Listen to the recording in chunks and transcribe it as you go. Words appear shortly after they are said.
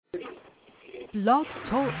Blog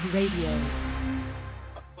Talk Radio.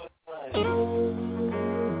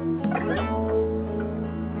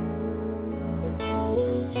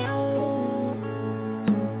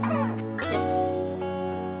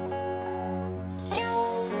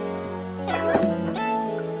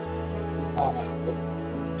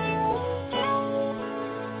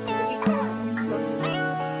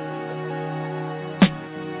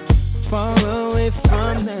 Far away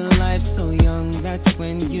from the life so young, that's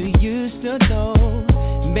when you used to know.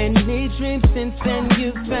 Many dreams since then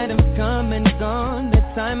you've had them come and gone, the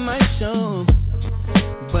time might show.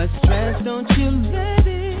 But stress, don't you let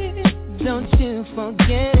it, don't you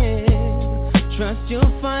forget it. Trust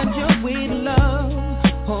you'll find your way to love,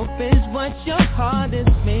 hope is what your heart is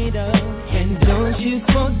made of. And don't you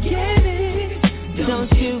forget it,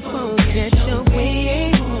 don't you forget your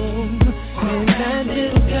way home. And that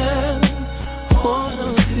little girl, hold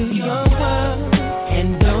on to your world.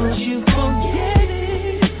 And don't you forget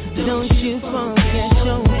it, don't you forget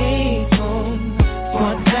your way home.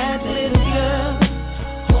 For that little girl,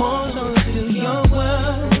 hold on to your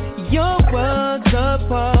world. Your world's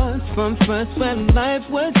apart from first when life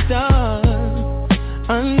was dark.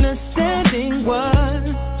 Understanding what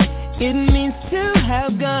it means to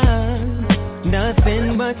have got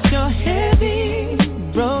nothing but your heavy,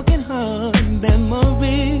 broken heart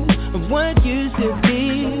memory of what used to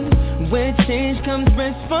be. Where change comes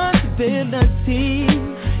responsibility.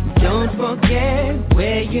 Don't forget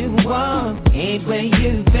where you are, ain't where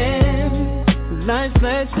you've been. Life's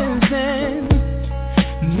lessons then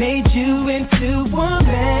made you into a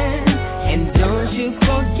man. And don't you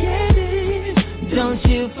forget it, don't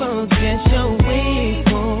you forget your way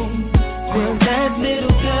home. Will that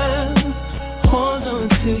little girl hold on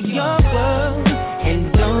to your world.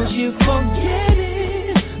 And don't you forget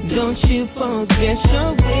it, don't you forget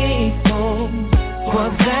your way home. For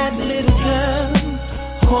that little girl,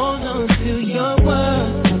 hold on to your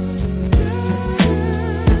world.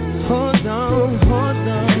 Hold on, hold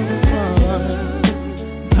on.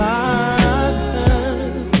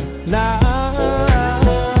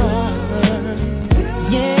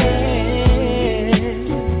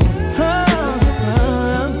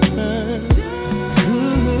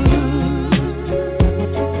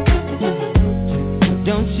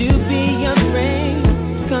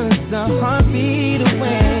 Heartbeat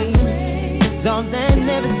away, it's all that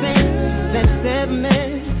everything that's ever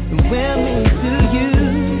meant will mean to you.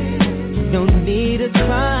 Don't need to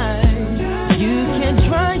try, you can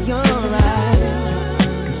try your eyes,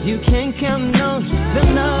 'cause you can't count on the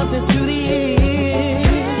love that's through the years.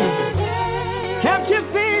 Help you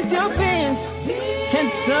face your fears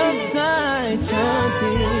and subside your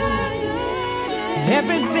tears.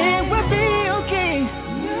 Everything will be okay,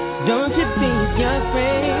 don't you be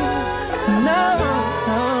afraid. No, no,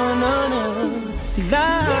 no, no, la,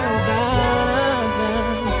 la,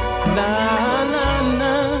 la, la,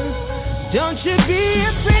 la. Don't you be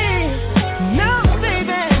afraid, no,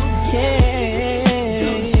 baby, yeah,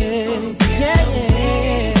 yeah, yeah.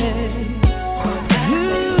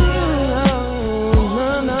 Ooh, no,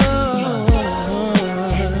 no, no,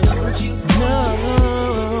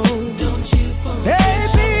 hey,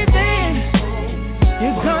 baby,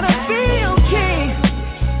 you're gonna be okay.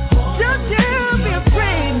 Don't you be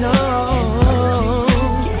afraid, no,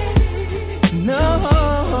 no.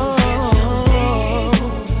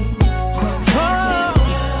 Oh,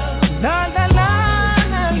 la, la, la,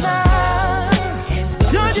 la, la.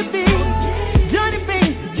 Don't you be, don't you be,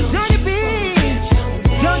 don't you be,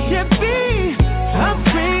 don't you be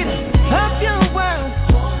afraid of your world,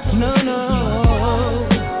 no, no.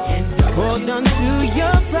 Hold on to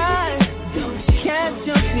your pride, catch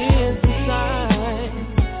your tears inside.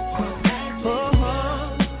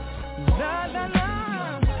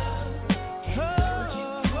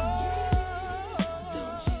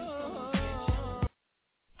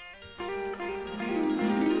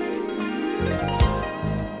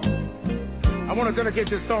 I want to dedicate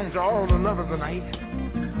this song to all the lovers tonight.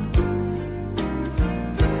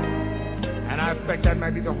 And I expect that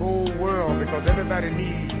might be the whole world, because everybody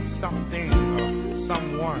needs something or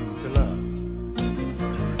someone to love.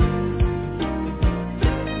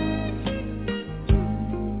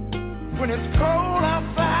 When it's cold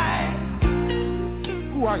outside,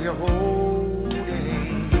 who are you holding?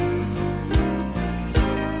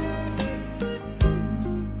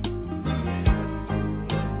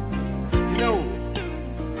 You know,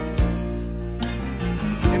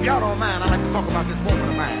 if y'all don't mind, I'd like to talk about this woman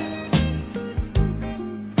of mine.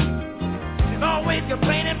 She's always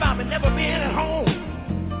complaining about me never being at home.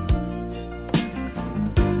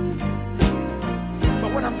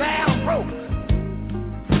 But when I'm down broke,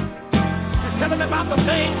 the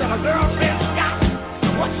things that a girlfriend's got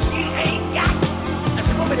and what she ain't got. And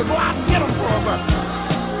she want me to go out and get them for her.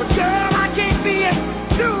 But girl, I can't be in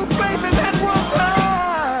two places at one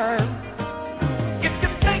time. If you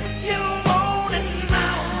think you're moaning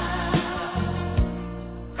now,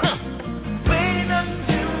 wait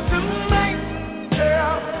until tonight,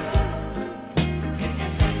 girl.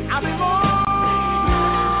 I'll be long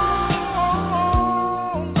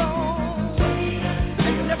gone,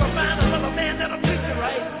 and you'll never find another man that'll treat you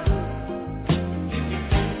right.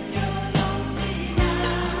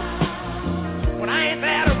 When I ain't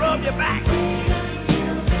there to rub your back,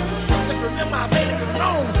 just remember I made it to his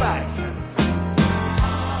own back.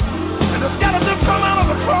 And the skeleton come out of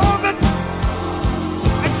the closet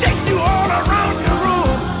and take you all around your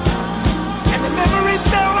room, and the memories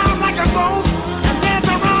fell out like a ghost.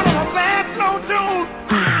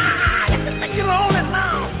 You're lonely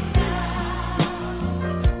now.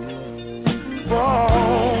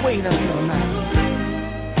 Oh, wait until now.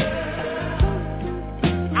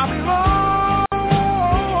 I'll be long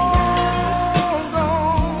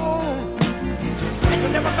gone, and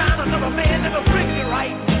you'll never find another man that'll treat you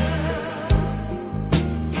right.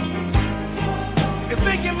 You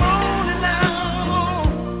think you're moaning now.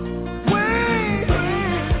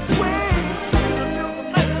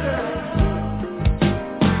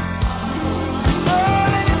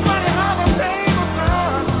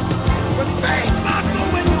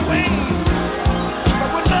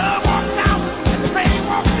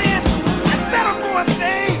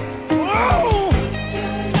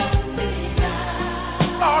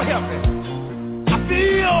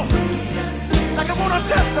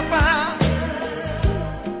 Testify.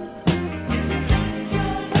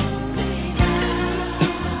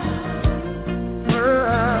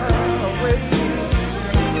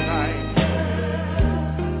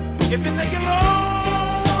 If you think you're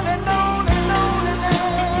lonely now,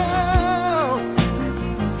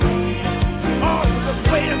 oh, just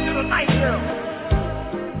wait until the night, girl.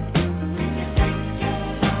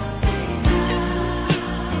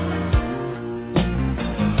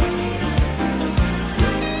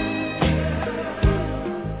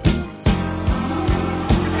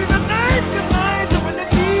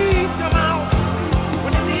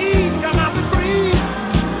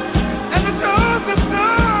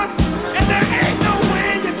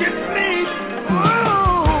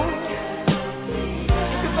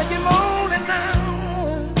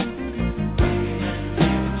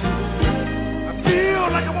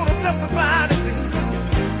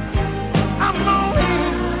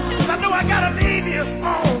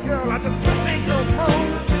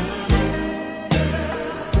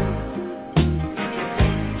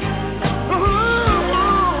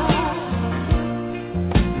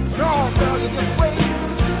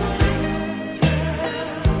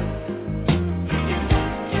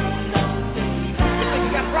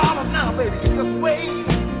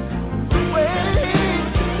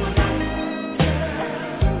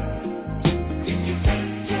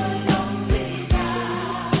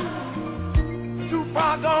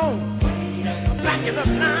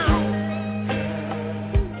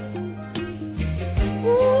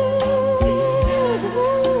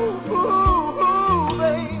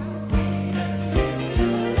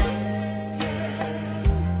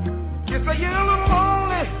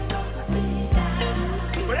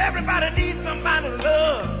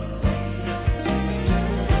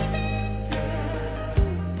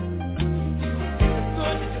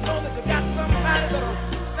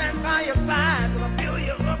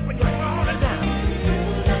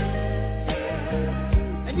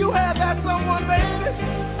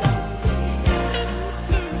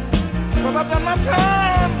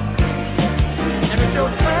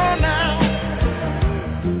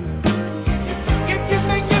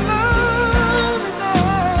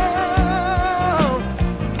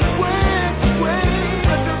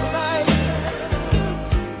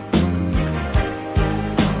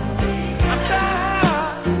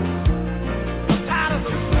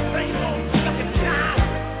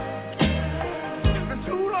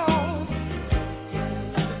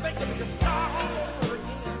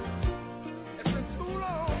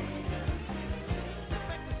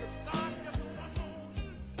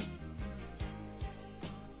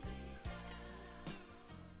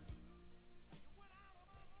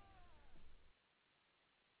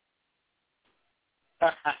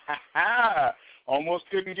 Almost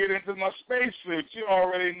couldn't get into my spacesuit. You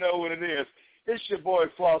already know what it is. It's your boy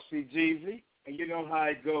Flossie Jeezy, and you know how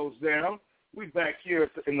it goes down. We back here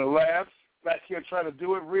in the lab, back here trying to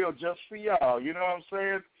do it real just for y'all. You know what I'm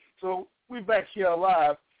saying? So we back here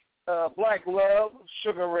alive. Black Love,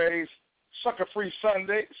 Sugar Ray's Sucker Free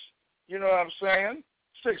Sundays. You know what I'm saying?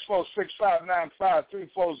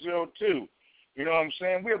 646-595-3402. You know what I'm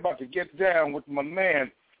saying? We're about to get down with my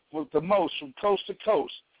man with the most from coast to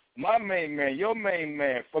coast. My main man, your main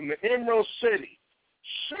man from the Emerald City,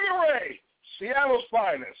 Sugar, Seattle's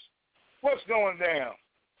finest. What's going down?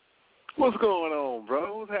 What's going on,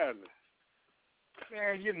 bro? What's happening?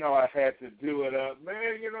 Man, you know I had to do it up,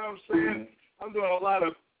 man. You know what I'm saying? I'm doing a lot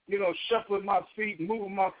of, shuffling my feet,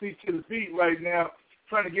 moving my feet to the beat right now,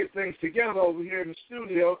 trying to get things together over here in the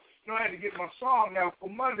studio. I had to get my song out for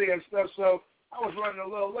Monday and stuff, so I was running a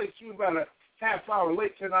little late. She was about a half hour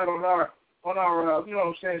late tonight on our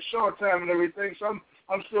short time and everything. So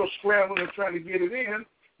I'm still scrambling and trying to get it in,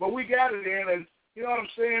 but we got it in, and you know what I'm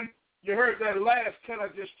saying? You heard that last cut I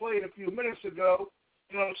just played a few minutes ago,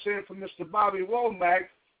 you know what I'm saying, from Mr. Bobby Womack,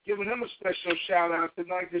 giving him a special shout-out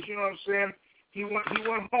tonight because, you know what I'm saying, he went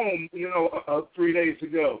home, 3 days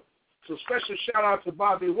ago. So special shout-out to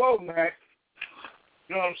Bobby Womack,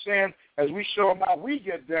 you know what I'm saying, as we show him how we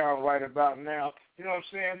get down right about now, you know what I'm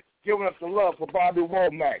saying, giving up the love for Bobby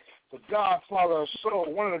Womack, the godfather of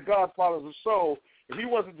soul, one of the godfathers of soul. If he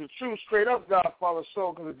wasn't the true straight-up godfather of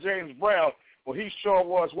soul because of James Brown, well, he sure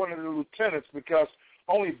was one of the lieutenants because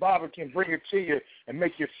only Bobby can bring it to you and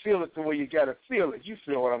make you feel it the way you got to feel it. You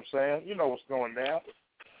feel what I'm saying? You know what's going down.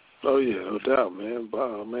 Oh, yeah, no doubt, man.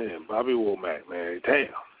 Bobby Womack, man.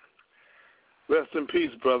 Damn. Rest in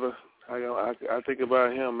peace, brother. I think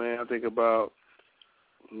about him, man. I think about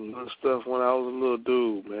little stuff when I was a little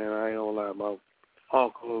dude, man. I ain't gonna lie. My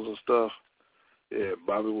uncles and stuff. Yeah,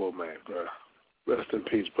 Bobby Womack, bro. Rest in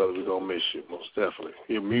peace, brother. We're going to miss you, most definitely.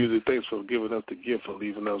 Your music, thanks for giving us the gift of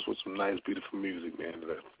leaving us with some nice, beautiful music, man,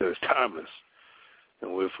 that is timeless.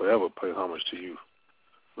 And we'll forever pay homage to you.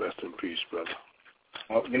 Rest in peace, brother.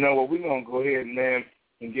 Well, you know what? We're going to go ahead, man,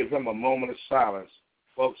 and give him a moment of silence.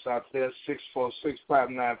 Folks out there,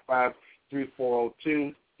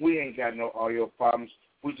 646-595-3402. We ain't got no audio problems.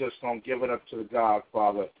 We just going to give it up to the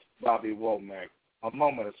Godfather, Bobby Womack. A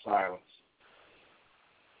moment of silence.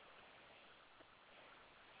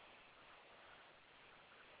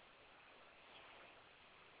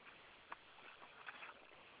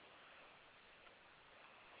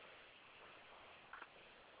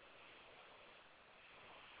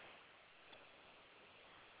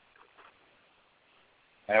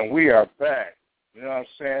 And we are back. You know what I'm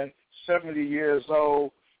saying? 70 years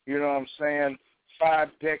old, you know what I'm saying? 5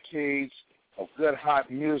 decades of good, hot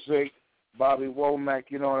music. Bobby Womack,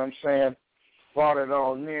 you know what I'm saying? Brought it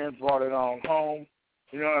on in, brought it on home.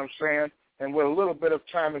 You know what I'm saying? And with a little bit of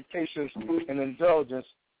time and patience and indulgence,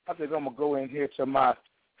 I think I'm going to go in here to my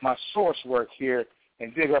source work here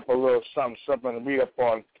and dig up a little something and read up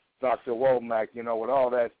on Dr. Womack, with all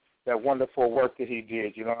that wonderful work that he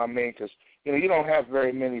did, you know what I mean? Because, you don't have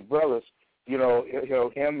very many brothers,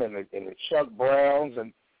 him and the Chuck Browns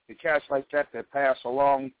and the cats like that pass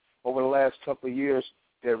along over the last couple of years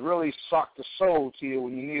that really socked the soul to you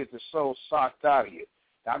when you needed the soul socked out of you.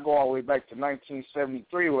 I go all the way back to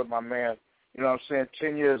 1973 with my man,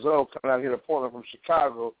 10 years old, coming out here to Portland from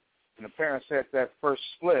Chicago, and the parents had that first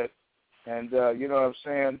split, and,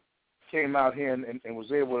 came out here and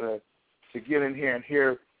was able to get in here and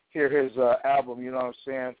hear his album,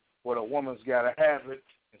 What a Woman's Gotta Have It,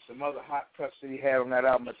 and some other hot cuts that he had on that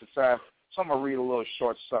album at the time. So I'm going to read a little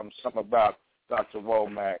short something about Dr.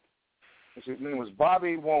 Womack. His name was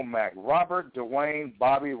Bobby Womack, Robert Dwayne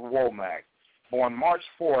Bobby Womack, born March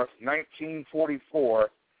 4th,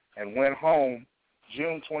 1944, and went home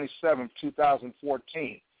June 27,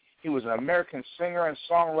 2014. He was an American singer and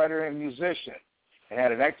songwriter and musician and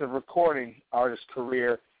had an active recording artist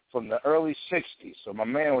career from the early 60s. So my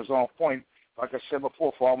man was on point, like I said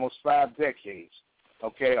before, for almost 5 decades.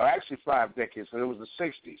 Okay, or actually 5 decades, so it was the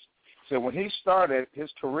 60s. So when he started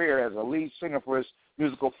his career as a lead singer for his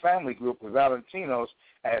musical family group, the Valentinos,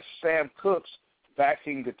 as Sam Cooke's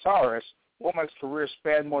backing guitarist, Womack's career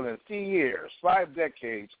spanned more than 3 years, 5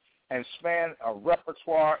 decades, and spanned a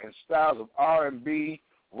repertoire and styles of R&B,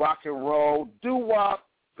 rock and roll, doo-wop,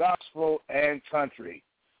 gospel, and country.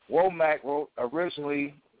 Womack wrote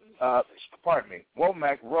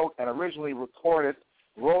and originally recorded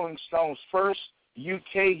Rolling Stone's first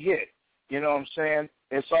UK hit. You know what I'm saying?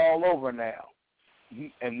 It's All Over Now.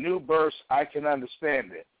 And New Burst, I Can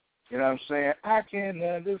Understand It. You know what I'm saying? I can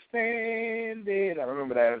understand it. I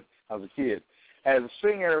remember that as I was a kid. As a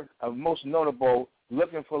singer, most notable,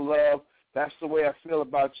 Looking for Love, That's the Way I Feel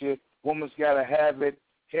About You, Woman's Gotta Have It,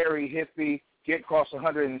 Harry Hippie, Get Across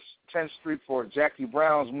 110th Street for Jackie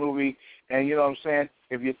Brown's movie, and you know what I'm saying?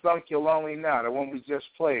 If You Think You're Lonely Now, the one we just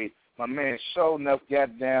played, my man sure enough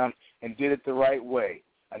got down and did it the right way.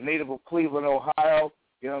 A native of Cleveland, Ohio,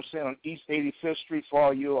 you know what I'm saying, on East 85th Street for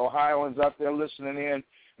all you Ohioans out there listening in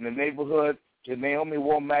the neighborhood, to Naomi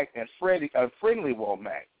Womack and Friendly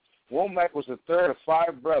Womack. Womack was the third of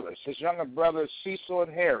 5 brothers. His younger brothers, Cecil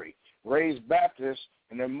and Harry, raised Baptists,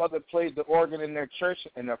 and their mother played the organ in their church,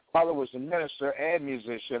 and their father was a minister and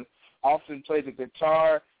musician, often played the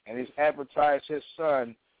guitar, and he's advertised his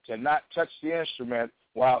son to not touch the instrument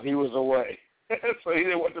while he was away. So he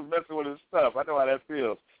didn't want to mess with his stuff. I know how that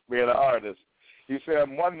feels, being an artist. He said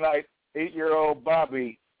one night, 8-year-old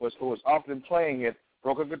Bobby, who was often playing it,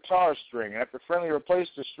 broke a guitar string. After Friendly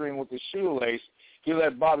replaced the string with his shoelace, he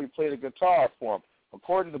let Bobby play the guitar for him.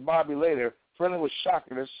 According to Bobby later, Friendly was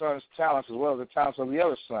shocked at his son's talents as well as the talents of the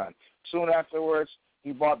other son. Soon afterwards,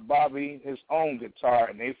 he bought Bobby his own guitar,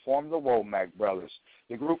 and they formed the Womack Brothers.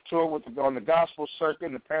 The group toured on the gospel circuit,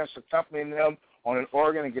 and the parents accompanied them on an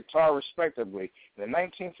organ and guitar, respectively. In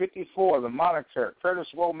 1954, the moniker Curtis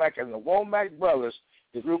Womack and the Womack Brothers,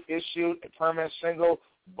 the group issued a permanent single,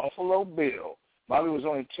 Buffalo Bill. Bobby was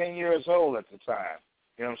only 10 years old at the time.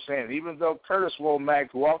 You know what I'm saying? Even though Curtis Womack,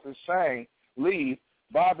 who often sang lead,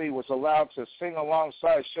 Bobby was allowed to sing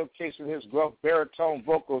alongside, showcasing his gruff baritone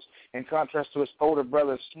vocals in contrast to his older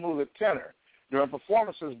brother's smoother tenor. During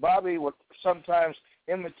performances, Bobby would sometimes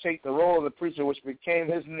imitate the role of the preacher, which became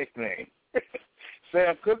his nickname.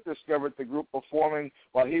 Sam Cooke discovered the group performing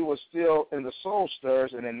while he was still in the Soul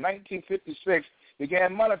Stirrers, and in 1956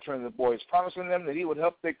 began monitoring the boys, promising them that he would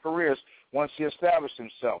help their careers once he established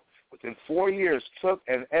himself. Within 4 years, Cooke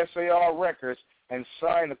and SAR Records and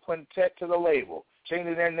signed the quintet to the label,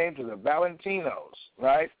 changing their name to the Valentinos,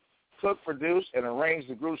 right? Cooke produced and arranged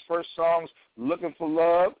the group's first songs, Looking for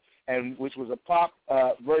Love, and which was a pop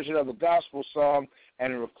version of the gospel song,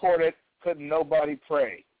 and recorded Couldn't Nobody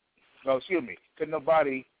Pray. No, excuse me, Couldn't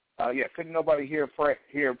Nobody Hear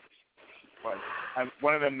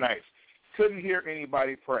one of them nights. Couldn't Hear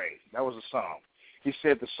Anybody Pray. That was the song. He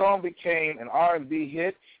said the song became an R&B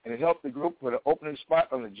hit, and it helped the group with an opening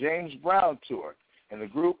spot on the James Brown tour. And the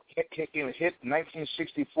group hit in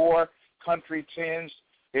 1964, Country Tins,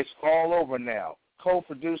 It's All Over Now,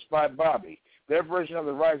 co-produced by Bobby. Their version of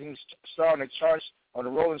the Rising Star in the charts on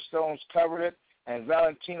the Rolling Stones covered it, and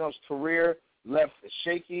Valentino's career left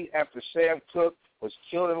shaky after Sam Cooke was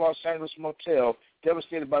killed in Los Angeles motel,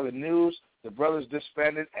 devastated by the news. The brothers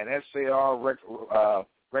disbanded, and SAR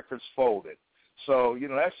Records folded. So, you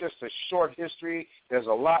know, that's just a short history. There's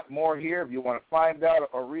a lot more here. If you want to find out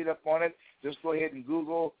or read up on it, just go ahead and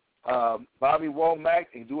Google Bobby Womack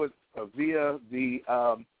and do it via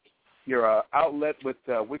your outlet with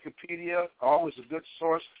Wikipedia. Always a good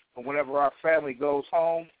source for whenever our family goes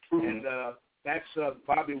home. And that's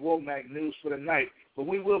Bobby Womack news for the night. But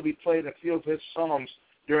we will be playing a few of his songs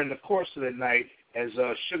during the course of the night as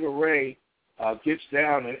Sugar Ray gets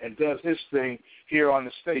down and does his thing here on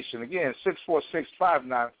the station. Again,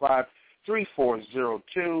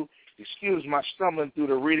 646-595-3402. Excuse my stumbling through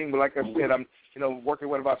the reading, but like I said, I'm working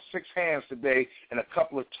with about 6 hands today and a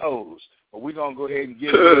couple of toes. But we're gonna go ahead and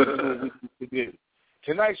get into what we do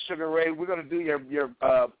tonight. Sugar Ray, we're gonna do your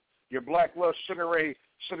Black Love Sugar Ray's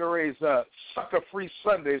Sucker Free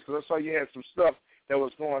Sundays, because I saw you had some stuff that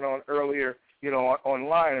was going on earlier,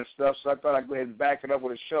 online and stuff. So I thought I'd go ahead and back it up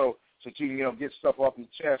with a show so that you can, get stuff off your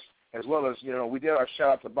chest, as well as, we did our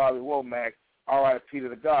shout out to Bobby Womack, R.I.P. to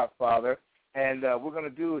the Godfather, and we're going to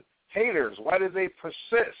do Haters. Why do they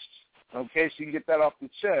persist? Okay, so you can get that off your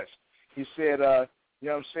chest. He said,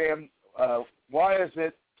 why is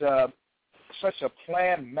it such a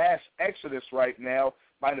planned mass exodus right now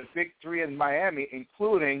by the big three in Miami,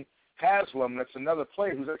 including Haslem, that's another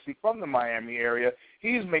player who's actually from the Miami area.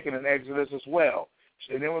 He's making an exodus as well.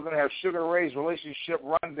 And then we're going to have Sugar Ray's relationship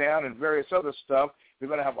rundown and various other stuff. We're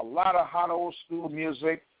going to have a lot of hot old school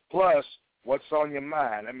music, plus what's on your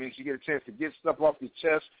mind. That means you get a chance to get stuff off your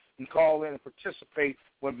chest and call in and participate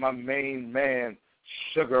with my main man,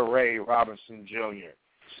 Sugar Ray Robinson Jr.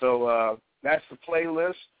 So that's the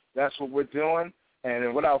playlist. That's what we're doing.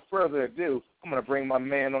 And without further ado, I'm going to bring my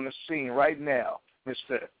man on the scene right now,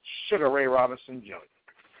 Mr. Sugar Ray Robinson Jr.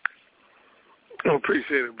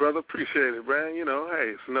 Appreciate it, brother. Appreciate it, man.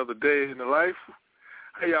 Hey, it's another day in the life.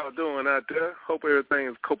 How y'all doing out there? Hope everything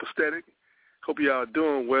is copacetic. Hope y'all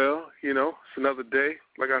doing well. It's another day.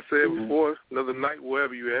 Like I said before, another night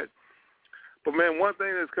wherever you at. But, man, one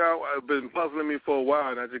thing that's been puzzling me for a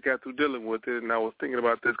while, and I just got through dealing with it, and I was thinking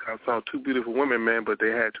about this because I saw 2 beautiful women, man, but they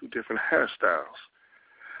had 2 different hairstyles.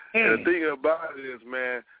 And the thing about it is,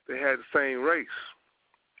 man, they had the same race.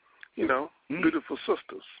 Beautiful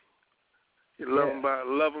sisters. You love them,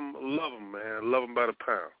 man. Love them by the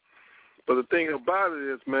pound. But the thing about it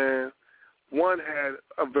is, man, one had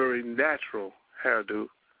a very natural hairdo,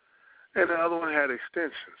 and the other one had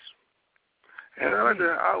extensions. And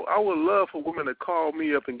I would love for women to call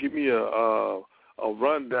me up and give me a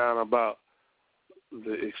rundown about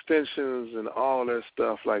the extensions and all that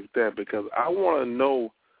stuff like that, because I want to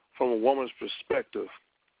know from a woman's perspective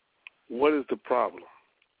what is the problem.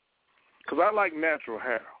 Because I like natural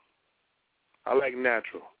hair. I like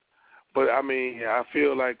natural. But, I mean, I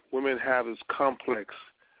feel like women have this complex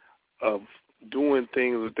of doing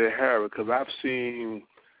things with their hair, because I've seen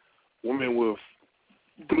women with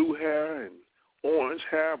blue hair and orange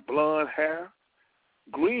hair, blonde hair,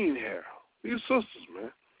 green hair. These sisters,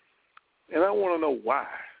 man. And I want to know why.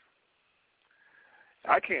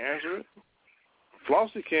 I can't answer it.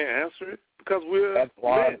 Flossie can't answer it because we're that's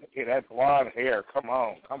blonde hair. Come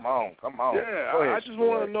on. Yeah, I just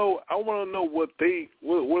want to know. I want to know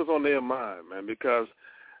what's on their mind, man. Because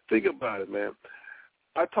think about it, man.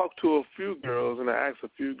 I talked to a few girls and I asked a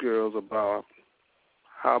few girls about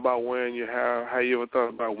how about wearing your hair. How you ever thought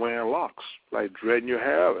about wearing locks, like dreading your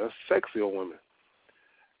hair? That's sexy on women.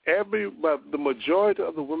 But the majority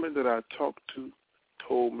of the women that I talked to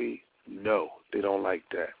told me no, they don't like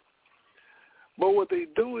that. But what they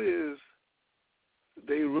do is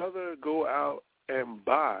they rather go out and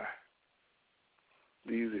buy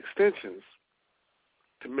these extensions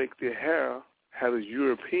to make their hair have a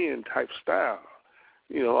European type style,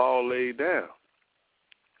 all laid down.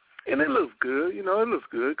 And it looks good, it looks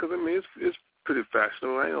good because, it's pretty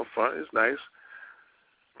fashionable. I ain't no front. It's nice.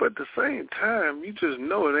 But at the same time, you just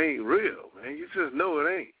know it ain't real, man. You just know it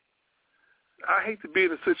ain't. I hate to be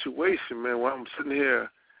in a situation, man, where I'm sitting here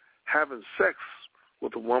having sex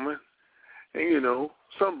with a woman, and,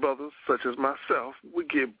 some brothers, such as myself, we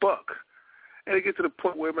get buck. And it get to the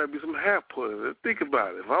point where it might be some hair pulling. Think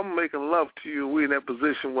about it. If I'm making love to you, we're in that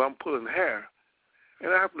position where I'm pulling hair,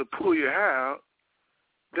 and I happen to pull your hair out,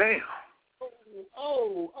 damn.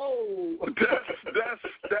 Oh.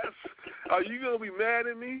 That's. Are you gonna be mad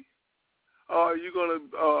at me? Or are you gonna?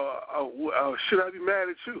 Should I be mad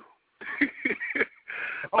at you?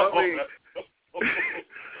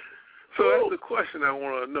 So that's the question I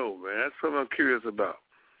want to know, man. That's something I'm curious about,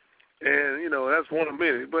 and that's one of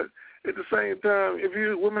many. But at the same time, if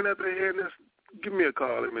you women out there hearing this, give me a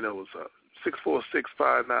call. Let me know what's up.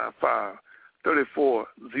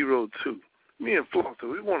 646-595-3402. Me and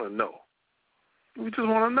Flossie, we want to know. We just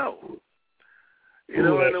want to know. And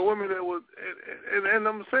the women that was, and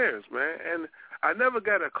I'm serious, man. And I never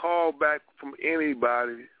got a call back from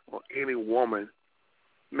anybody or any woman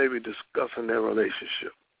maybe discussing their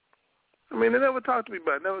relationship. They never talked to me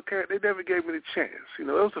about it. They never gave me the chance. It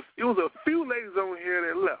was a few ladies on here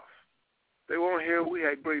that left. They weren't here. We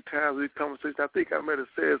had great times with these conversations. I think I might have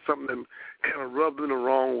said something that kind of rubbed them the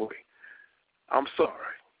wrong way. I'm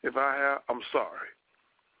sorry. If I have, I'm sorry.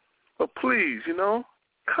 But please,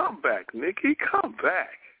 come back, Nikki. Come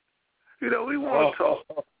back. We want to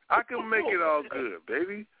talk. I can make it all good,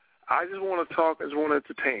 baby. I just want to talk. I just want to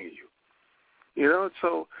entertain you.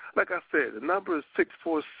 So, like I said, the number is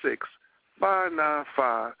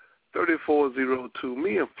 646-595-3402.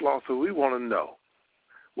 Me and Flossie, we want to know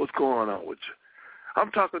what's going on with you.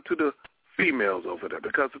 I'm talking to the females over there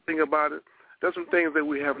because the thing about it, there's some things that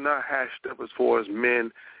we have not hashed up as far as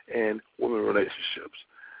men and women relationships.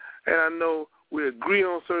 And I know we agree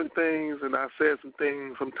on certain things, and I said some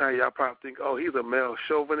things. Sometimes y'all probably think, oh, he's a male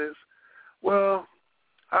chauvinist. Well,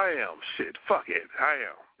 I am. Shit, fuck it. I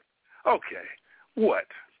am. Okay, what?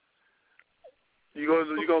 You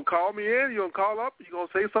gonna call me in? You gonna call up? You gonna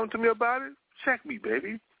say something to me about it? Check me,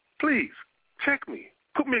 baby. Please, check me.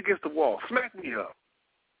 Put me against the wall. Smack me up.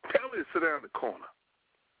 Tell me to sit down in the corner.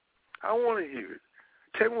 I want to hear it.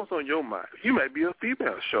 Tell me what's on your mind. You might be a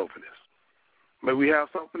female chauvinist. Maybe we have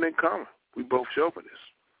something in common. We both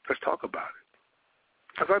chauvinists. Let's talk about it.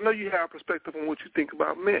 Because I know you have a perspective on what you think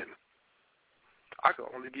about men. I can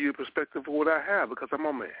only give you a perspective of what I have because I'm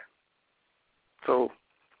a man. So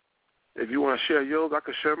if you want to share yours, I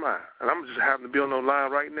can share mine. And I'm just happen to be on the line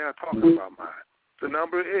right now talking about mine. The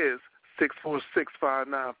number is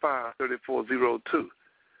 646-595-3402.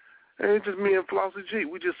 And it's just me and Flossie G.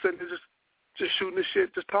 We just sitting there just shooting the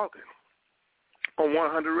shit, just talking on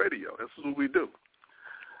 100 Radio. That's what we do.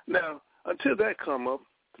 Now, until that come up,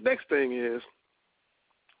 the next thing is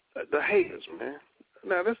the haters, man.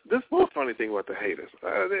 Now, this is the funny thing about the haters.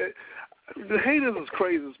 The haters is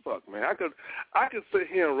crazy as fuck, man. I could sit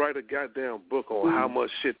here and write a goddamn book on how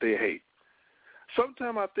much shit they hate.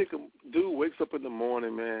 Sometimes I think a dude wakes up in the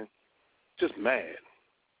morning, man, just mad.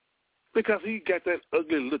 Because he got that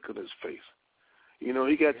ugly look on his face. He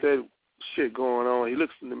got that shit going on. He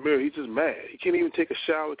looks in the mirror. He's just mad. He can't even take a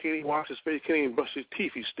shower. Can't even wash his face. Can't even brush his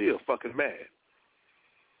teeth. He's still fucking mad.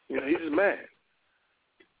 You know, he's just mad.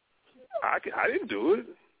 I didn't do it.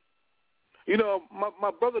 You know,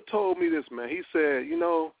 my brother told me this, man. He said, you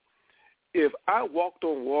know, if I walked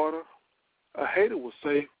on water, a hater would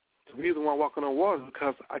say the reason why I'm walking on water is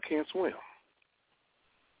because I can't swim.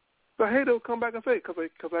 The hater will come back and say, because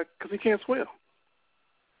he can't swim.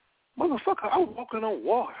 Motherfucker, I'm walking on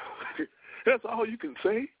water. That's all you can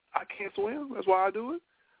say. I can't swim. That's why I do it.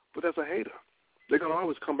 But that's a hater. They're going to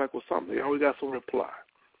always come back with something. They always got some reply.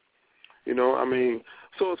 You know, I mean,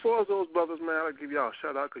 so as far as those brothers, man, I'll give y'all a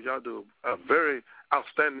shout-out because y'all do a very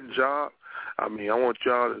outstanding job. I mean, I want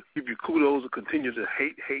y'all to give you kudos and continue to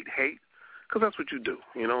hate, because that's what you do.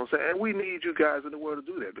 You know what I'm saying? And we need you guys in the world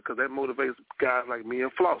to do that because that motivates guys like me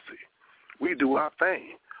and Flossie. We do our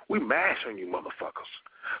thing. We mash on you motherfuckers.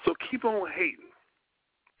 So keep on hating.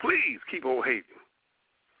 Please keep on hating.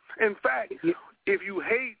 In fact, if you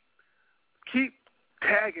hate, keep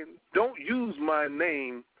tagging. Don't use my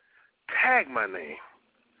name. Tag my name.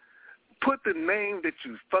 Put the name that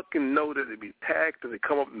you fucking know that it be tagged and it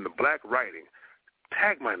come up in the black writing.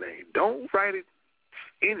 Tag my name. Don't write it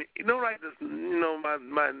in it. Don't write this, you know, my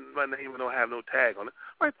name and don't have no tag on it.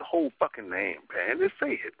 Write the whole fucking name, man. Just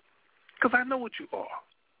say it. Because I know what you are.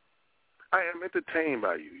 I am entertained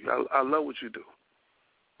by you. I love what you do.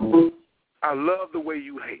 I love the way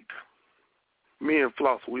you hate. Me and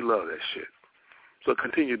Floss, we love that shit. So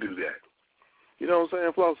continue to do that. You know what I'm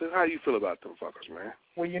saying, Floss? How you feel about them fuckers, man?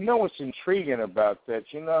 Well, you know what's intriguing about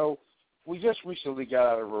that? You know, we just recently got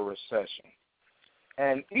out of a recession.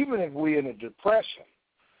 And even if we're in a depression,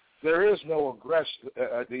 there is no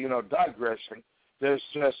digression. There's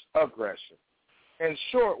just aggression. In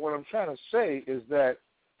short, what I'm trying to say is that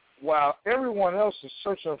while everyone else is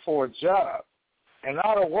searching for a job and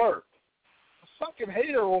out of work, a fucking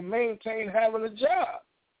hater will maintain having a job.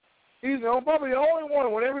 He's probably the only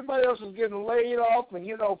one when everybody else is getting laid off and,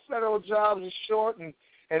 you know, federal jobs are short and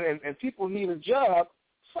people need a job.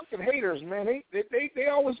 Fucking haters, man, they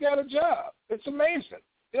always got a job. It's amazing.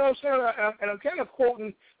 You know what I'm saying? And I'm kind of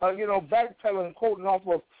quoting, backpedaling, quoting off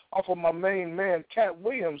of my main man, Cat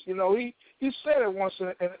Williams. You know, he said it once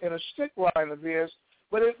in a stick line of his,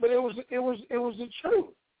 but it was the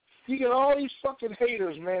truth. You get all these fucking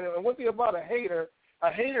haters, man. And one thing about a hater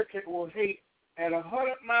will hate at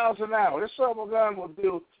 100 miles an hour. This son of a gun will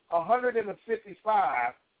do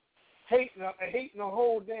 155, hating the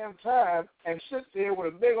whole damn time, and sit there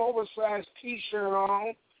with a big oversized T-shirt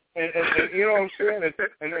on, and you know what I'm saying,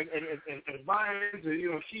 and buying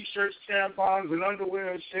T-shirts, tampons, and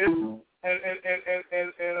underwear and shit, and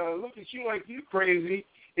look at you like you crazy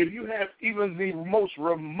if you have even the most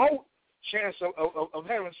remote chance of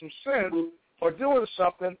having some sense or doing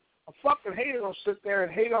something. A fucking hater will sit there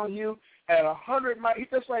and hate on you at 100 miles. He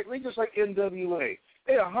just like NWA.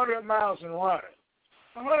 They 100 miles and running.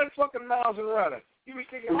 100 fucking miles and running. You be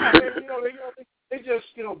thinking, they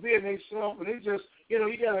just, being themselves, and they just, you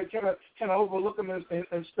gotta kind of overlook them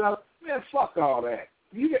and stuff. Man, fuck all that.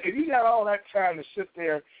 If you got all that time to sit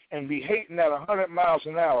there and be hating at 100 miles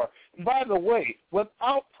an hour, and by the way,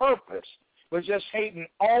 without purpose, but just hating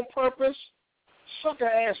on purpose, sucker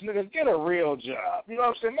ass niggas, get a real job. You know what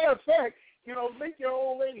I'm saying? Matter of fact, make your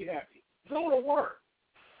old lady happy. Go to work.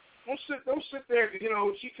 Don't sit there.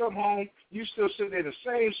 She come home, you still sit there in the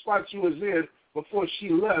same spot you was in before she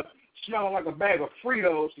left, smelling like a bag of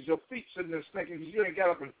Fritos because your feet sitting there stinking because you ain't got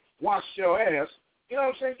up and washed your ass. You know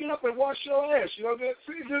what I'm saying? Get up and wash your ass. Do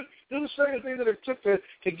the same thing that it took to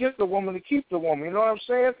get the woman to keep the woman. You know what I'm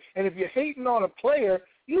saying? And if you're hating on a player,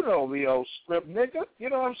 you know the old script, nigga. You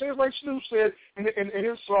know what I'm saying? It's like Snoop said in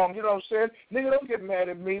his song, you know what I'm saying? Nigga, don't get mad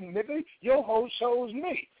at me, nigga. Your whole show's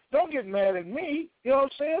me. Don't get mad at me. You know what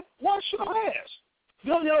I'm saying? Wash your ass.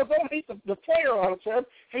 Don't hate the player all the time.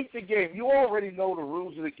 Hate the game. You already know the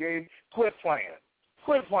rules of the game. Quit playing.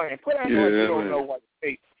 Quit acting like you don't know what to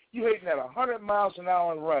hate. You hating at 100 miles an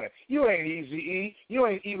hour and running. You ain't easy. You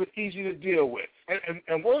ain't even easy to deal with.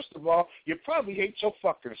 And worst of all, you probably hate your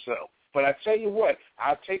fucking self. But I tell you what,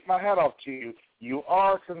 I take my hat off to you. You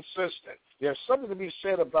are consistent. There's something to be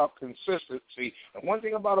said about consistency. And one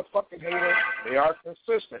thing about a fucking hater, they are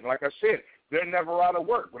consistent. Like I said, they're never out of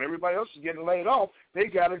work. When everybody else is getting laid off, they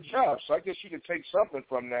got a job. So I guess you could take something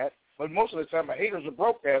from that. But most of the time, a hater's a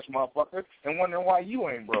broke-ass motherfucker and wondering why you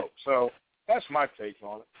ain't broke. So that's my take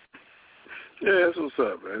on it. Yeah, that's what's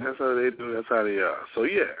up, man. That's how they do. That's how they are. So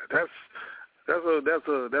yeah, that's a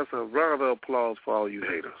round of applause for all you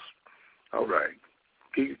haters. All right,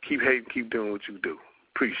 keep hating, keep doing what you do.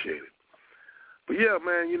 Appreciate it. But yeah,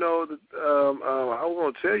 man, I was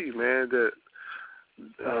gonna tell you, man, that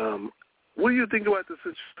what do you think about the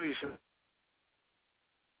situation?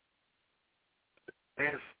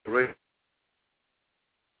 Grace.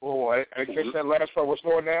 Oh, I catch that last part. What's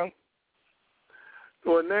going down?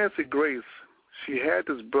 Well, Nancy Grace, she had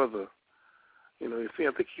this brother. You know, you see,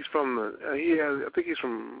 I think he's from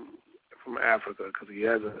from Africa because he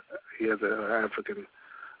has an African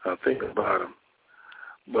thing about him.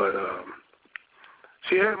 But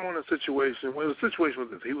she had him on a situation. Well, the situation was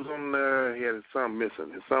this: he was on there. He had his son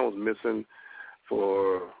missing. His son was missing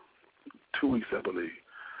for 2 weeks, I believe.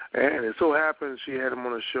 And it so happened she had him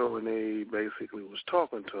on a show, and they basically was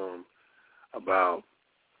talking to him about,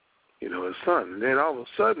 you know, his son. And then all of a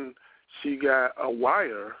sudden, she got a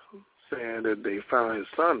wire saying that they found his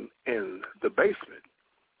son in the basement,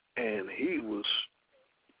 and he was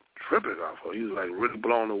tripping off her. He was like really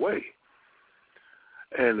blown away.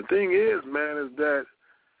 And the thing is, man, is that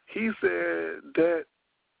he said that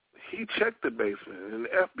he checked the basement, and the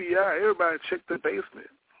FBI, everybody checked the basement.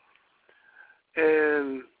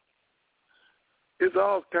 And it's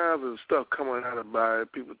all kinds of stuff coming out about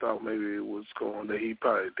it. People thought maybe it was going that he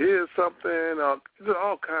probably did something. It's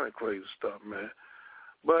all kind of crazy stuff, man.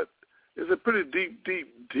 But it's a pretty deep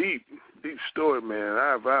story, man.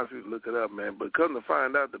 I advise you to look it up, man. But come to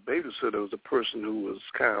find out, the babysitter was a person who was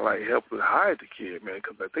kind of like helping hide the kid, man,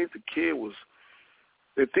 because I think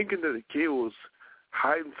they're thinking that the kid was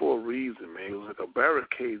hiding for a reason, man. It was like a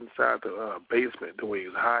barricade inside the basement the way he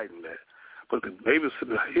was hiding that. But the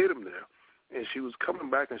babysitter hid him there. And she was coming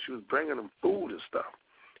back and she was bringing him food and stuff,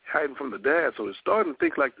 hiding from the dad. So it's starting to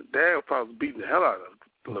think like the dad was probably beating the hell out of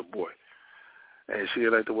the little boy. And she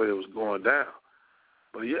didn't like the way it was going down.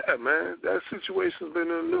 But, yeah, man, that situation's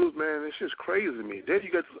been in the news, man. It's just crazy to me. Then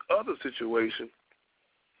you got this other situation.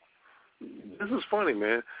 This is funny,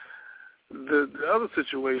 man. The other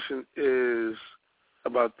situation is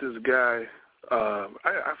about this guy.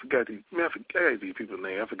 I forgot these people's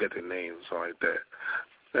names. I forgot their names and something like that.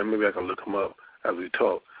 And maybe I can look him up as we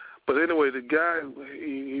talk. But anyway, the guy,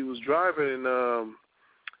 he was driving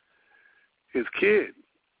his kid.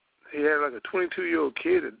 He had like a 22-year-old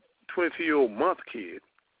kid, a 22-year-old month kid,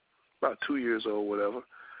 about 2 years old, whatever.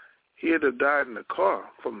 He had to died in the car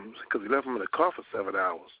because he left him in the car for 7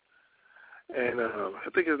 hours. And I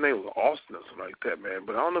think his name was Austin or something like that, man.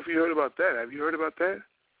 But I don't know if you heard about that. Have you heard about that?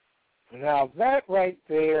 Now, that right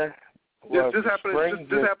there... This happened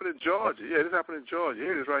in Georgia. Yeah, this happened in Georgia.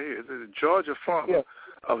 Here it is right here. It's a Georgia father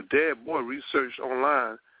of dead boy researched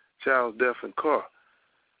online child's death in car.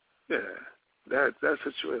 Yeah, that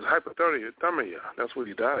situation, hypothermia. That's what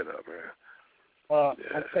he died of, man. Well,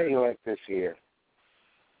 I'll tell you like this here.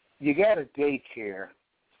 You got a daycare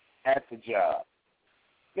at the job.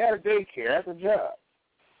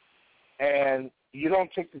 And you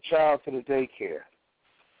don't take the child to the daycare.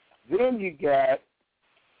 Then you got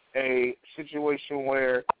a situation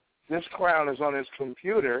where this clown is on his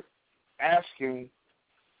computer asking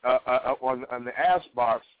on the ask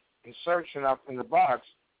box and searching up in the box,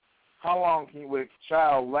 how long would a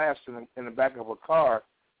child last in the back of a car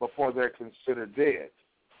before they're considered dead?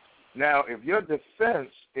 Now, if your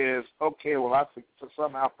defense is, okay, well, I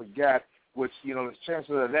somehow forgot, which, you know, the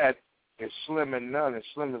chances of that is slim and none, and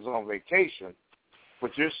Slim is on vacation,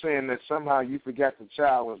 but you're saying that somehow you forgot the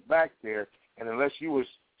child was back there, and unless you was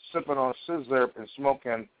sipping on scissor and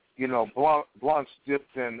smoking, you know, blunts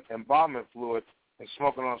dipped in embalming fluid and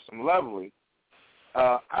smoking on some lovely,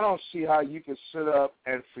 I don't see how you can sit up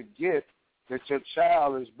and forget that your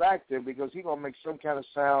child is back there because he's going to make some kind of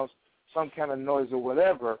sounds, some kind of noise or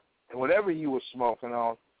whatever, and whatever you were smoking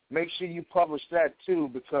on, make sure you publish that too,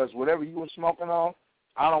 because whatever you were smoking on,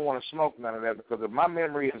 I don't want to smoke none of that, because if my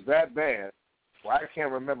memory is that bad, well, I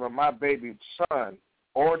can't remember my baby son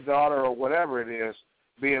or daughter or whatever it is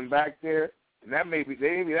being back there, and that maybe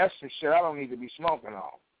that's some shit I don't need to be smoking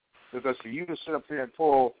on. Because for you to sit up here and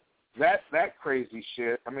pull that crazy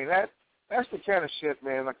shit, I mean that's the kind of shit,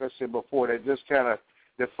 man, like I said before, that just kind of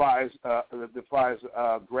defies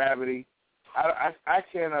gravity. I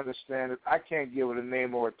can't understand it. I can't give it a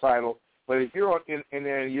name or a title. But if you're in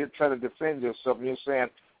there and you're trying to defend yourself and you're saying,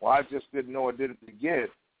 well, I just didn't know or didn't forget,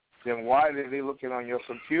 then why are they looking on your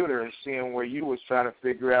computer and seeing where you was trying to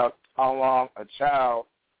figure out how long a child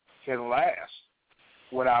can last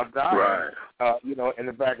without dying, right. You know, in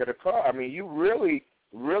the back of the car? I mean, you really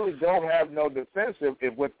don't have no defense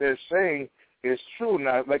if what they're saying is true.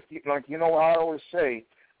 Now, like you know what I always say,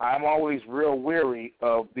 I'm always real weary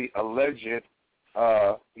of the alleged,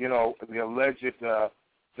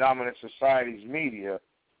 dominant society's media.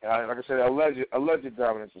 Like I said, alleged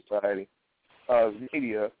dominant society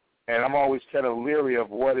media, and I'm always kind of leery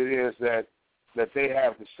of what it is that they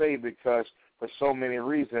have to say, because for so many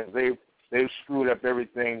reasons they've screwed up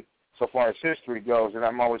everything so far as history goes, and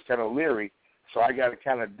I'm always kind of leery. So I got to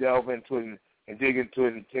kind of delve into it and dig into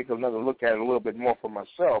it and take another look at it a little bit more for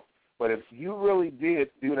myself. But if you really did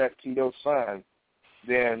do that to your son,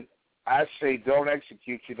 then I say don't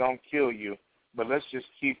execute you, don't kill you, but let's just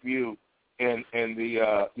keep you in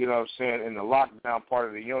the you know what I'm saying, in the lockdown part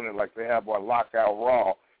of the unit, like they have on Lockout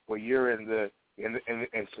Raw, where you're in the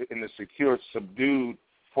secure, subdued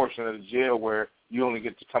portion of the jail where you only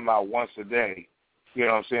get to come out once a day. You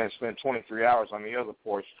know what I'm saying? Spend 23 hours on the other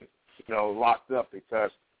portion, you know, locked up, because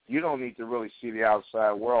you don't need to really see the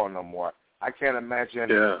outside world no more. I can't imagine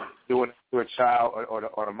doing it to a child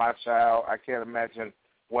or to my child. I can't imagine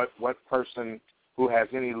what person who has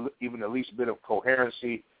even the least bit of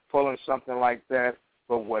coherency pulling something like that.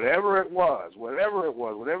 But whatever it was,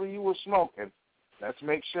 whatever you were smoking, let's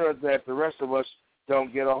make sure that the rest of us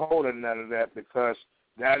don't get a hold of none of that, because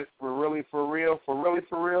that for real, forever,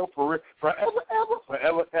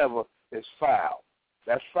 ever is foul.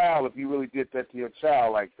 That's foul if you really did that to your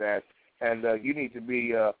child like that, and you need to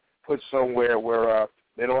be put somewhere where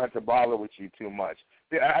they don't have to bother with you too much.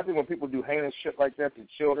 I think when people do heinous shit like that to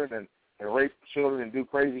children and rape children and do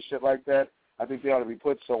crazy shit like that, I think they ought to be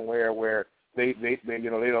put somewhere where they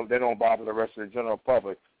don't bother the rest of the general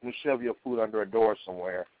public. You shove your food under a door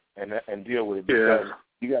somewhere and deal with it, because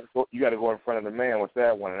you got to go in front of the man with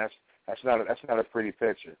that one, and that's not a pretty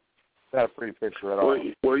picture. It's not a pretty picture at all.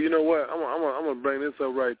 Well, you know what? I'm gonna bring this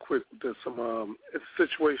up right quick. There's some it's a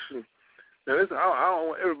situation. Now, I don't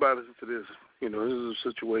want everybody to listen to this. You know, this is a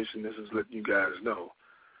situation. This is letting you guys know,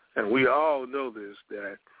 and we all know this,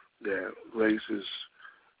 that racist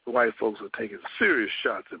white folks are taking serious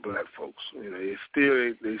shots at black folks. You know,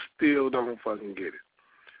 they still don't fucking get it.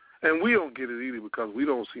 And we don't get it either, because we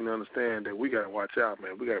don't seem to understand that we got to watch out,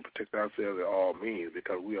 man. We got to protect ourselves at all means,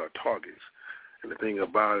 because we are targets. And the thing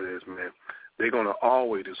about it is, man, they're going to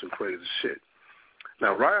always do some crazy shit.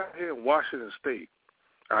 Now, right out here in Washington State,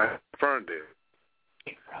 Ferndale,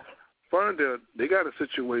 they got a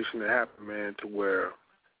situation that happened, man, to where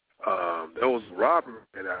there was a robbery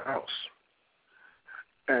at our house.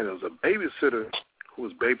 And there was a babysitter who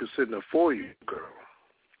was babysitting a 4-year-old girl.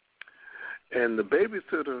 And the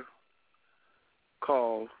babysitter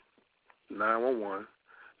called 911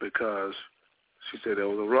 because she said there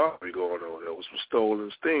was a robbery going on. There was some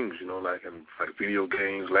stolen things, you know, like video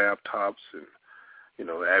games, laptops, and, you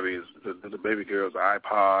know, Abby's, the baby girl's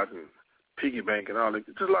iPod and piggy bank and all that.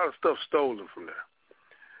 Just a lot of stuff stolen from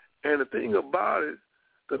there. And the thing about it,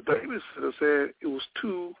 the babysitter said it was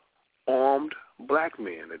 2 armed black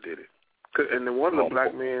men that did it. And then one of the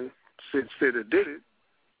black men said that did it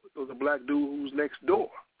was a black dude who was next door.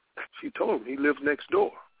 She told him he lived next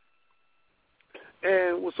door.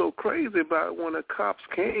 And what's so crazy about it, when the cops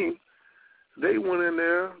came, they went in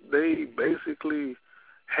there, they basically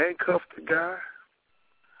handcuffed the guy,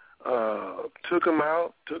 took him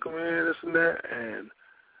out, took him in, this and that, and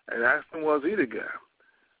asked him, was he the guy?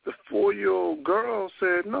 The 4-year-old girl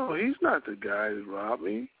said, no, he's not the guy that robbed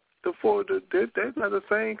me. They're not the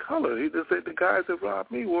same color. He just said the guys that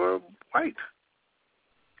robbed me were white.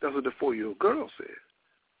 That's what the 4-year-old girl said.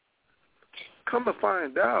 Come to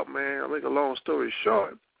find out, man, I'll make a long story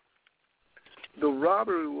short, the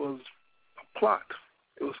robbery was a plot.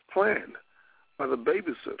 It was planned by the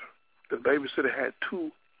babysitter. The babysitter had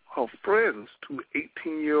 2 of her friends, 2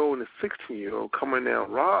 18-year-old and a 16-year-old, come in there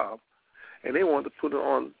and rob, and they wanted to put it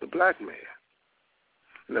on the black man.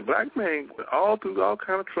 And the black man went all through all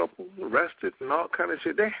kind of trouble, arrested and all kind of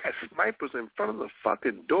shit. They had snipers in front of the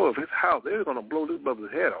fucking door of his house. They were going to blow this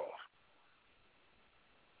brother's head off.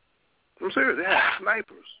 I'm serious. They had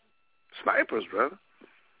snipers. Snipers, brother.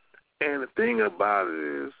 And the thing about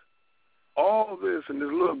it is, all this, and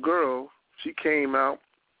this little girl, she came out,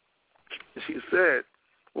 and she said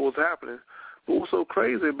what was happening. But what's so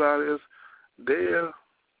crazy about it is they're,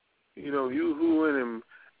 you know, yoo-hooing and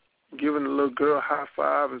giving the little girl a high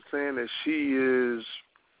five and saying that she is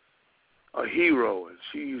a hero and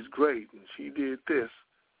she's great and she did this.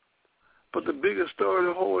 But the biggest story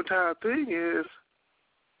of the whole entire thing is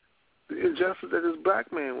the injustice that this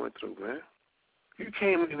black man went through, man. You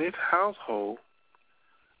came in his household,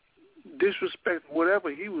 disrespect whatever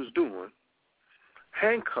he was doing,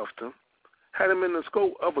 handcuffed him, had him in the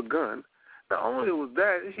scope of a gun. Not only was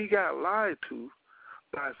that, he got lied to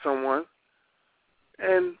by someone,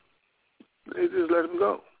 and they just let him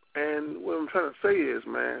go. And what I'm trying to say is,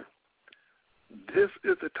 man, this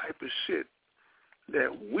is the type of shit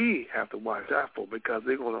that we have to watch out for, because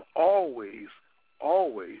they're going to always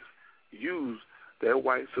use their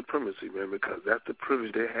white supremacy, man, because that's the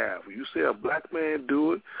privilege they have. When you see a black man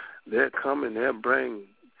do it, they'll come and they'll bring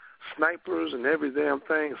snipers and every damn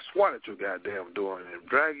thing, swat at your goddamn door and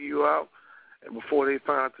drag you out and before they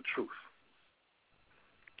find out the truth.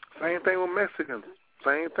 Same thing with Mexicans.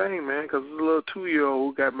 Same thing, man, because this little 2-year-old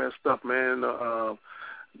who got messed up, man.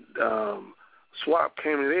 SWAT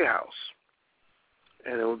came to their house,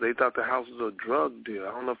 and they thought the house was a drug deal.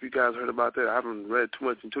 I don't know if you guys heard about that. I haven't read too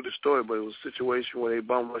much into the story, but it was a situation where they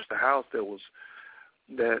bum rushed the house that was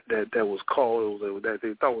called that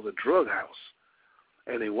they thought was a drug house,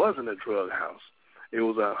 and it wasn't a drug house. It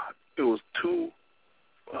was a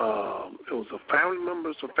family member.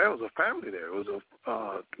 It was a family there. It was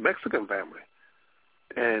a Mexican family,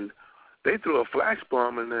 and they threw a flash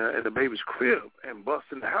bomb in the baby's crib and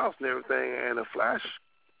busted in the house and everything, and a flash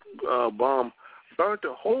bomb burnt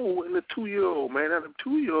a hole in the 2-year-old, man. Now the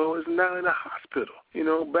 2-year-old is now in the hospital,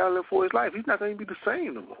 battling for his life. He's not going to be the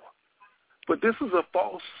same no more. But this is a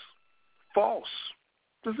false.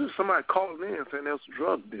 This is somebody calling in saying there's a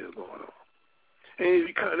drug deal going on.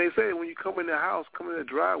 And they say when you come in the house, come in the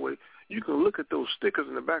driveway, you can look at those stickers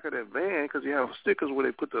in the back of that van because you have stickers where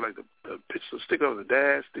they put the picture, sticker of the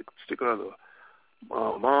dad, sticker of the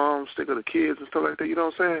mom, sticker of the kids and stuff like that. You know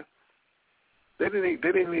what I'm saying? They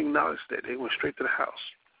didn't acknowledge that. They went straight to the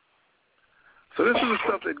house. So this is the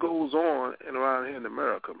stuff that goes on and around here in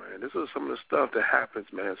America, man. This is some of the stuff that happens,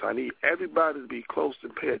 man. So I need everybody to be close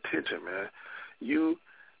and pay attention, man. We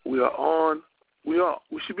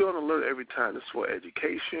should be on alert every time. This is for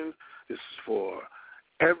education. This is for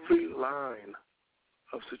every line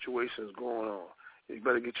of situations going on. You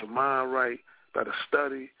better get your mind right, better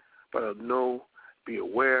study, better know, be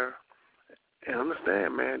aware, and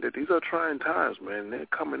understand, man, that these are trying times, man. They're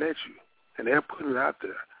coming at you, and they're putting it out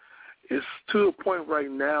there. It's to a point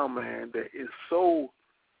right now, man, that it's so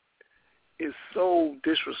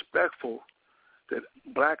disrespectful that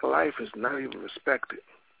black life is not even respected.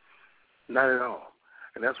 Not at all.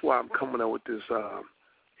 And that's why I'm coming up with this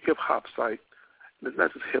hip-hop site. It's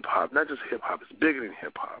not just hip-hop. It's bigger than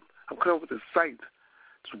hip-hop. I'm coming up with this site,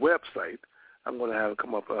 this website. I'm going to have it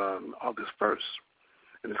come up on August 1st.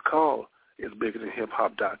 And it's called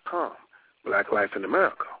It'sBiggerThanHipHop.com, Black Life in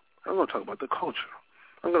America. I'm going to talk about the culture.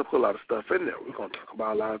 I'm going to put a lot of stuff in there. We're going to talk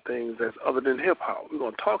about a lot of things that's other than hip-hop. We're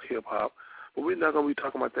going to talk hip-hop, but we're not going to be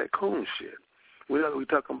talking about that coon shit. We're not going to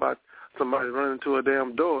be talking about somebody running to a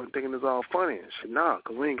damn door and thinking it's all funny and shit. Nah,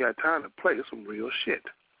 because we ain't got time to play. It's some real shit.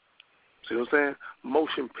 See what I'm saying?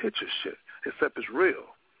 Motion picture shit, except it's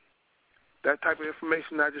real. That type of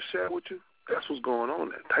information I just shared with you, that's what's going on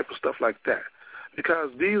there, type of stuff like that.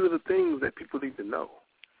 Because these are the things that people need to know.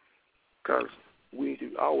 Because we need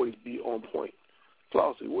to always be on point.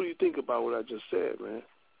 Flossie, what do you think about what I just said, man?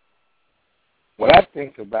 What I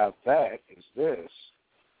think about that is this,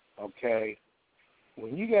 okay?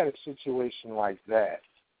 When you got a situation like that,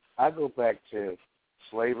 I go back to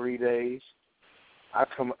slavery days. I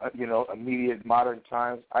come, immediate modern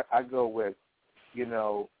times. I go with,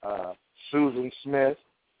 Susan Smith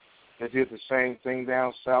that did the same thing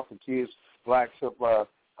down south. The kids, blacks up,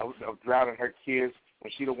 drowning her kids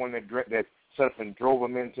when she the one that set up and drove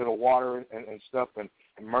them into the water and stuff and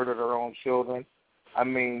murdered her own children. I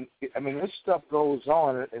mean, this stuff goes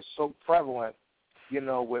on. It's so prevalent,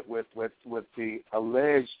 with the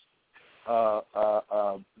alleged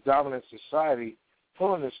dominant society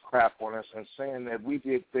pulling this crap on us and saying that we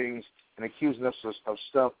did things and accusing us of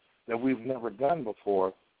stuff that we've never done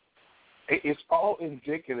before. It's all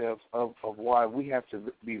indicative of why we have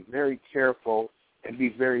to be very careful and be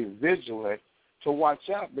very vigilant to watch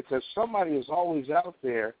out, because somebody is always out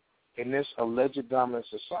there in this alleged dominant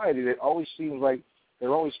society that always seems like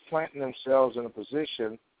they're always planting themselves in a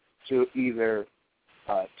position to either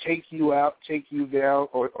take you out, take you down,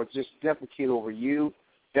 or just deprecate over you,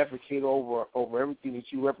 deprecate over everything that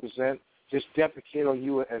you represent, just deprecate on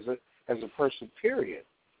you as a person, period.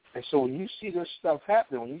 And so when you see this stuff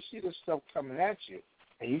happening, when you see this stuff coming at you,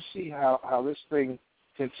 and you see how this thing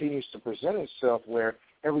continues to present itself, where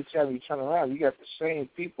every time you turn around, you got the same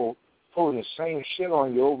people pulling the same shit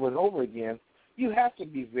on you over and over again, you have to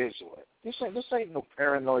be vigilant. This ain't no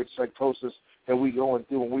paranoid psychosis that we going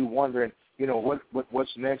through and we wondering,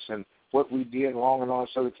 what's next and what we did wrong and all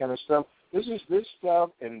this other kind of stuff. This stuff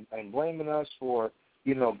and blaming us for,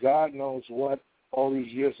 God knows what, all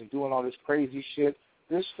these years and doing all this crazy shit.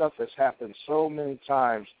 This stuff has happened so many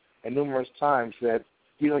times and numerous times that,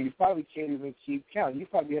 you probably can't even keep count. You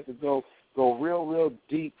probably have to go real, real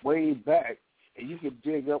deep, way back, and you could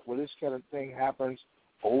dig up where this kind of thing happens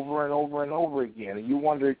over and over and over again. And you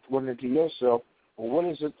wonder to yourself, well, what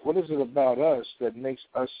is it about us that makes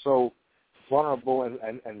us so vulnerable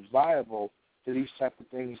and viable to these type of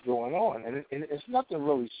things going on? And it's nothing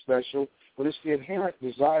really special, but it's the inherent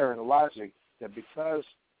desire and logic that because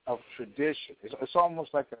of tradition, it's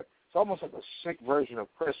almost like almost like a sick version of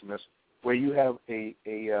Christmas, where you have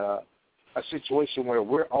a situation where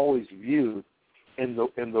we're always viewed in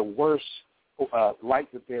the worst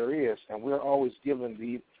light that there is, and we're always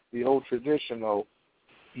given the old traditional,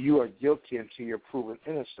 you are guilty until you're proven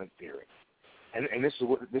innocent theory, and this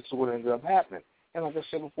is what ended up happening. And like I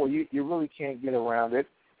said before, you really can't get around it.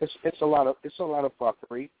 It's a lot of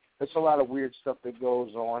fuckery. It's a lot of weird stuff that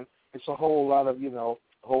goes on. It's a whole lot of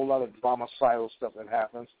homicidal stuff that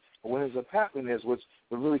happens. But what ends up happening is what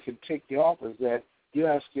really can tick you off is that you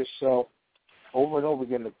ask yourself over and over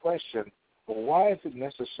again the question, well, why is it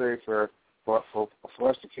necessary for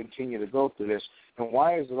us to continue to go through this? And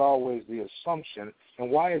why is it always the assumption?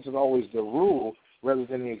 And why is it always the rule rather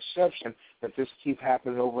than the exception that this keep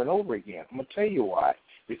happening over and over again? I'm going to tell you why.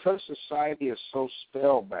 Because society is so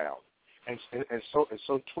spellbound and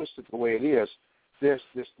so twisted the way it is, this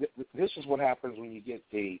is what happens when you get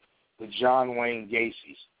the John Wayne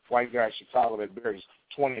Gacy's, white guy in Chicago that buries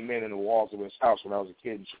 20 men in the walls of his house when I was a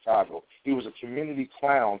kid in Chicago. He was a community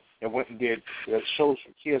clown and went and did shows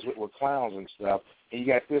for kids with clowns and stuff. And you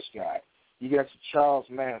got this guy. You got the Charles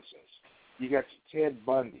Mansons. You got the Ted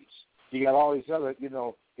Bundys. You got all these other,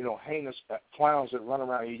 heinous clowns that run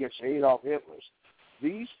around. You get your Adolf Hitlers.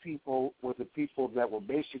 These people were the people that were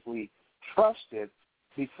basically trusted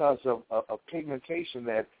because of pigmentation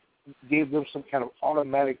that gave them some kind of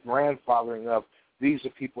automatic grandfathering of, these are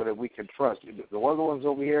people that we can trust. The other ones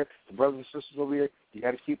over here, the brothers and sisters over here, you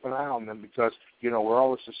got to keep an eye on them because, we're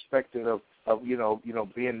always suspected of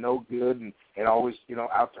being no good and always,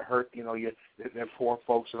 out to hurt, their poor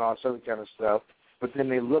folks and all this other kind of stuff. But then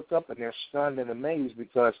they look up and they're stunned and amazed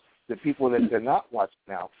because the people that they're not watching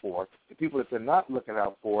out for, the people that they're not looking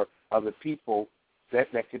out for are the people that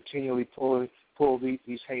continually pull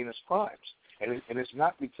these heinous crimes. And it's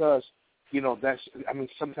not because,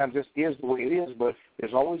 sometimes this is the way it is, but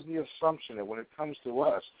there's always the assumption that when it comes to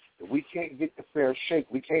us, that we can't get the fair shake,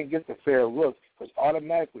 we can't get the fair look, because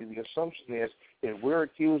automatically the assumption is that we're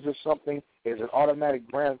accused of something is an automatic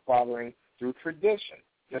grandfathering through tradition.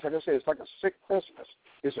 Just like I said, it's like a sick Christmas.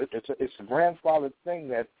 It's a grandfathered thing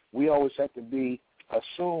that we always have to be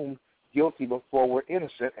assumed guilty before we're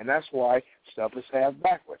innocent, and that's why stuff is half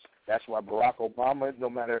backwards. That's why Barack Obama, no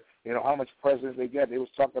matter how much president they get, they was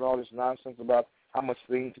talking all this nonsense about how much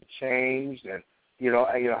things have changed and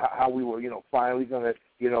how we were finally going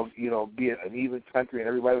to be an even country and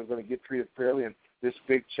everybody was going to get treated fairly and this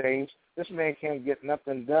big change. This man can't get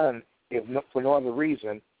nothing done for no other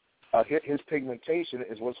reason. His pigmentation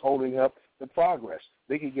is what's holding up the progress.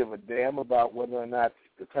 They can give a damn about whether or not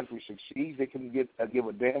the country succeeds. They can give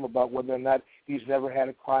a damn about whether or not he's never had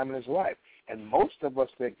a crime in his life. And most of us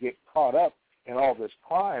that get caught up in all this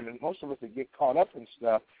crime, and most of us that get caught up in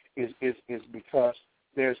stuff, is because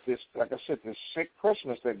there's this, like I said, this sick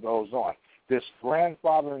Christmas that goes on. This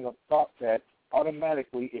grandfathering of thought that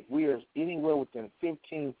automatically, if we are anywhere within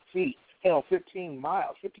 15 feet, 15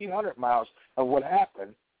 miles, 1,500 miles of what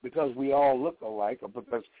happened, because we all look alike, or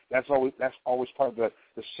because that's always part of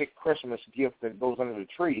the sick Christmas gift that goes under the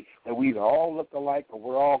tree, that we either all look alike or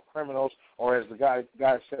we're all criminals, or as the guy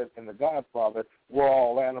said in The Godfather, we're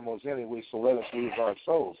all animals anyway, so let us lose our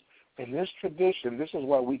souls. In this tradition, this is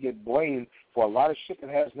why we get blamed for a lot of shit that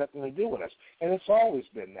has nothing to do with us, and it's always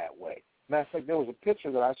been that way. Matter of fact, there was a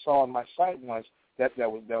picture that I saw on my site once that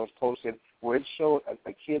was posted where it showed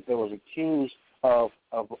a kid that was accused of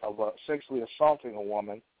sexually assaulting a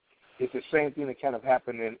woman. It's the same thing that kind of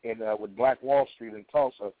happened in with Black Wall Street in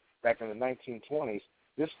Tulsa back in the 1920s.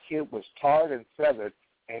 This kid was tarred and feathered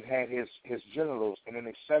and had his genitals, and then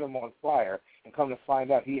they set him on fire, and come to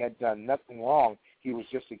find out he had done nothing wrong. He was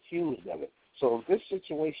just accused of it. So this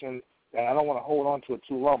situation, and I don't want to hold on to it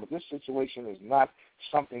too long, but this situation is not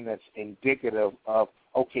something that's indicative of,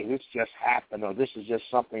 okay, this just happened, or this is just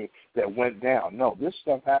something that went down. No, this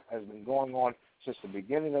stuff has been going on since the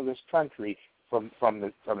beginning of this country, from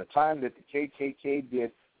the time that the KKK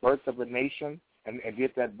did Birth of a Nation and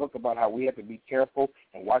did that book about how we have to be careful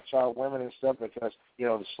and watch our women and stuff because,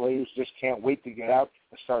 the slaves just can't wait to get out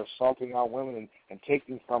and start assaulting our women and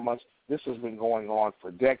taking from us. This has been going on for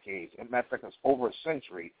decades. As a matter of fact, it's over a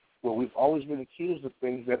century where we've always been accused of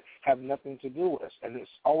things that have nothing to do with us. And it's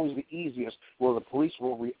always the easiest where the police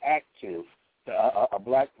will react to a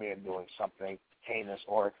black man doing something heinous,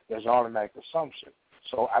 or there's an automatic assumption.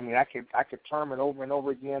 So, I could term it over and over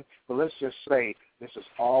again, but let's just say this is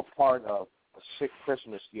all part of a sick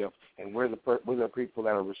Christmas gift, and we're the people that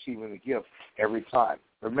are receiving the gift every time.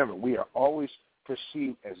 Remember, we are always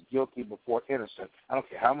perceived as guilty before innocent. I don't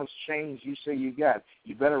care how much change you say you got,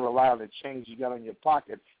 you better rely on the change you got in your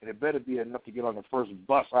pocket, and it better be enough to get on the first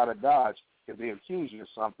bus out of Dodge if they accuse you of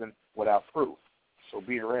something without proof. So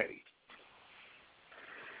be ready.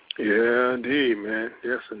 Yeah, indeed, man.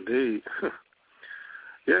 Yes, indeed.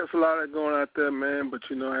 Yeah, it's a lot of going out there, man. But,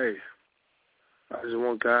 you know, hey, I just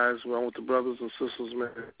want guys, I want the brothers and sisters, man,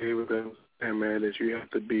 and man, that you have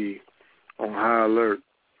to be on high alert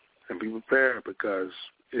and be prepared because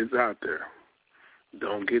it's out there.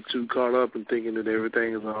 Don't get too caught up in thinking that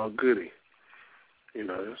everything is all goody. You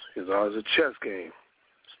know, it's always a chess game.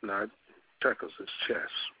 It's not checkers, it's chess.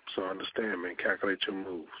 So understand, man, calculate your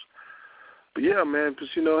moves. But, yeah, man, because,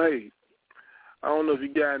 you know, hey, I don't know if you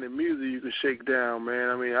got any music you can shake down, man.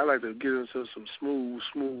 I mean, I like to get into some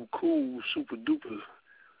smooth, cool, super-duper,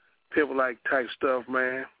 pimp-like type stuff,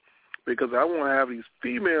 man, because I want to have these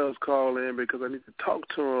females call in because I need to talk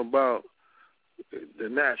to them about the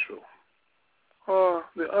natural or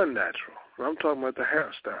the unnatural. I'm talking about the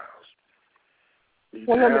hairstyles.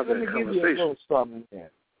 Well, let me give you a little something, man.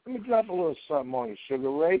 Let me drop a little something on you, Sugar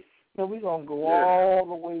Ray. Now, we're going to go all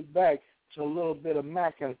the way back to a little bit of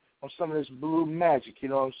macking on some of this blue magic, you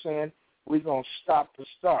know what I'm saying? We're going to stop to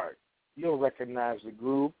start. You'll recognize the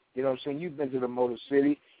groove, you know what I'm saying? You've been to the Motor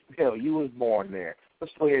City. Hell, you was born there.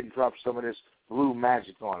 Let's go ahead and drop some of this blue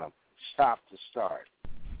magic on them. Stop to start.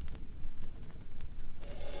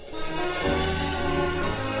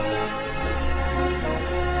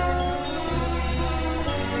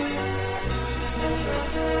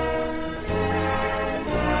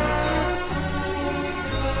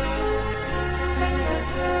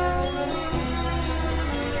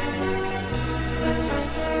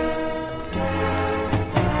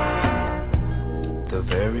 The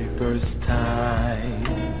very first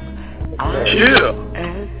time I at you,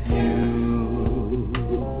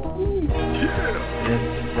 since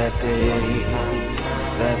that day,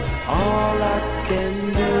 that's all I can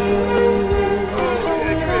do.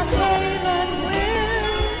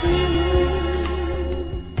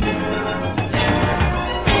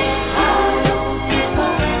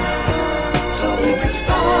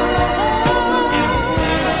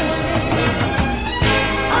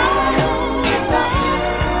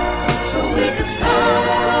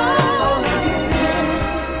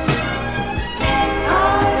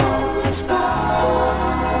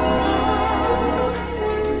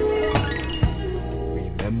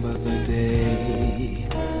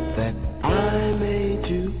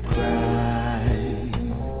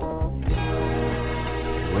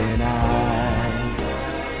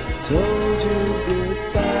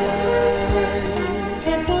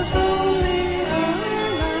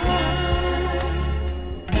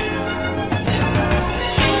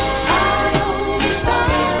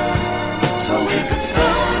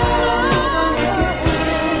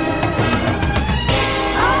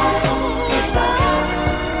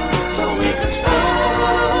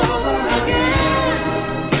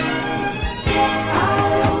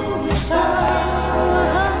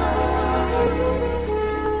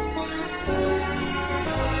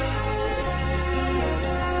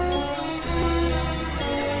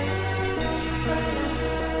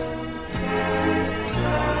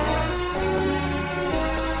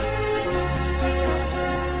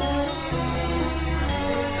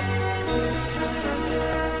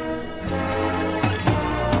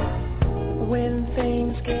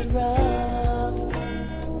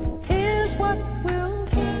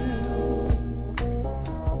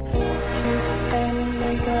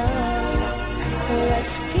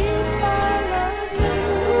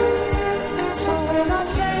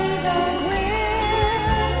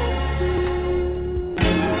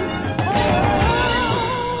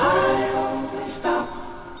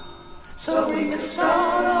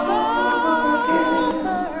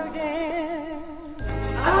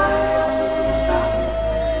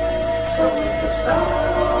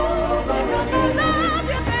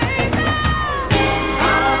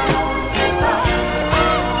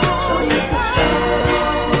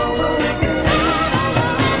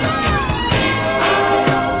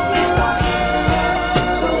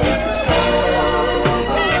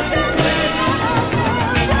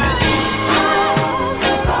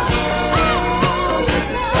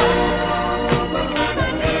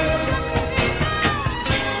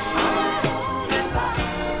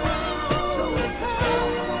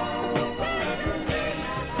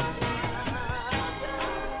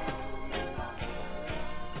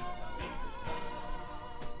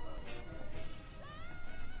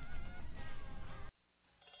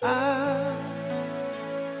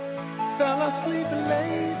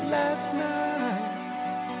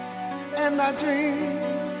 I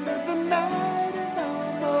dream that the night is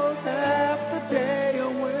almost half the day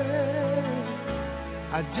away.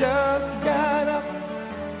 I just got up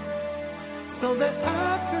so that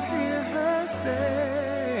I could hear her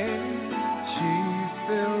say she's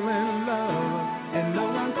still in love, and no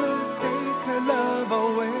one could take her love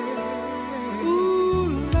away.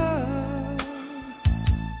 Ooh, love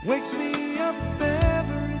wakes me up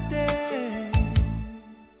every day,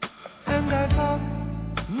 and I thought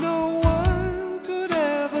no one could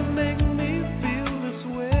ever make me feel this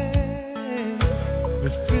way.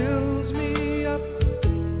 It fills me up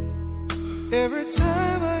every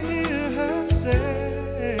time I hear her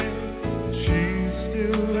say she's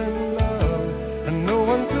still in love, and no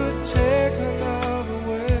one could take her love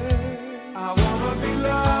away. I wanna be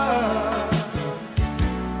loved.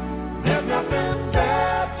 There's nothing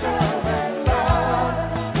better than love.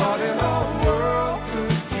 What in the world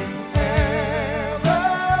could you ever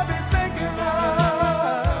be thinking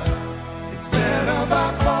of? It's better by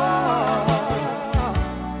far.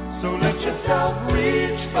 So let yourself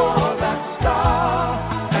reach for that star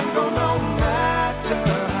and go no matter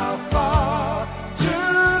how far to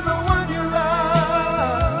the one you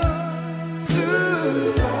love, to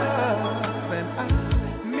love. And I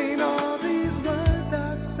mean all these words I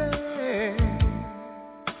say.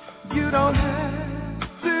 You don't have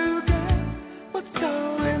to get what's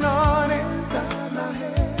going on inside my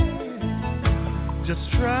head. Just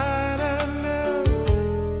try to know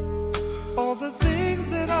all the things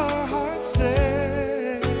that our hearts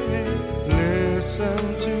say. Listen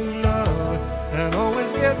to love and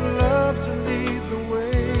always get love to lead the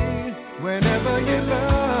way. Whenever you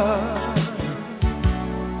love,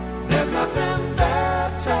 there's nothing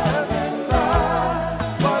better than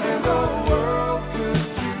love. What in the world could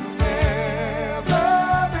you ever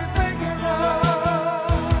be thinking of?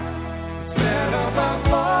 It's better by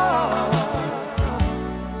far.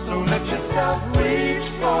 So let yourself reach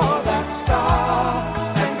for that star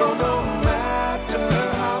and go no matter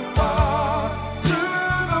how far to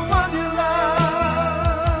the one you love.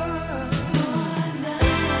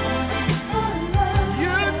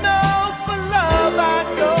 You know for love I'd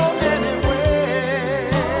go anywhere.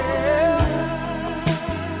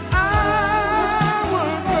 I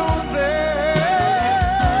would go there.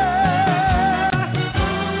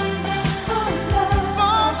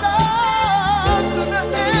 For love to the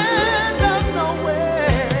end of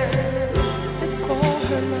nowhere. It's for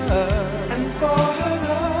her love, and for her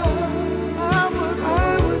love I would go,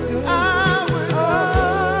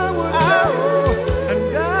 and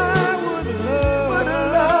I would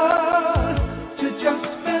love to just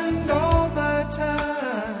spend all my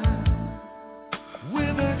time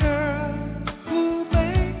with a girl who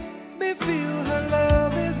makes me feel her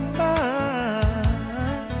love is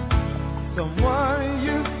mine. Someone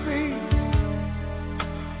you see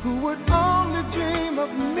who would only dream of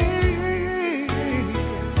me.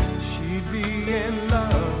 She'd be in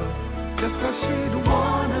love just 'cause she'd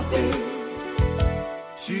wanna be.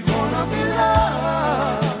 She'd wanna be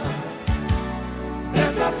loved.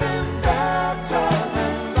 There's nothing better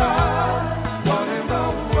than love. What in the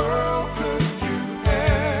world could you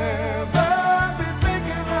ever be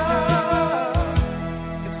thinking of?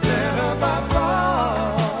 It's better by far.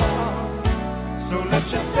 So let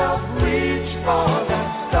yourself reach for that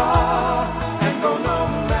star and go no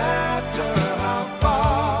matter how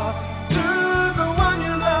far to the one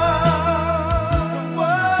you love.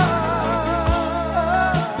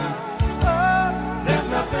 There's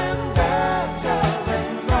nothing better than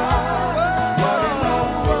love. What in the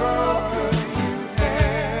world could you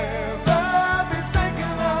ever be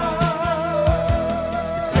thinking of?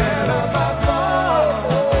 It's better by far.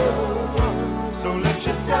 So let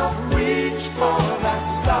yourself reach for that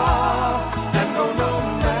star and go no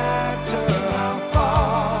matter how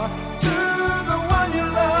far to the one you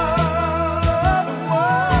love.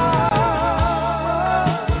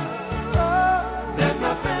 There's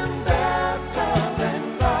nothing better than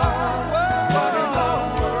love. What in the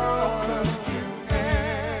world could you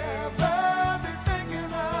ever be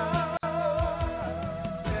thinking of?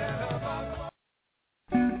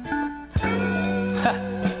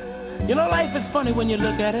 You know, life is funny when you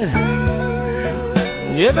look at it.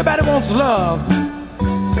 Everybody wants love,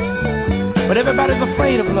 but everybody's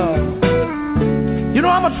afraid of love. You know,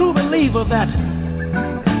 I'm a true believer that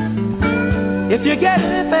if you get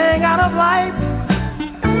anything out of life,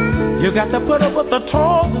 you got to put up with the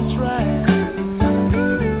toil that's right.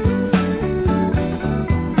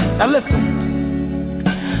 Now listen.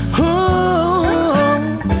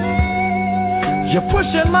 You're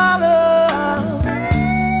pushing my love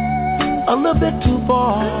a little bit too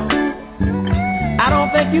far. I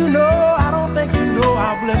don't think you know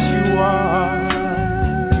how blessed you are.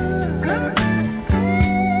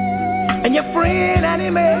 And your friend Annie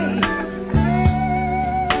Mae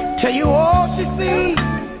tell you all she sees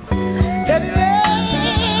Have you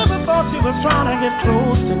ever thought you were trying to get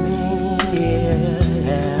close to me? Yeah.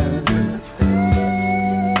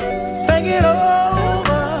 Think it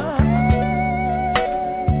over.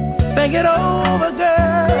 Think it over,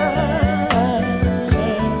 girl.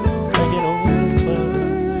 Think it over.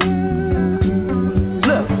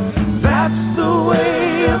 Look, that's the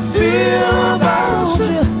way I feel about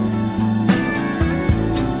you.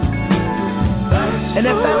 And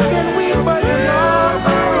if that's been weak, but you know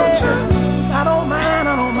about you, I don't mind.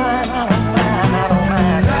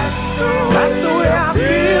 That's the way I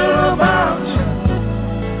feel about you.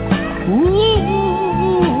 Ooh,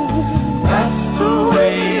 that's the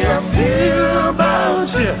way I feel about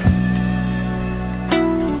you.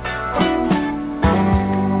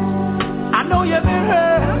 I know you've been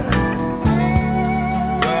hurt,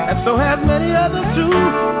 and so have many others too.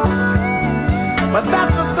 But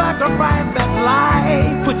that's the sacrifice that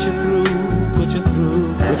life put you through.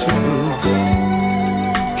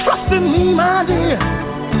 Trust in me, my dear.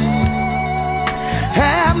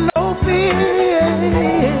 Have no fear.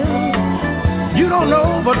 You don't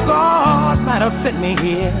know, but God might have sent me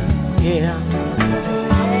here. Yeah.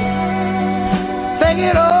 Think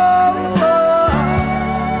it over.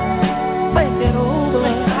 Think it over.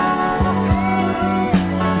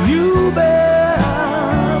 You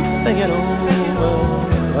better think it over.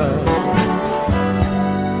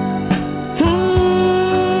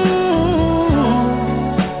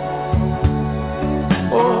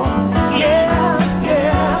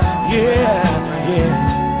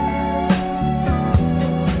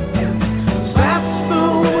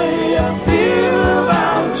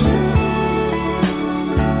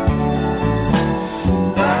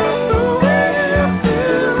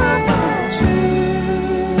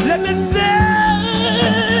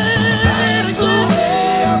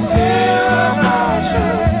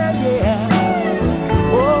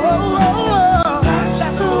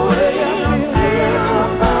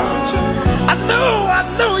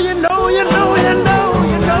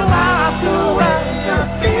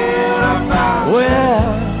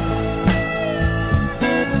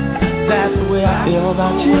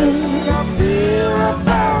 About you, I feel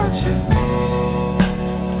about you.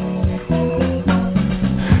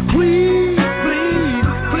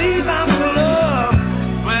 Please, I'm in love.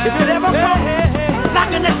 If it ever comes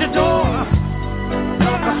knocking at your door,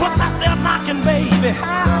 'cause once I start knocking, baby,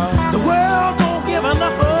 the world don't give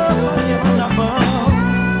enough of.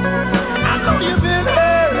 I know you've been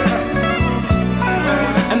hurt,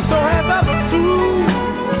 and so have others too.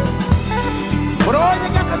 But all you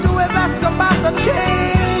got to do is ask about the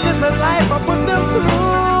changes in life I put them through.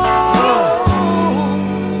 Oh,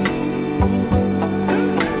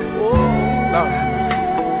 Lord.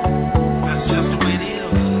 That's just the way it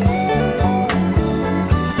is.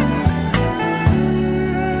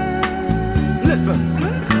 Listen.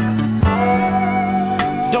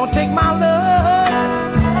 Don't take my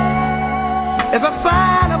love as a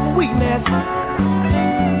sign of weakness.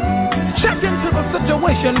 Check into the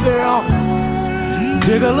situation, girl.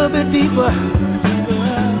 Dig a little bit deeper.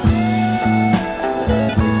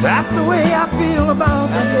 That's the way I feel about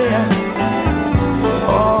you, yeah.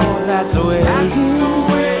 Oh, that's the way I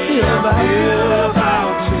feel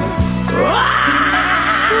about you.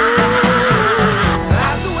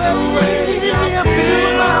 That's the way I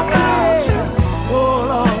feel about you. Oh,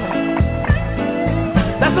 Lord.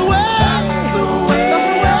 That's the way I feel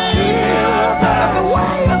about you.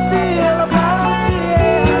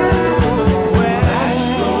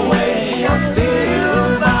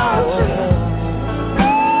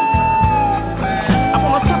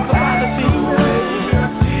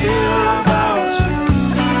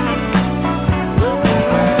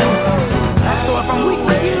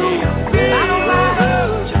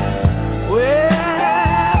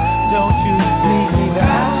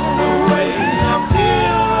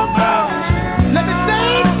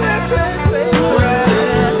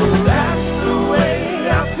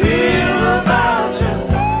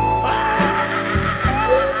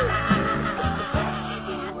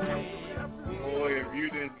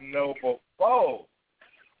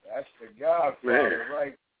 Godfather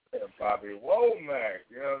right there, Bobby Womack.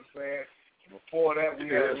 You know what I'm saying? Before that, we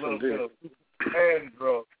had a little bit of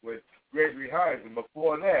Andrew with Gregory Hines. And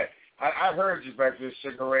before that, I heard you back there,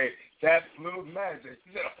 Sugar Ray. That Blue Magic.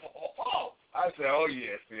 I said, oh,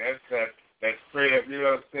 yeah. See, that's straight up, you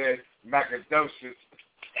know what I'm saying, Macadocious.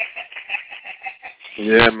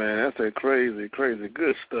 Yeah, man, that's that crazy, crazy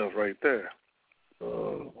good stuff right there.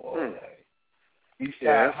 Oh, boy.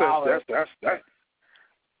 Yeah,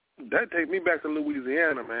 that take me back to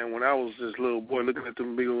Louisiana, man, when I was this little boy looking at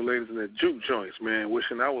them big old ladies in that juke joints, man,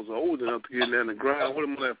 wishing I was old enough to get in there and grind with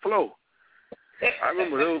them on that floor. I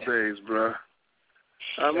remember those days, bro.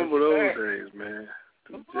 I remember those days, man.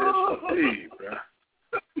 Yes, indeed, bro.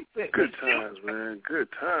 Good times, man. Good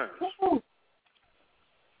times.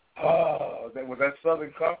 Oh, was that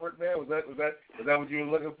Southern Comfort, man? Was that what you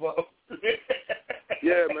were looking for?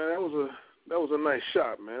 Yeah, man. That was a nice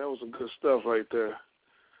shot, man. That was some good stuff right there.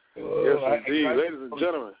 Yes, indeed, ladies and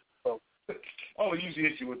gentlemen. I only usually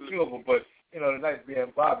hit you with two of them, but tonight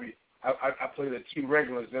being Bobby, I played the two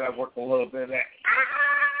regulars, then I worked a little bit of that.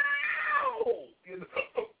 Ow!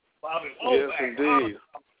 Bobby. Yes, indeed.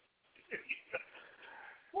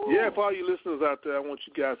 Yeah, for all you listeners out there, I want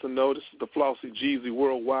you guys to know this is the Flossie Jeezy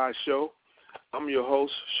Worldwide Show. I'm your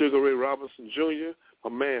host, Sugar Ray Robinson Jr., my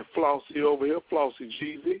man Flossie over here, Flossie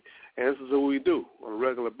Jeezy, and this is what we do on a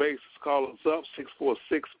regular basis. Call us up,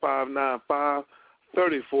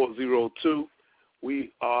 646-595-3402.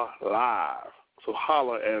 We are live, so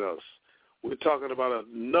holler at us. We're talking about a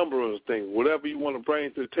number of things. Whatever you want to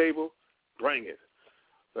bring to the table, bring it.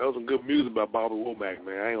 That was some good music by Bobby Womack,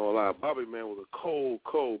 man. I ain't gonna lie. Bobby, man, was a cold,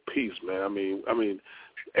 cold piece, man. I mean,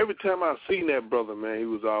 every time I seen that brother, man, he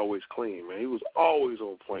was always clean, man. He was always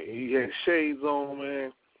on point. He had shades on,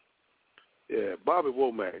 man. Yeah, Bobby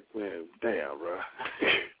Womack, man, damn, bro.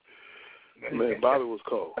 Man, Bobby was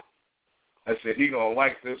cold. I said he gonna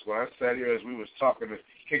like this one. I sat here as we was talking and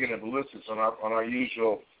kicking the ballistics on our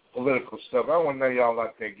usual political stuff. I don't want none of y'all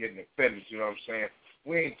out there getting offended. You know what I'm saying?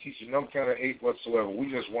 We ain't teaching no kind of hate whatsoever. We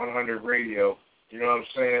just 100 radio, you know what I'm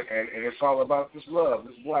saying? And it's all about this love,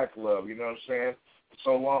 this black love, you know what I'm saying? For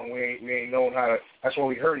so long we ain't known how to. That's why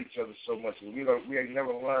we hurt each other so much. We ain't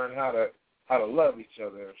never learned how to love each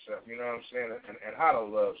other and stuff, you know what I'm saying? And how to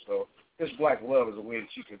love. So this black love is a way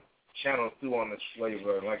that you can channel through on this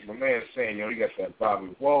flavor. And like my man's saying, you got that Bobby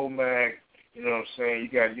Womack, you know what I'm saying? You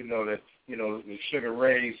got the Sugar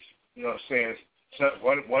Rays, you know what I'm saying? So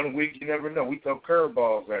one week, you never know. We throw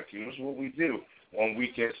curveballs at you. This is what we do. One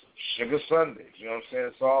week it's Sugar Sundayz. You know what I'm saying?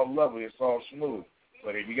 It's all lovely. It's all smooth.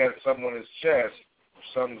 But if you got something on his chest, or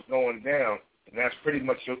something's going down, then that's pretty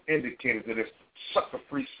much your indicator that it's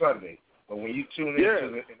sucker-free Sunday. But when you tune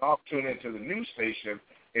into the news station,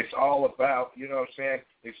 it's all about, you know what I'm saying?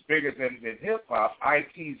 It's bigger than hip-hop.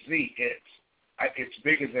 ITZ, it's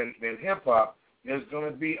bigger than hip-hop. There's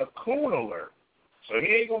going to be a coon alert. So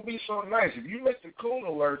he ain't going to be so nice. If you make the coon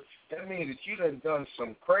alert, that means that you done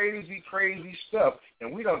some crazy, crazy stuff.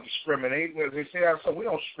 And we don't discriminate. As they say outside, we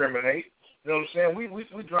don't discriminate. You know what I'm saying?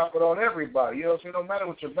 We drop it on everybody. You know what I'm saying? No matter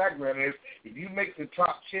what your background is, if you make the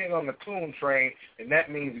top 10 on the coon train, then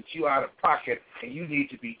that means that you out of pocket and you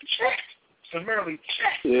need to be checked, summarily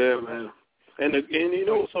checked. Yeah, man. And you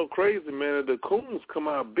know what's so crazy, man? The coons come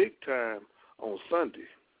out big time on Sunday.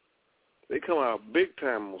 They come out big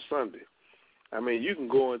time on Sunday. I mean, you can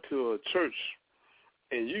go into a church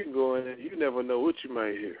and you can go in and you never know what you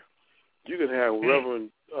might hear. You can have Reverend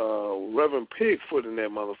Pigfoot in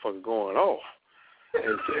that motherfucker going off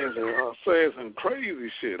and saying some crazy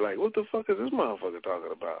shit. Like, what the fuck is this motherfucker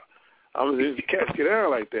talking about? I mean, these cats get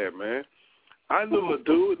out like that, man. I knew a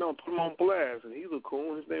dude, don't put him on blast, and he's a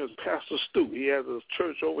coon. His name is Pastor Stu. He has a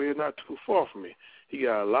church over here not too far from me. He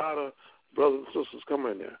got a lot of brothers and sisters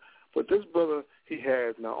coming in there. But this brother, he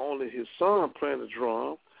has not only his son playing the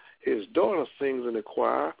drum, his daughter sings in the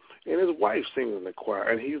choir, and his wife sings in the choir,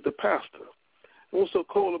 and he's the pastor. And what's so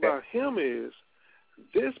cool about him is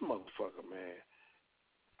this motherfucker, man.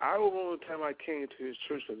 I remember the time I came to his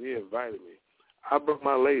church because he invited me. I brought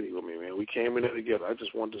my lady with me, man. We came in there together. I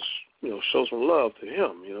just wanted to, show some love to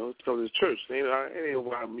him, to come to his church. It ain't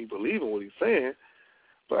about me believing what he's saying,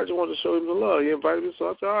 but I just wanted to show him the love. He invited me, so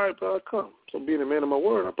I said, all right, bro, I'll come. So being a man of my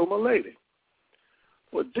word, I brought my lady.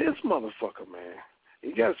 But this motherfucker, man,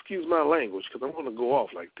 you got to excuse my language because I'm going to go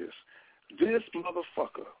off like this. This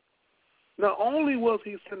motherfucker, not only was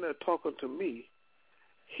he sitting there talking to me,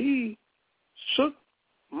 he shook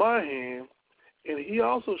my hand, and he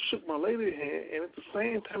also shook my lady's hand, and at the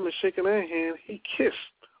same time as shaking her hand, he kissed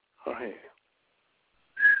her hand.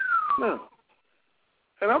 Now,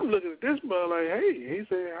 and I'm looking at this brother like, hey, he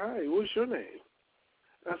said, hi, what's your name?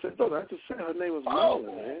 And I said, brother, I just said her name was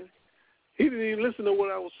Marlon, man. He didn't even listen to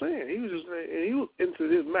what I was saying. He was just, and he was into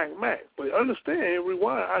this Mac. But understand,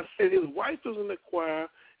 rewind, I said his wife was in the choir,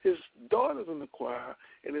 his daughter's in the choir,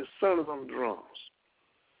 and his son is on the drums.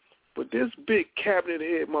 But this big cabinet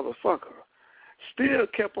head motherfucker still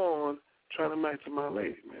kept on trying to match my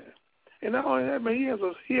lady, man. And not only that, man, he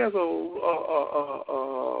has a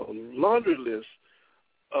laundry list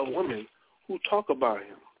of women who talk about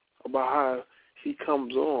him, about how he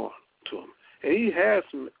comes on to them. And he has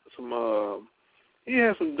some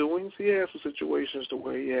doings. He has some situations to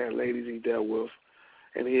where he had ladies he dealt with,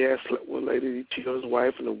 and he had slept with a lady, he cheated on his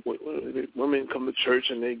wife, and the women come to church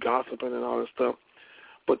and they gossiping and all that stuff.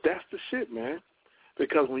 But that's the shit, man.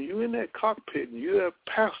 Because when you're in that cockpit and you're a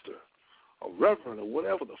pastor, a reverend, or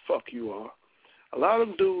whatever the fuck you are, a lot of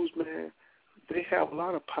them dudes, man, they have a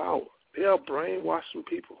lot of power. They are brainwashing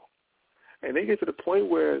people. And they get to the point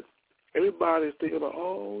where everybody's thinking about,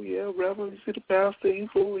 oh, yeah, Reverend, you see the pastor, he's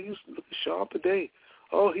looking sharp today.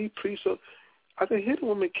 Oh, he preached. I can hear the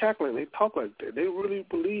women cackling. They talk like that. They really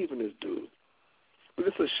believe in this dude. But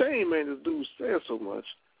it's a shame, man, this dude says so much.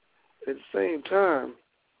 At the same time,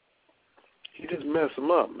 he just messed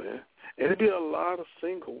them up, man. And there'd be a lot of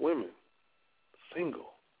single women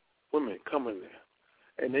coming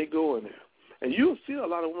there. And they go in there. And you'll see a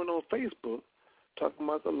lot of women on Facebook talking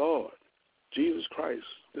about the Lord, Jesus Christ,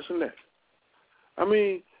 this and that. I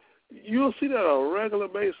mean, you'll see that on a regular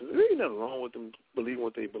basis. There ain't nothing wrong with them believing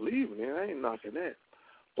what they believe in. I ain't knocking that.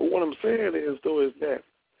 But what I'm saying is, though, is that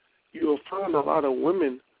you'll find a lot of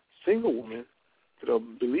women, single women, that are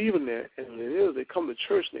believing that, and what it is, they come to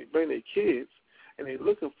church and they bring their kids, and they're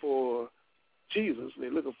looking for Jesus, and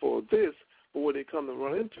they're looking for this, but what they come to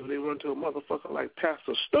run into, they run into a motherfucker like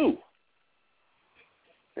Pastor Stu.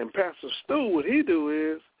 And Pastor Stu, what he do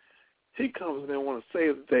is, he comes in there and want to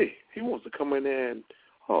save the day. He wants to come in there and,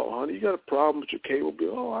 oh, honey, you got a problem with your cable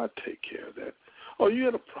bill? Oh, I'll take care of that. Oh, you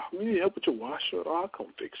got a problem? You need help with your washer? Oh, I'll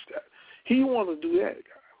come fix that. He wants to do that,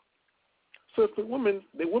 guy. So if the women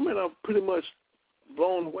are pretty much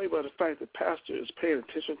blown away by the fact that pastor is paying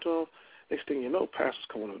attention to them. Next thing you know, pastor's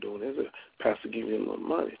coming up doing this. Pastor giving you a little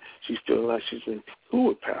money. She's feeling like she's been cool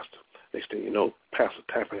with pastor. Next thing you know, pastor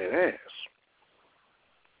tapping that ass.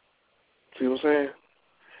 See what I'm saying?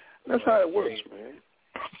 That's how it works, man.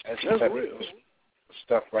 That's real.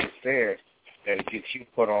 Stuff right there that gets you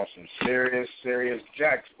put on some serious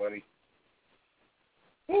jacks, buddy.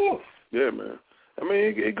 Woo. Yeah, man. I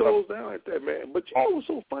mean, it goes down like that, man. But you know what's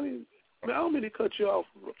so funny? Man, I don't mean to cut you off,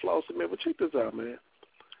 Flossie, man, but check this out, man.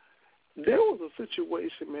 There was a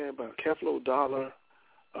situation, man, about Keflo Dollar,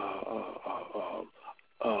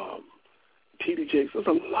 T.D. Jakes. There's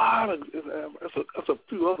a lot of, there's a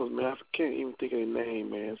few others, man. I can't even think of their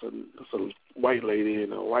name, man. It's a white lady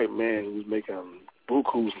and a white man who's making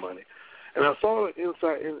buku's money. And I saw it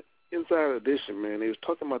inside edition, man. They was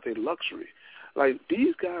talking about their luxury. Like,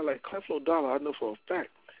 these guys, like Keflo Dollar, I know for a fact,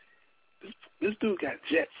 this dude got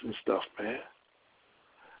jets and stuff, man.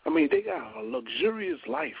 I mean, they got a luxurious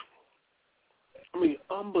life. I mean,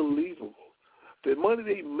 unbelievable. The money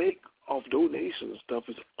they make off donations and stuff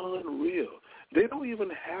is unreal. They don't even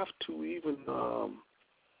have to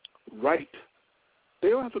write. They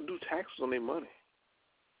don't have to do taxes on their money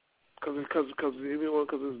because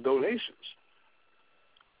it's donations.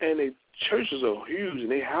 And their churches are huge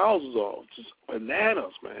and their houses are just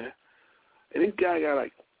bananas, man. And this guy got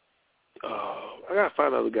like, I got to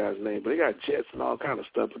find out the guy's name, but they got jets and all kind of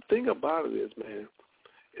stuff. But the thing about it is, man,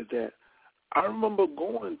 is that I remember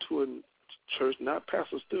going to a church, not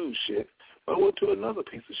Pastor Stu's shit, but I went to another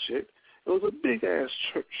piece of shit. It was a big-ass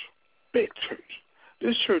church, big church.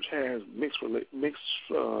 This church has mixed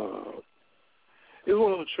it's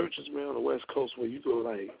one of those churches, man, on the West Coast where you go,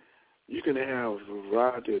 like, you can have a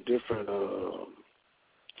variety of different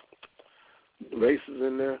races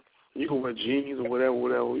in there. You can wear jeans or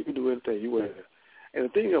whatever. You can do anything you wear. And the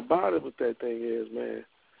thing about it with that thing is, man,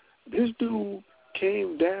 this dude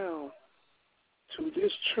came down to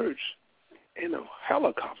this church in a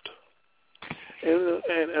helicopter. And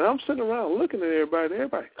I'm sitting around looking at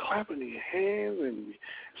everybody clapping their hands and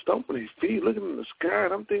stomping their feet, looking in the sky,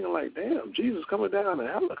 and I'm thinking like, damn, Jesus coming down in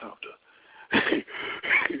a helicopter.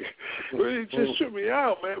 It just tripped me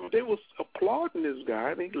out, man. But they was applauding this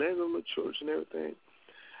guy, and he landed on the church and everything.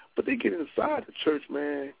 But they get inside the church,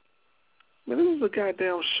 man. Man, this is a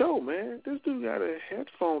goddamn show, man. This dude got a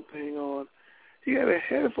headphone thing on. He got a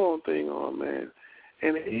headphone thing on, man.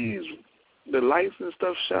 And the lights and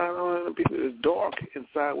stuff shine on, and it's dark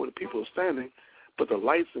inside where the people are standing, but the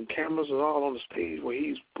lights and cameras are all on the stage where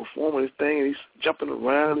he's performing his thing, and he's jumping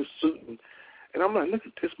around, his suit, and I'm like, look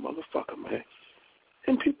at this motherfucker, man.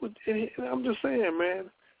 And I'm just saying, man,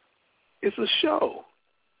 it's a show.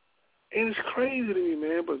 And it's crazy to me,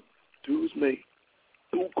 man, but dudes make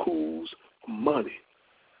bukus money.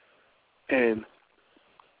 And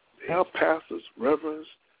they are pastors, reverends,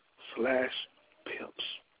 / pimps.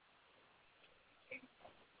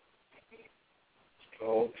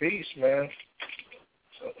 Cold piece, man.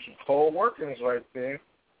 Some cold workings right there.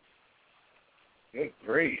 Good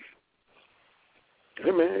grief.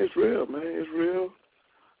 Hey, man, it's real, man. It's real.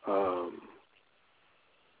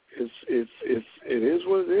 It is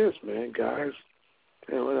what it is, man. Guys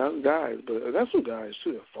You know, that's guys, but that's some guys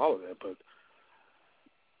too that follow that. But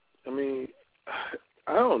I mean,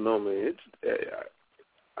 I don't know, man.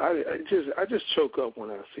 I just choke up when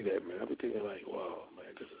I see that, man. I be thinking like, wow,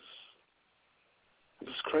 man, this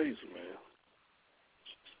is crazy, man.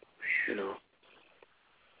 You know.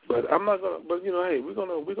 But I'm not gonna. But you know, hey, we're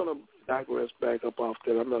gonna digress back up off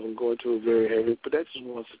that. I'm not gonna go into it very heavy. But that's just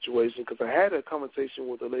one situation because I had a conversation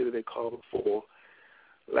with a lady that called before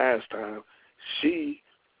last time. We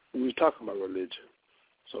were talking about religion,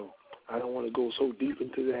 so I don't want to go so deep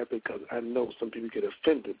into that because I know some people get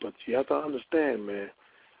offended. But you have to understand, man,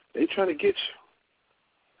 they trying to get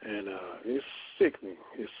you, and it's sickening.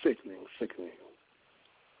 It's sickening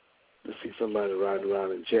to see somebody riding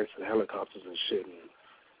around in jets and helicopters and shit and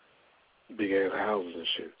big ass houses and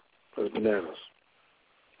shit. It's bananas.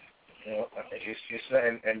 You know,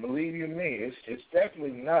 and believe you me, it's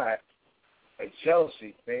definitely not a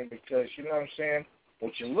jealousy thing because you know what I'm saying.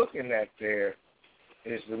 What you're looking at there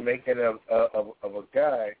is the making of a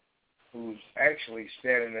guy who's actually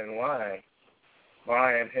standing in line,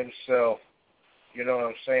 buying himself, you know what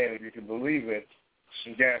I'm saying, if you can believe it,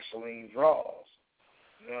 some gasoline draws.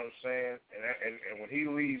 You know what I'm saying? And when he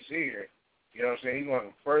leaves here, you know what I'm saying, he's going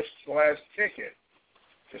to first class ticket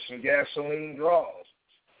to some gasoline draws.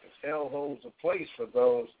 Because hell holds a place for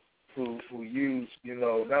those who use, you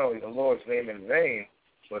know, not only the Lord's name in vain,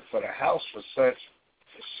 but for the house for such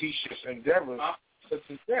facetious endeavors such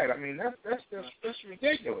as that. I mean, that's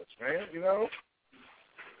ridiculous, man. You know,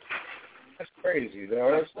 that's crazy,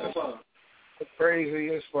 though. That's crazy.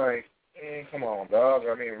 It's like, man, come on, dog.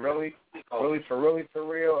 I mean, really, for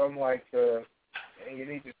real. I'm like, man, you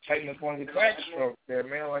need to tighten up on your backstroke there,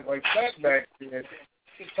 man. Like that back there.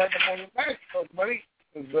 Just tighten up on your backstroke, buddy.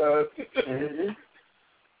 Cause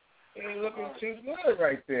you ain't looking too good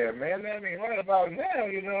right there, man. I mean, right about now,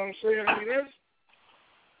 you know what I'm saying? I mean,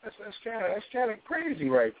 that's kind of crazy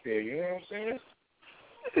right there. You know what I'm saying?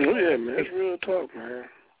 Oh yeah, man. That's real talk, man.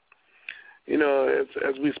 You know,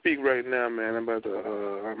 as we speak right now, man, I'm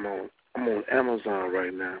on Amazon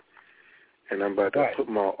right now, and I'm about to put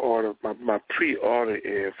my pre-order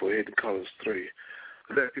in for Hidden Colors 3.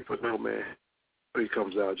 Let people know, man. 3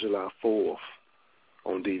 comes out July 4th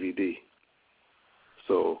on DVD.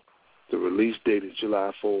 So the release date is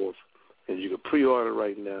July 4th, and you can pre-order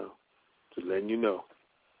right now. Just letting you know.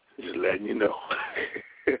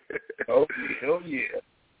 Oh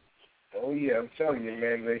yeah, I'm telling you,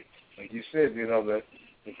 man. Like you said, you know, the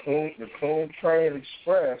Coon Train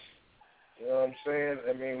Express. You know what I'm saying?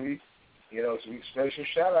 I mean, we special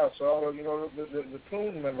shout out to all of the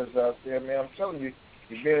Coon members out there, man. I'm telling you,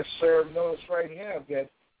 you're being served notice right now that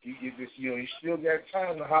you still got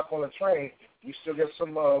time to hop on a train. We still got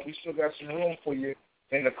some room for you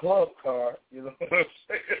in the club car. You know what I'm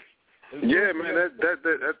saying? Yeah, man.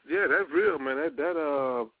 That's real, man. That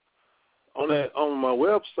on my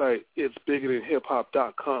website, it's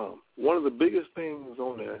biggerthanhiphop.com. One of the biggest things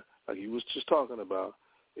on there, like you was just talking about,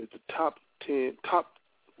 is the top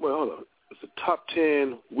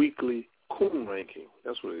 10 weekly Coon ranking.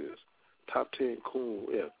 That's what it is. Top 10 Coon,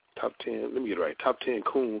 top 10. Let me get it right. Top 10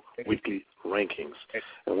 Coon weekly rankings.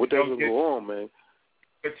 And what doesn't go on, man?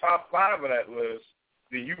 The top 5 of that list,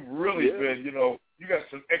 then you've really been, you know, you got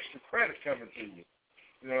some extra credit coming to you.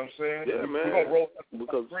 You know what I'm saying? Yeah, man. We're going to roll up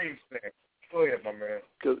the green stand. Go ahead, my man.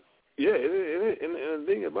 And the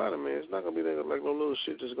thing about it, man, it's not going to be like no little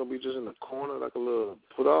shit that's going to be just in the corner, like a little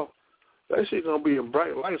put off. That shit going to be in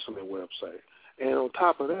bright lights on their website. And on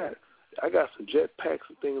top of that, I got some jetpacks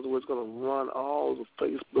and things where it's going to run all the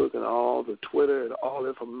Facebook and all the Twitter and all the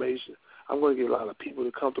information. I'm going to get a lot of people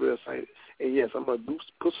to come through that site. And, yes, I'm going to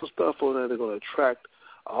put some stuff on there that's going to attract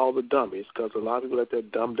all the dummies because a lot of people like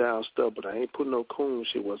that dumb down stuff, but I ain't putting no coon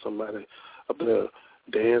shit where somebody up there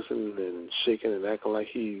dancing and shaking and acting like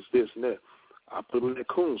he's this and that. I put it in the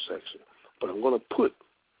coon section. But I'm going to put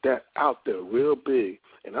that out there real big.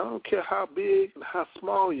 And I don't care how big and how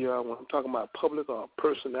small you are when I'm talking about public or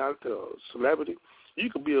personality or celebrity.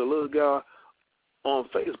 You could be a little guy on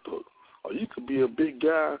Facebook, or you could be a big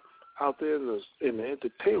guy out there in the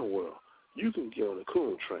entertainment world. You can get on the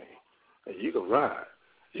coon train, and you can ride.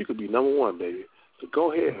 You could be number one, baby. So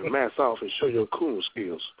go ahead and mask off and show your coon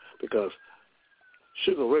skills because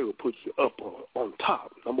Sugar Ray will put you up on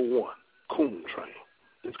top, number one, coon train.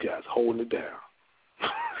 This guy's holding it down.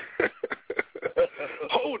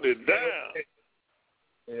 Hold it down.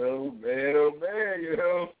 Oh man, you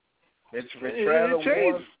know. It's been trying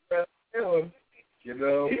to you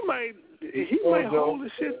know. He might hold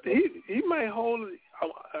his shit. He might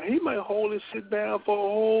hold his shit down for a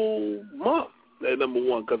whole month. That number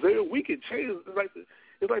one, because every week it changes.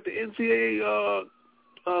 It's like the NCAA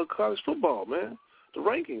college football, man. The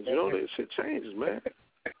rankings, you know, that shit changes, man.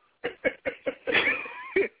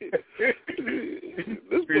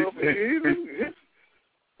 This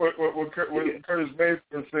what Curtis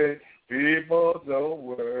Mayfield said, people don't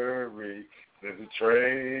worry, there's a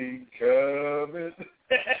train coming.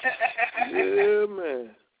 Yeah,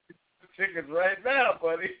 man. Tickets right now,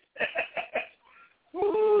 buddy.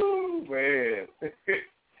 Woo, man.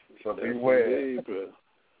 So beware.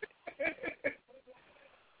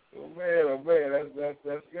 Oh man,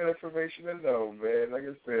 that's good information to know, man. Like I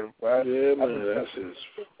said, that's just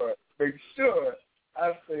make sure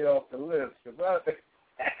I stay off the list, cause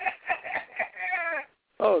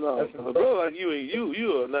oh no, a brother like you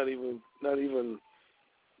are not even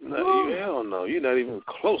hell no, you're not even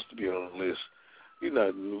close to being on the list. You're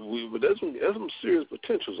not. But there's some serious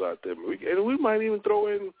potentials out there, and we might even throw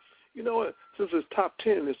in. You know what? Since it's top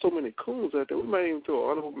 10, there's so many coons out there. We might even throw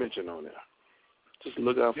an honorable mention on there. Just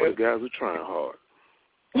look out for the guys who are trying hard.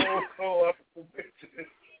 Honorable mention.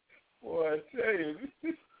 Boy, I tell you,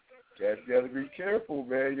 guys got to be careful,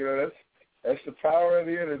 man. You know, that's the power of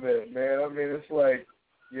the internet, man. I mean, it's like,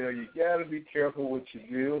 you know, you got to be careful what you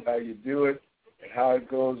do, how you do it, and how it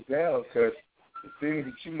goes down, because the things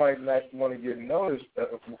that you might not want to get noticed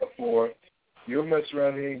for, you'll mess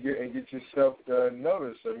around here and get yourself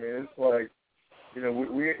noticed. I mean, it's like, you know,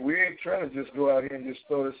 we ain't trying to just go out here and just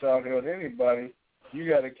throw this out here on anybody. You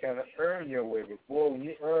got to kind of earn your way. But, boy, when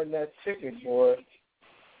you earn that ticket, boy,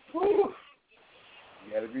 whew,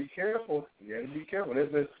 you got to be careful. You got to be careful.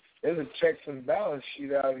 There's a checks and balance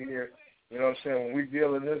sheet out here, you know what I'm saying, when we're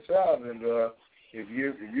dealing this out. And if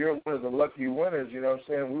you're one of the lucky winners, you know what I'm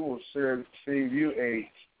saying, we will save you a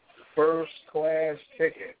first-class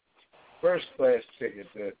ticket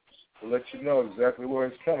that will let you know exactly where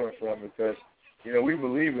it's coming from, because, you know, we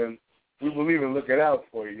believe in looking out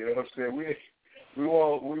for you. You know what I'm saying? We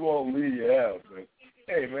won't leave you out. But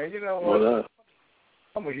hey, man, you know what?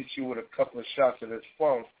 I'm gonna hit you with a couple of shots of this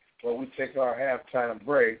funk while we take our halftime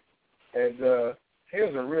break. And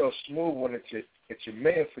here's a real smooth one that you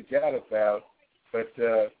may have forgot about, but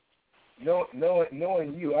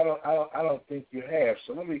knowing you, I don't think you have.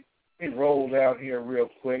 So let me roll down here real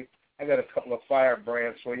quick. I got a couple of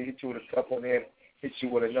firebrands for you. Hit you with a couple, and then hit you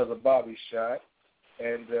with another Bobby shot.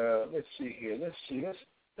 And let's see here. Let's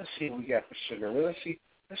see what we got for Sugar. Let's see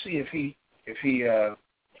if he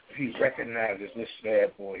recognizes this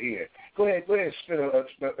bad boy here. Go ahead,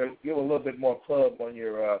 give a little bit more plug on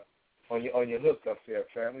your hookup there,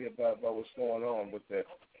 family, about what's going on with the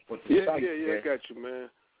site. Yeah, I got you, man.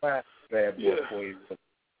 Bad boy for you.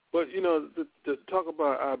 But you know, to talk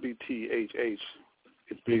about IBTHH,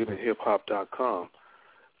 it's bigger than hiphop.com.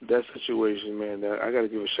 That situation, man, I got to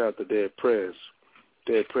give a shout out to Dead Prez.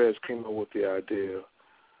 Dead Prez came up with the idea.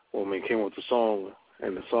 Well, I mean, came up with the song,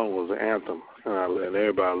 and the song was an anthem, and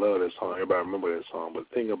everybody loved that song. Everybody remember that song. But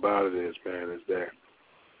the thing about it is, man, is that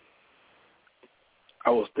I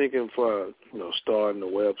was thinking for, you know, starting the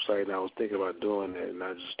website, and I was thinking about doing that, and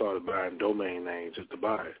I just started buying domain names just to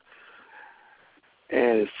buy it.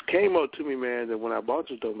 And it came up to me, man, that when I bought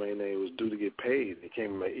this domain name, it was due to get paid. It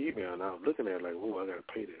came in my email, and I was looking at it like, oh, I got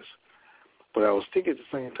to pay this. But I was thinking at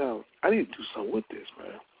the same time, I need to do something with this,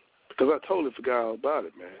 man, because I totally forgot all about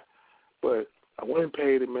it, man. But I went and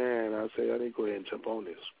paid it, man, and I said, I need to go ahead and jump on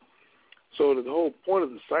this. So the whole point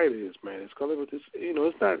of the site is, man, it's going to be this, you know,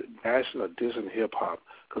 it's not bashing or dissing hip-hop,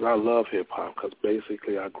 because I love hip-hop, because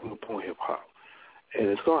basically I grew up on hip-hop. And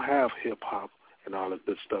it's going to have hip-hop and all that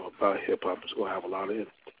good stuff about hip-hop. It's going to have a lot of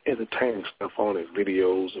entertaining stuff on it,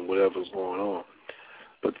 videos and whatever's going on.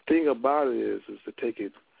 But the thing about it is to take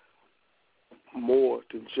it more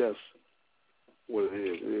than just what it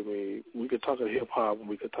is. I mean, we could talk about hip-hop and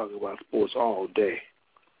we could talk about sports all day,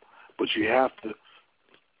 but you have to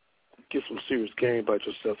get some serious game about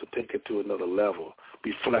yourself to take it to another level.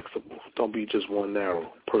 Be flexible. Don't be just one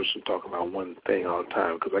narrow person talking about one thing all the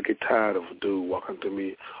time, because I get tired of a dude walking to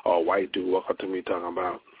me, or a white dude walking to me talking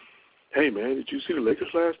about, hey, man, did you see the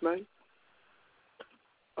Lakers last night?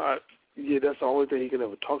 Yeah, that's the only thing he can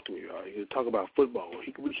ever talk to me about. He can talk about football.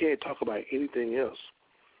 We can't talk about anything else.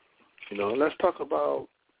 You know, let's talk about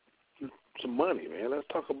some money, man. Let's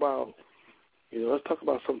talk about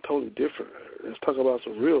something totally different. Let's talk about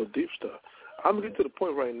some real deep stuff. I'm going to get to the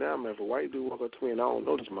point right now, man, if a white dude walk up to me and I don't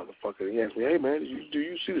know this motherfucker, and he asks me, hey, man, do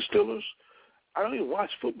you see the Steelers? I don't even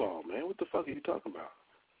watch football, man. What the fuck are you talking about?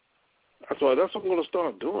 That's what I'm going to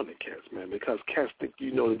start doing to cats, man, because cats think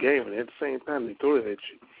you know the game, and at the same time they throw it at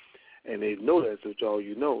you. And they know that's all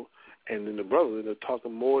you know. And then the brothers, they're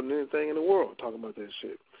talking more than anything in the world, talking about that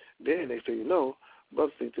shit. Then they say, you know,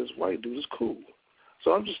 brothers think this white dude is cool.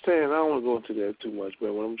 So I'm just saying, I don't want to go into that too much,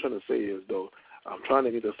 but what I'm trying to say is, though, I'm trying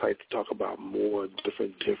to get the site to talk about more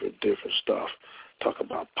different stuff, talk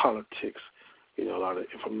about politics, a lot of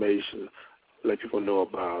information, let people know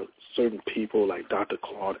about certain people like Dr.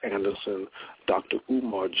 Claude Anderson, Dr.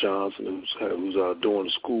 Umar Johnson, who's doing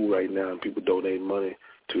school right now, and people donate money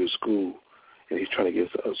to his school, and he's trying to get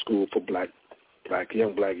a school for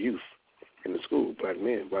young black youth in the school, black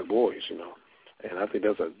men, black boys, and I think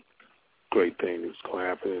that's a great thing that's going to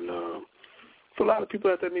happen. And for a lot of people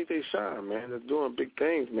out there need their shine, man. They're doing big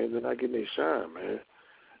things, man. They're not getting their shine, man.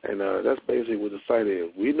 And that's basically what the site is.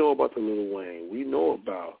 We know about the Lil Wayne. We know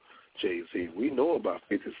about Jay-Z. We know about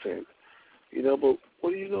 50 Cent. But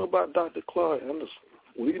what do you know about Dr. Claude Anderson?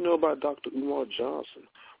 What do you know about Dr. Umar Johnson?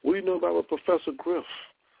 What do you know about Professor Griff?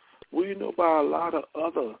 What do you know about a lot of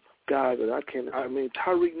other guys that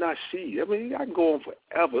Tariq Nasheed? I can go on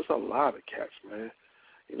forever. It's a lot of cats, man.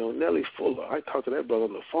 Nelly Fuller. I talked to that brother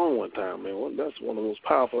on the phone one time, man. That's one of the most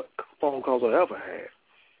powerful phone calls I ever had.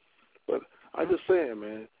 But I'm just saying,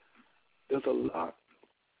 man, there's a lot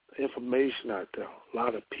of information out there. A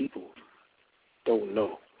lot of people don't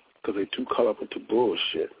know because they're too caught up into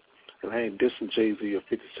bullshit. And I ain't dissing Jay-Z or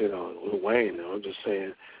 50 Cent or Lil Wayne. I'm just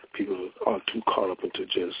saying people are too caught up into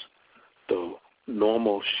just the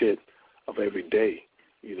normal shit of every day,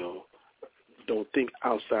 Don't think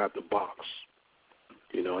outside the box.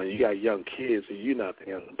 And you got young kids and you're not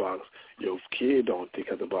thinking out the box. Your kid don't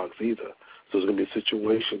think out the box either. So it's going to be a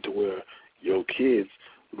situation to where your kids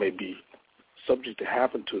may be subject to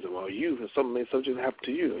happen to them, or you, and something may subject to happen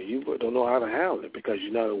to you, and you don't know how to handle it because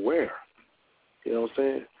you're not aware. You know what I'm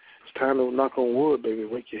saying? It's time to knock on wood, baby.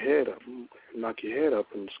 Wake your head up, knock your head up,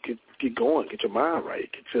 and just get going. Get your mind right.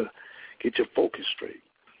 Get your focus straight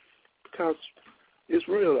because it's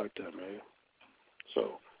real out there, man.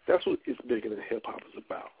 So that's what It's Bigger Than Hip Hop is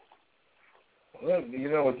about. Well, you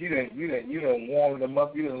done warmed them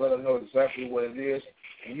up. You done let them know exactly what it is,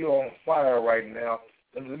 and you're on fire right now.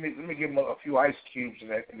 Let me give them a few ice cubes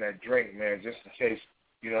in that drink, man, just in case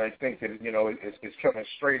they think that it's coming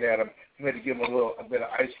straight at them. You had to give them a bit of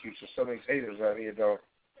ice cubes, so some of these haters out here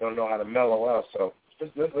don't know how to mellow out. So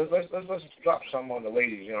let's drop something on the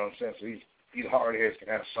ladies. You know what I'm saying? So these hard heads can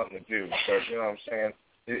have something to do because you know what I'm saying.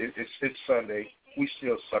 It's Sunday. We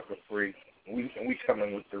still sucker free, and we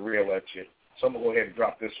coming with the real at you. So I'm gonna go ahead and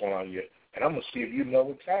drop this one on you, and I'm gonna see if you know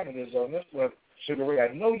what time it is on this one, Sugar Ray.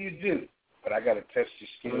 I know you do, but I gotta test your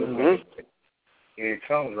skills. Mm-hmm. Here it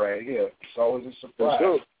comes right here. It's always a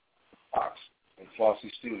surprise. Fox and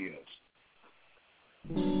Flossy Studios.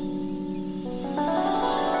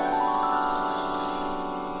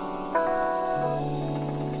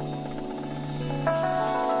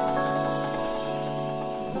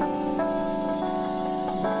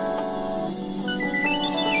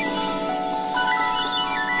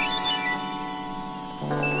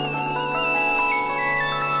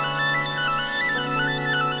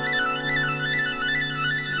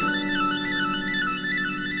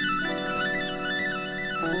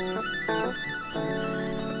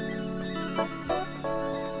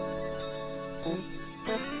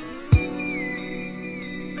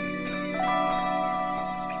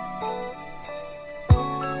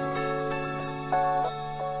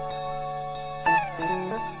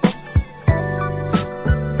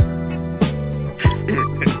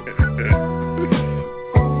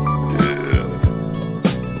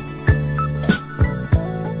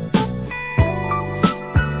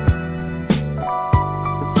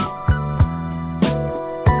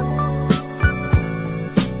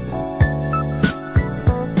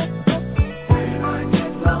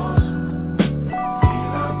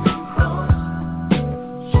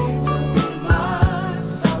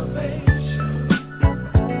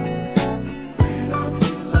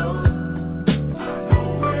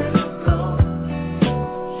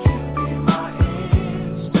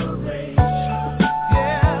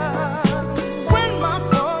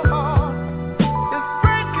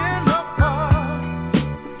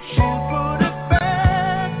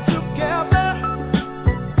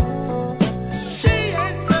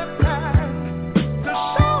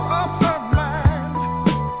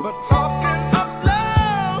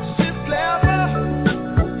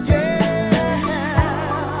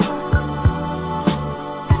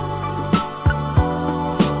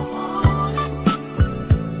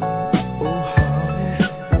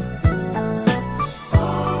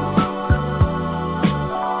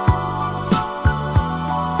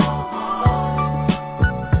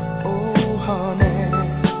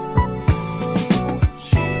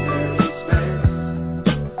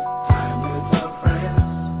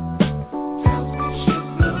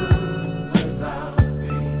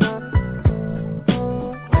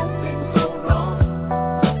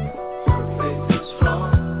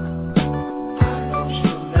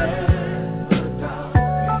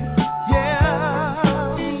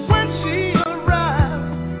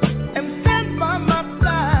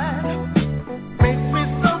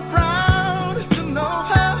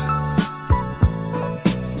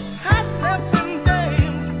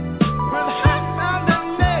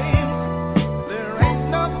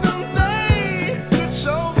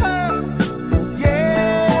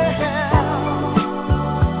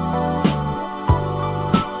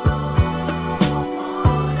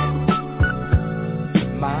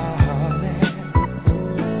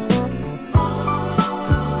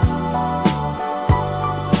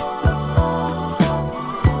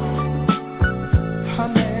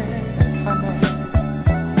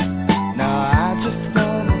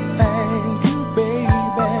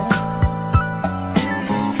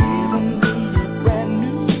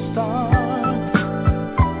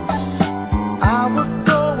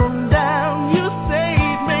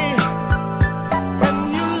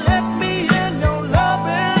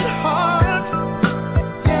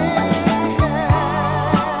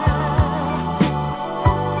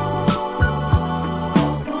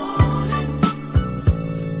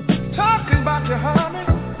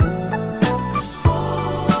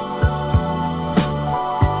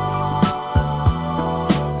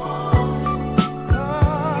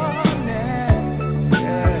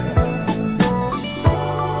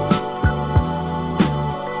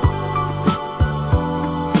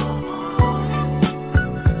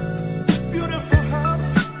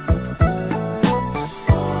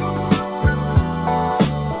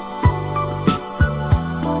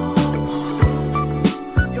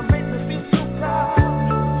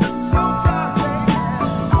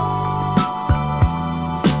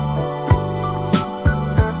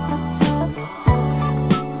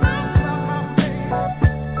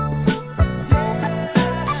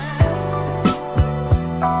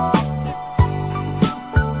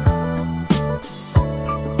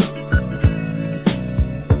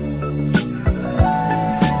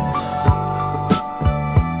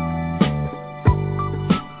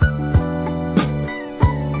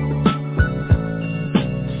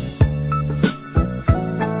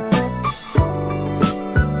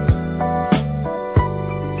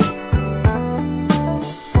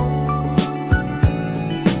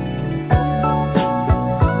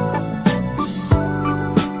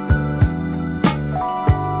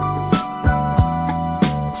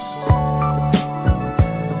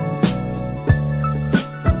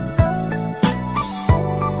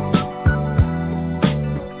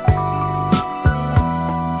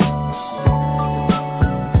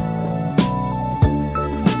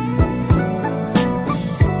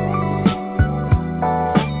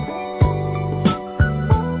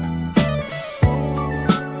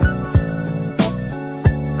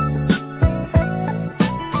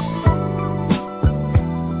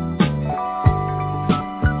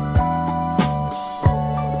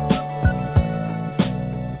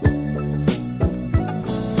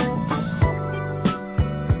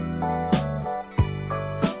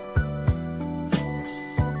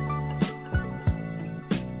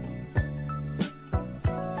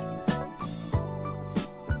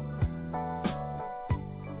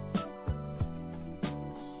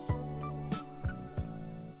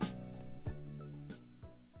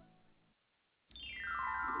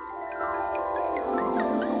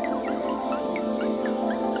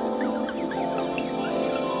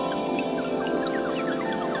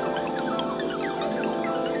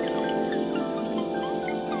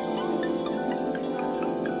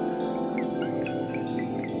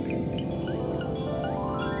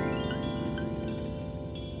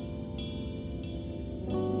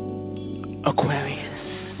 Aquarius,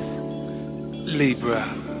 Libra,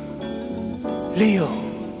 Leo,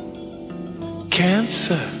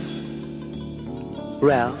 Cancer,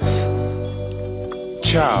 Ralph,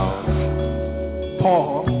 Charles,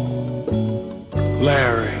 Paul,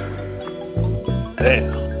 Larry.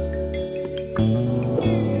 Damn.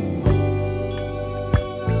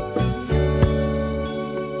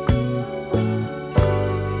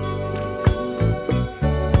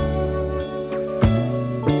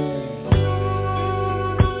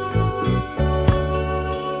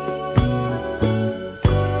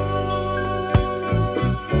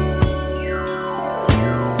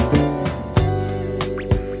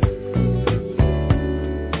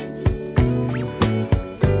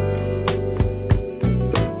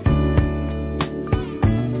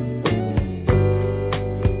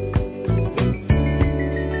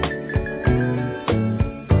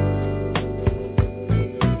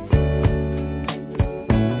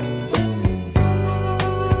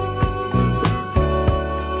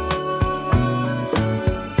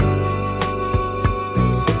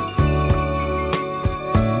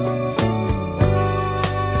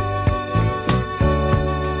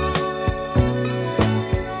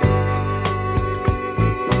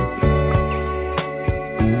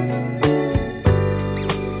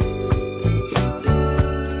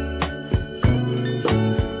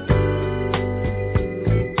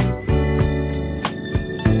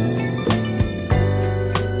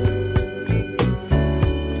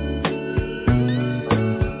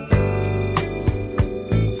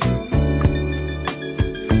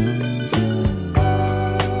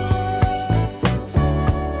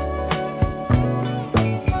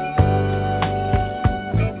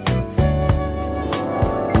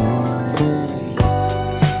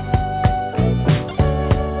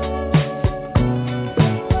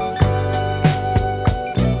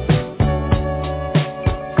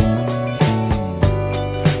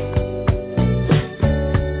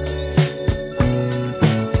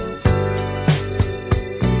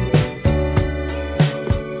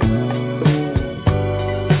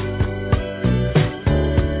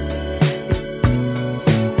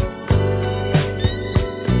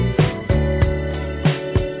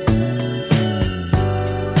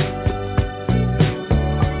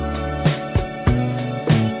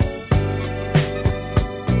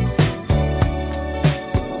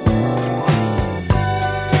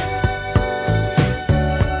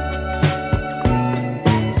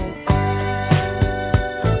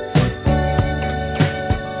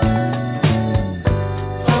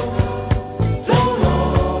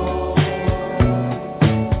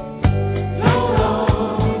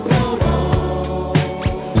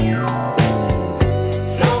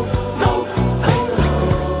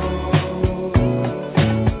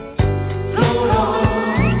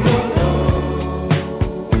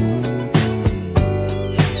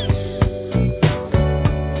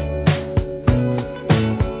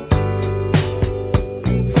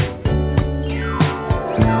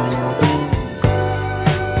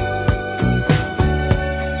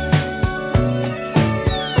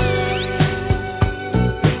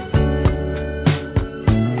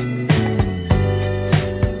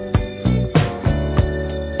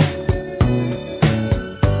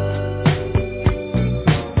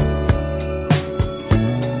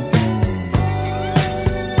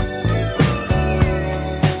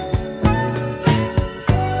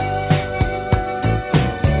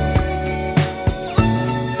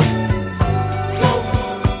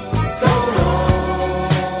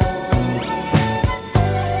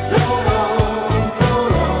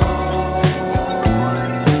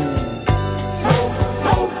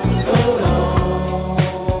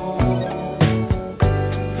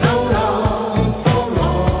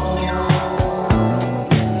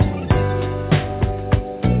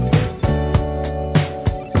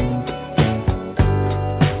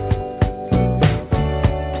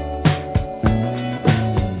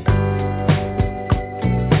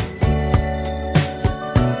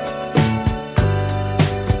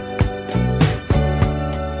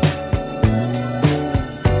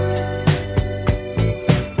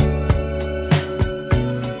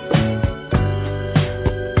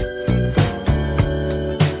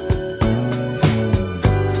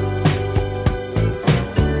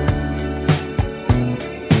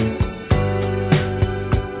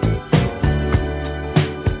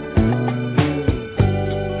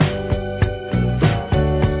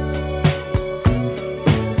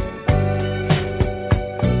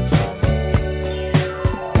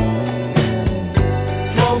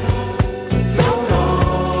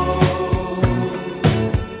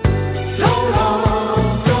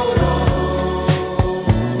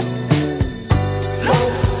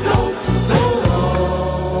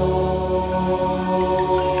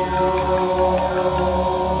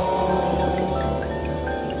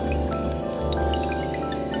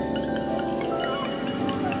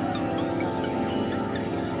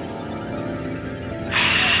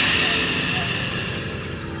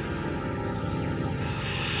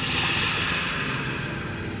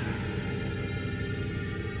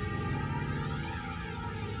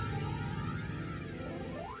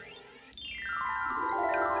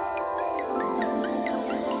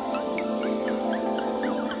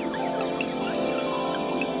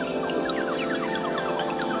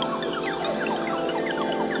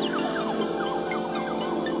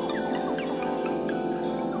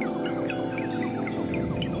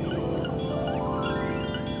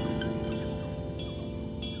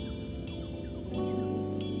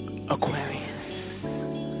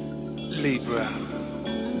 Libra,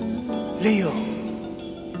 Leo,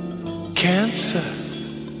 Cancer,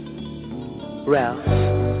 Ralph,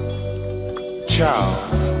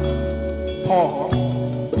 Charles, Paul,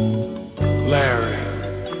 Larry,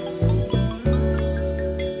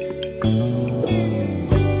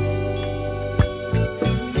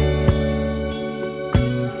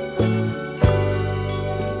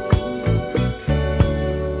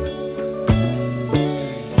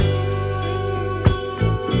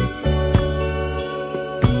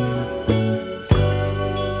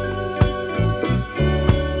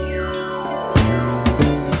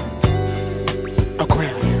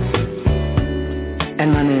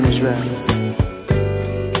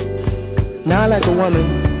 Now I like a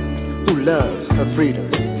woman who loves her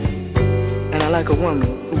freedom, and I like a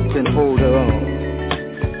woman who can hold her own.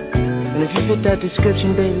 And if you fit that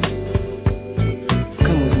description, baby,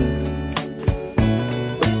 come with me.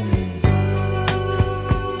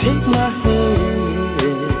 Take my hand,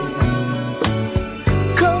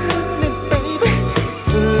 come with me, baby,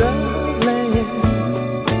 to love land.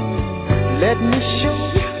 Let me show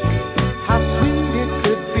you how sweet it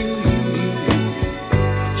could be.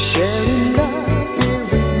 Sharing love here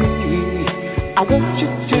with me. I want you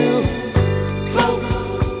to float,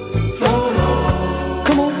 float on.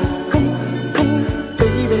 Come on, come on, come on,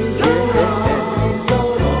 baby, yeah.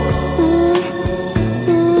 Float on. Ooh,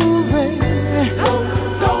 ooh, baby. Float,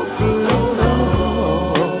 float, float on.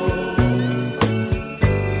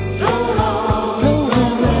 Float on, float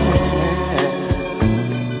on.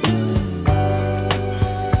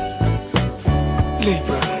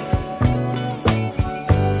 Libra.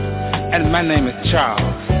 And my name is Charles.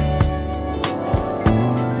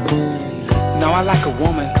 Now I like a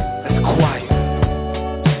woman that's quiet,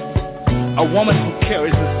 a woman who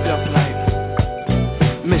carries herself like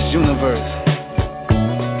Miss Universe,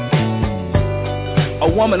 a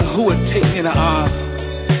woman who would take me in her arms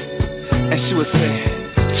and she would say,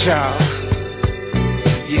 Charles,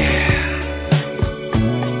 yeah.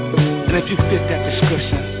 And if you fit that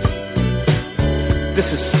description, this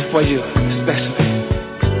is for you especially.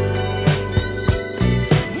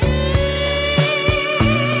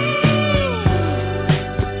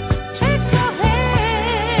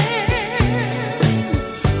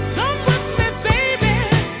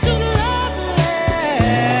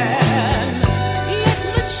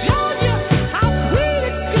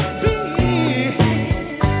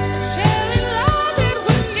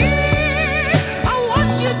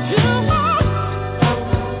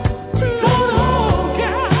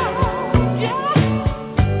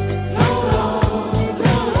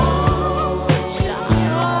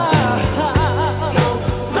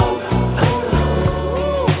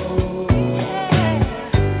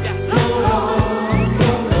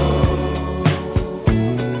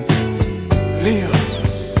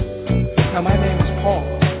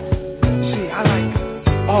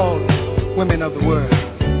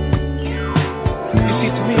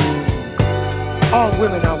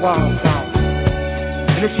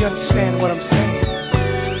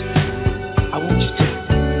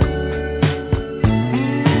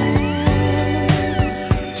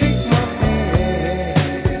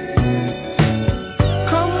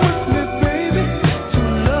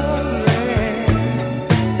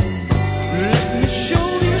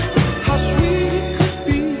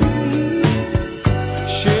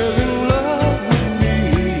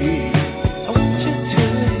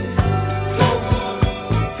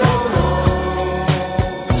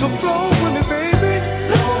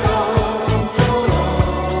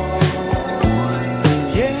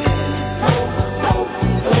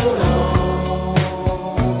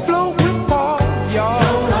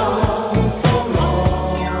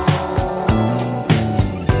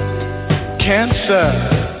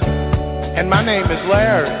 And my name is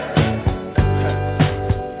Larry.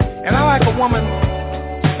 And I like a woman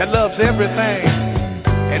that loves everything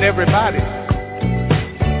and everybody,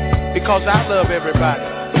 because I love everybody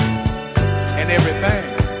and everything.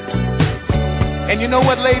 And you know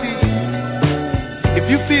what, ladies? If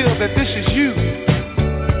you feel that this is you,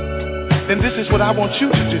 then this is what I want you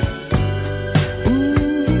to do.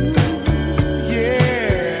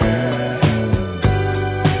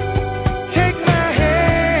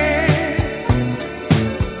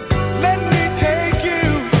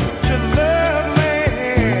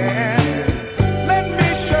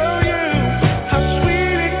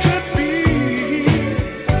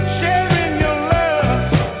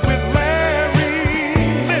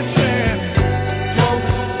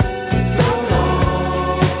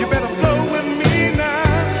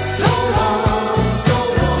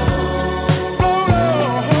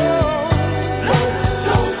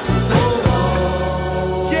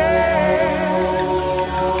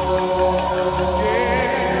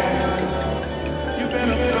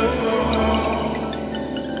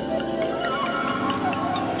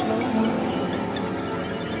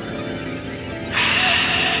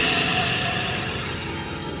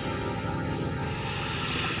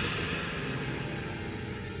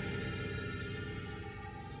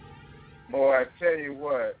 Boy, I tell you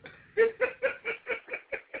what.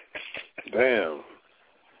 Damn.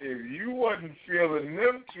 If you wasn't feeling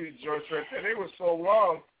them two joints right there, they were so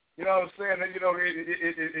long. You know what I'm saying? That, you know,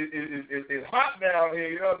 it's hot down here.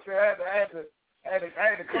 You know what I'm saying? I had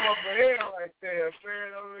to come up the air right there.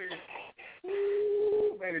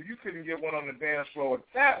 Man, man, if you couldn't get one on the dance floor with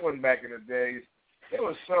that one back in the days, there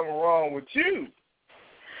was something wrong with you.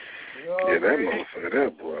 You know yeah, that motherfucker,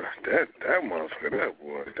 that boy. That motherfucker, that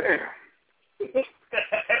boy. Damn.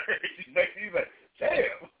 He's like,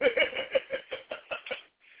 damn.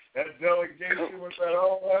 That delegation with that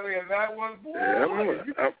old honey and that one, boy.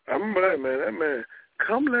 Yeah, I remember that man. That man,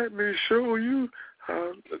 come let me show you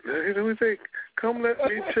how, you know what they, come let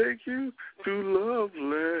me take you to love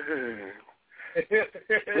land.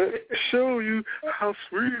 Let me show you how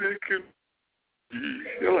sweet it can be.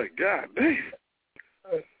 You're like, God damn.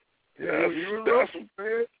 Yeah, that's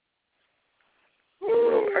man.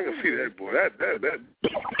 I can see that boy. That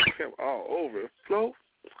him all over.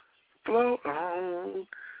 Flow on.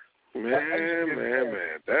 Man.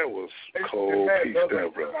 That was cold piece there,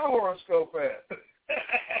 bro. My horoscope at.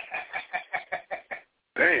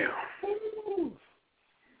 Damn.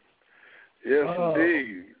 Yes,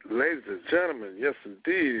 indeed. Ladies and gentlemen, yes,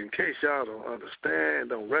 indeed. In case y'all don't understand,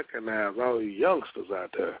 don't recognize all you youngsters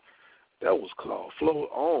out there, that was called Float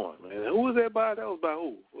On, man. Who was that by? That was by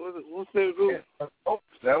who? What's their group?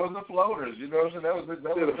 That was the Floaters. You know what I'm saying? That was the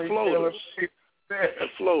Floaters.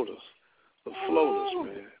 The Floaters,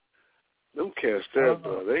 man. Them cats there,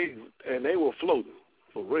 bro. They were floating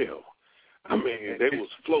for real. I mean, they was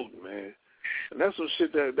floating, man. And that's some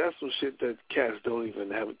shit that cats don't even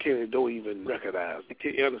recognize. They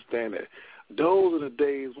can't understand that. Those are the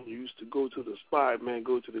days when you used to go to the spot, man,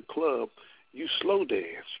 go to the club, you slow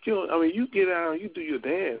dance. You get out and you do your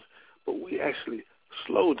dance, but we actually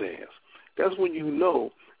slow dance. That's when you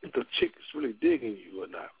know if the chick is really digging you or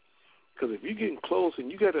not. Because if you're getting close and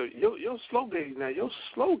you got your slow game now, your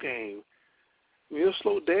slow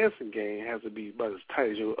dancing game has to be about as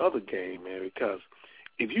tight as your other game, man. Because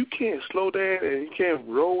if you can't slow dance and you can't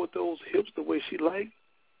roll with those hips the way she like,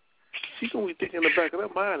 she's gonna be thinking in the back of her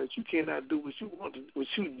mind that you cannot do what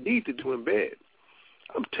you need to do in bed.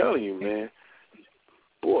 I'm telling you, man.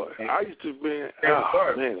 Boy, I used to be.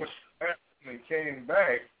 Oh man. When it came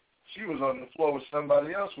back, she was on the floor with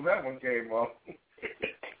somebody else when that one came off.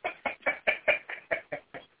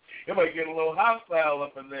 It might get a little hostile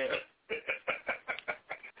up in there.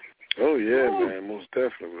 Oh, yeah, man, most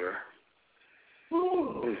definitely,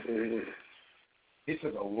 man. It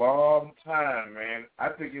took a long time, man. I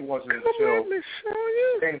think it wasn't until... Let me show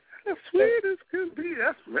you how sweet it can be.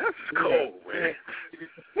 That's cold, man.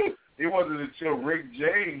 It wasn't until Rick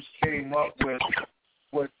James came up with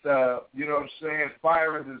you know what I'm saying,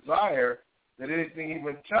 Fire and Desire, that anything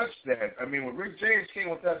even touched that. I mean, when Rick James came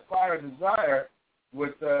with that Fire and Desire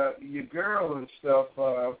with your girl and stuff,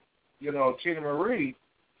 you know, Tina Marie,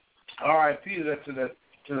 R.I.P. to the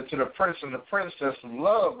Prince and the Princess of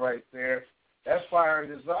Love right there. That Fire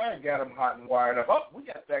and Desire got them hot and wired up. Oh, we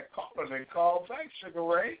got that caller they called back, Sugar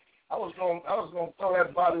Ray. I was gonna throw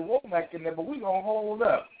that Bobby Womack in there, but we gonna hold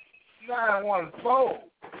up. 914.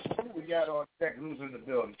 Who we got on deck? Who's in the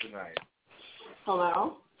building tonight?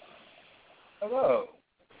 Hello. Hello.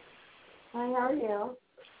 Hi, how are you?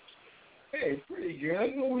 Hey, pretty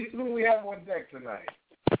good. Who we have on deck tonight?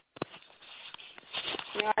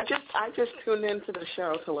 Yeah, I just tuned into the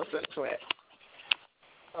show to listen to it.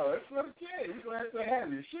 Oh, that's okay. We're glad to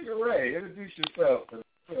have you. Sugar Ray, introduce yourself.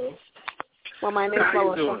 Well, my name's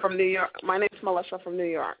Melissa from New York. My name's Melissa from New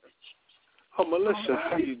York. Oh, Melissa,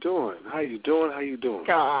 how you doing?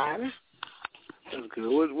 God. That's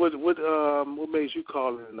good. What made you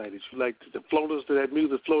call in tonight? Did you like the floaters? Did that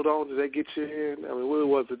music float on? Did that get you in? I mean, what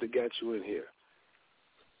was it that got you in here?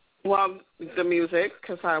 Well, the music,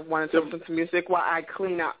 because I wanted to listen to music while I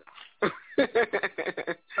clean up. Yeah.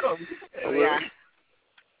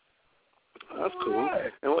 That's cool.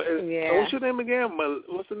 And what's your name again?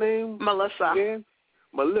 What's the name? Melissa. Again?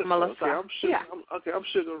 Melissa. Okay, I'm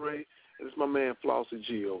Sugar Ray. And it's my man Flossie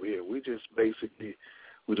G over here. We just basically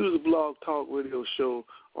we do the blog talk radio show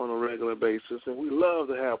on a regular basis, and we love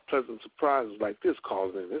to have pleasant surprises like this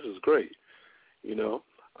calling in. This is great. You know.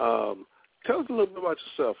 Tell us a little bit about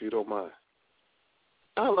yourself, if you don't mind.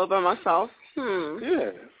 A little bit about myself?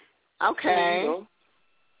 Yeah. Okay. You know.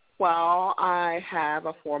 Well, I have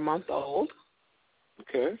a 4-month-old.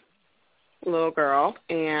 Okay. Little girl,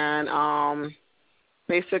 and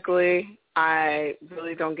basically I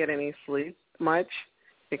really don't get any sleep much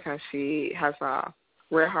because she has a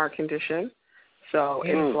rare heart condition. So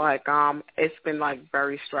it's like it's been like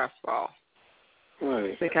very stressful.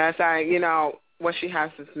 Right. Because what she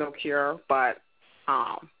has is no cure, but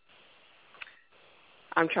I'm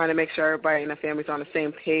trying to make sure everybody in the family's on the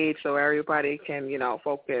same page so everybody can,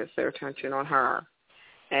 focus their attention on her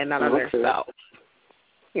and not on themselves.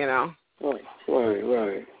 Oh,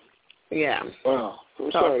 right. Yeah. Wow.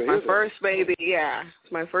 I'm so sorry it's my first baby,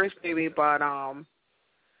 it's my first baby, but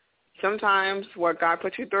sometimes what God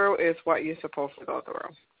puts you through is what you're supposed to go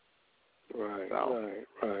through. Right. I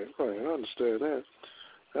understand that.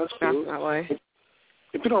 That's cool. Definitely.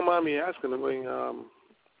 If you don't mind me asking,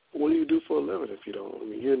 what do you do for a living if you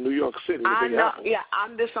don't? You're in New York City.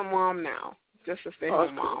 I'm just a mom now. Just a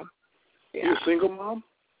stay-at-home mom. Yeah. You're a single mom?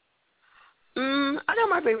 I got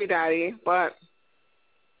my baby daddy, but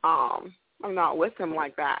I'm not with him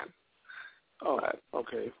like that. Oh,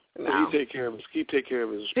 okay. No. So he take care of his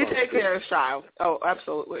responsibilities. He take care of his child. Oh,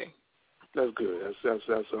 absolutely. That's good.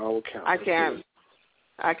 That's all count. I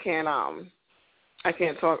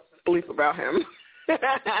can't talk bleep about him. You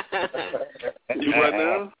what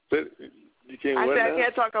now? You can't. I what said now? I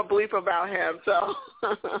can't talk a bleep about him. So.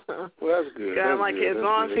 Well, that's good. As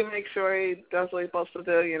long as he makes sure he does what he's supposed to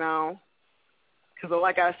do, Because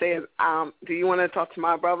like I say, do you want to talk to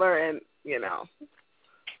my brother? And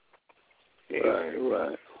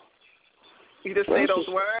Right. You just say those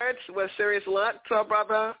words with serious look to a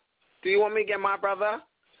brother. Do you want me to get my brother?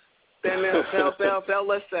 Then they'll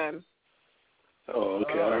listen. Oh,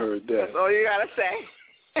 okay. I heard that. That's all you gotta say.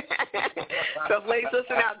 So ladies,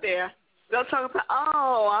 listen out there. They'll talk about,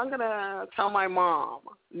 I'm gonna tell my mom.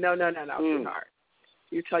 No, sweetheart.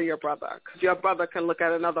 You tell your brother, because your brother can look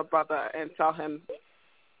at another brother and tell him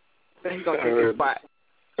that he's gonna kick his butt.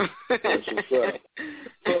 That's what's up.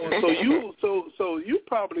 So you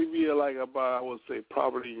probably be like about, I would say,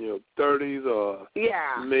 probably in your 30s or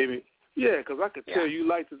maybe. Yeah, because I could tell you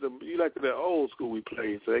liked that old school we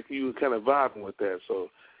played, so you were kind of vibing with that. So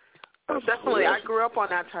definitely, I grew up on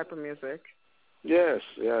that type of music. Yes.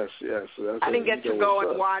 So I didn't get to go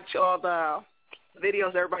and watch all the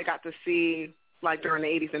videos everybody got to see, like during the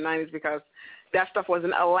 80s and 90s, because that stuff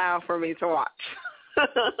wasn't allowed for me to watch.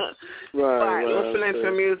 But listening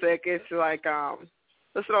to music, it's like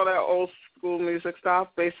listen to all that old school music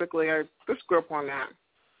stuff. Basically, I just grew up on that.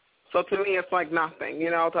 So to me, it's like nothing.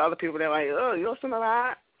 To other people, they're like, "Oh, you listen to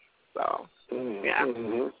that?" So yeah.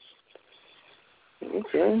 Mm-hmm.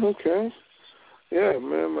 Okay. Yeah,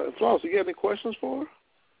 man. Floss, you got any questions for her?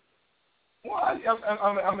 Well,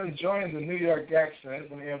 I'm enjoying the New York accent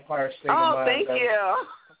and the Empire State of Mind. Oh, thank you.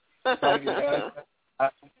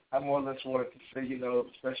 I more or less wanted to say,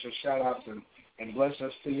 special shout-outs and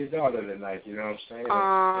blessings to your daughter tonight, you know what I'm saying?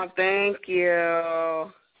 Oh, thank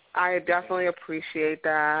you. I definitely appreciate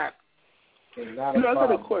that. I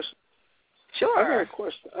got a question. Sure. I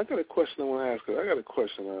got a question I want to ask her. I got a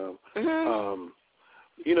question.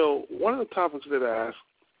 One of the topics that I asked,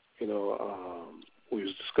 we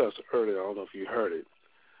discussed earlier, I don't know if you heard it,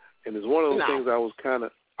 and it's one of those things I was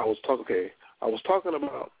talking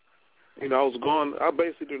about. I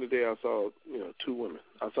basically during the day I saw, two women.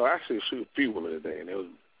 I saw actually a few women today, and it was,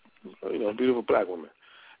 beautiful black women.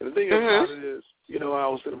 And the thing about it is, I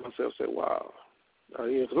was saying to myself, wow,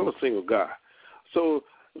 because I'm a single guy. So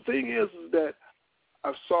the thing is that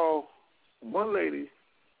I saw one lady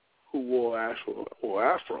who wore afro,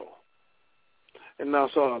 and I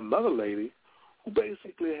saw another lady who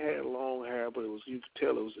basically had long hair, but you could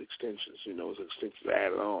tell it was extensions. It was extensions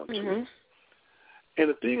added on to it. And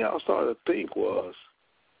the thing I started to think was,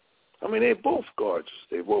 they're both gorgeous.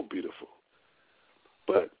 They're both beautiful.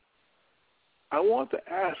 But I want to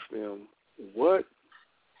ask them when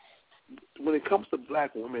it comes to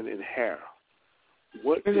black women in hair,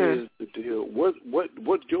 what is the deal?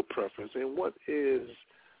 What's your preference, and what is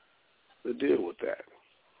the deal with that?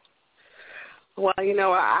 Well,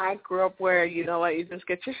 I grew up where, you just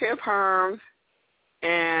get your hair permed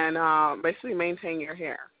and basically maintain your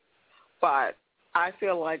hair. But I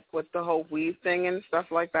feel like with the whole weave thing and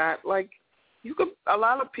stuff like that, a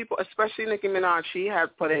lot of people, especially Nicki Minaj, she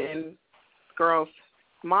had put it in girls'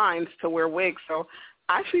 minds to wear wigs. So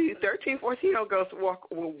actually 13, 14-year-old girls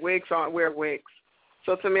wear wigs.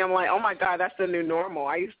 So to me, I'm like, oh my God, that's the new normal.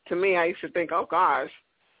 I used to think, oh gosh,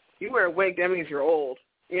 you wear a wig, that means you're old,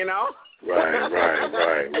 Right.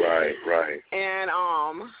 And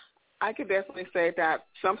I could definitely say that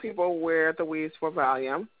some people wear the weaves for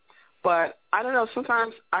volume, but I don't know.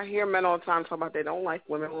 Sometimes I hear men all the time talk about they don't like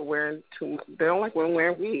women wearing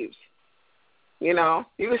weaves. You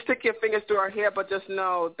can stick your fingers through her hair, but just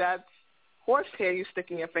know that's horse hair you're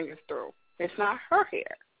sticking your fingers through. It's not her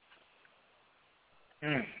hair.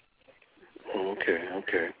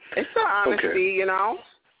 Okay. It's the honesty,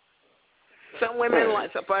 some women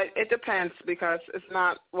like, but it depends because it's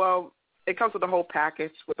not. Well, it comes with the whole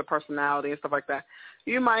package with the personality and stuff like that.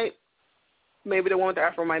 You might, maybe the one with the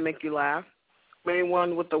afro might make you laugh. Maybe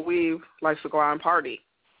one with the weave likes to go out and party.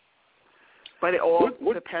 But it all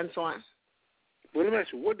depends on. Well, let me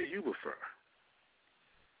ask you, what do you prefer?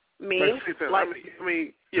 Me? Like, I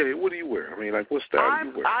mean, yeah. What do you wear? I mean, like, what style do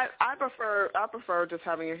you wear? I prefer just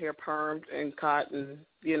having your hair permed and cut and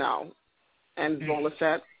and roller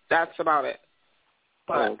set. That's about it.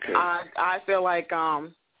 But I feel like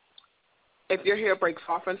if your hair breaks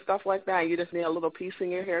off and stuff like that, you just need a little piece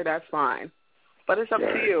in your hair. That's fine. But it's up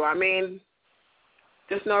to you. I mean,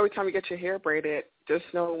 just know every time you get your hair braided, just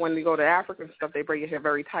know when you go to Africa and stuff, they braid your hair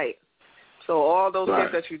very tight. So all those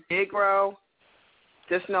hairs that you did grow,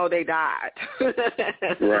 just know they died.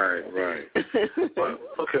 Right. Well,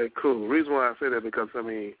 okay, cool. The reason why I say that because, I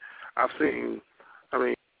mean,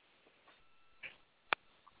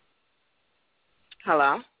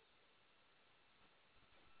 Hello?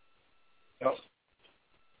 Oh.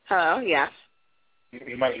 Hello, yes.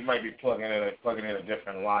 You might be plugging in a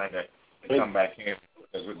different line to come back in.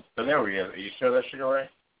 There he is. Are you sure that's Sugar Ray?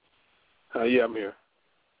 Yeah, I'm here.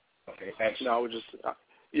 Okay, thanks. No, I was just,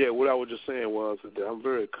 what I was just saying was that I'm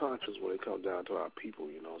very conscious when it comes down to our people,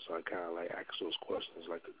 so I kind of like ask those questions,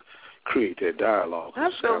 like to create that dialogue.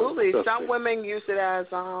 Absolutely. Some women use it as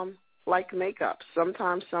like makeup.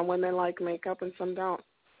 Sometimes some women like makeup and some don't.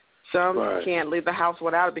 Some can't leave the house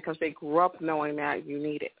without it because they grew up knowing that you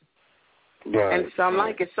need it. Right. And some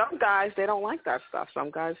like it. Some guys, they don't like that stuff. Some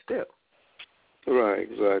guys do. Right,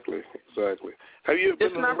 exactly. Have you ever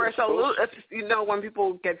just remember, it's when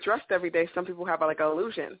people get dressed every day, some people have like an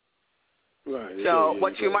illusion. Right. So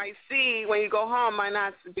what you might see when you go home might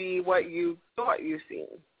not be what you thought you seen.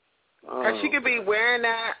 Because she could be wearing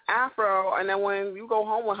that afro, and then when you go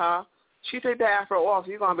home with her, she take that afro off.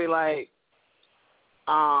 You're gonna be like,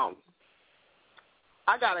 I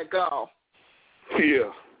gotta go.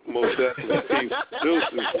 Yeah, most definitely.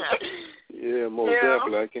 Yeah, most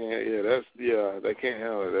definitely. I can't. They can't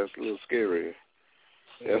handle it. That's a little scary.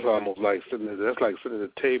 That's almost like sitting at the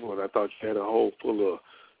table, and I thought you had a hole full of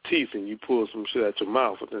teeth, and you pull some shit out your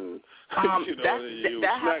mouth, and then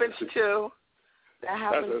that happens too. That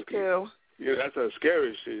happens too. Yeah, that's that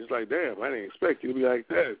scary shit. It's like, damn, I didn't expect you to be like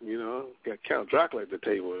that. Got Count Dracula at the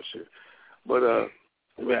table and shit. But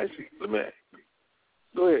let me ask.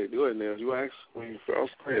 Go ahead, Neil. You ask when you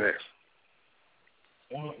first. Go ahead, ask.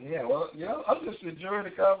 I'm just enjoying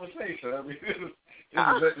the conversation. I mean,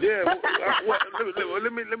 let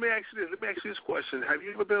me ask you this. Let me ask you this question. Have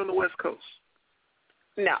you ever been on the West Coast?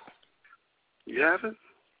 No. You haven't?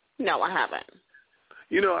 No, I haven't.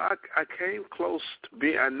 I came close to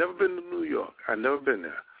being. I've never been to New York. I've never been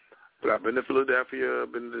there, but I've been to Philadelphia.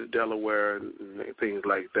 I've been to Delaware and things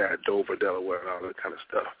like that, Dover, Delaware, and all that kind of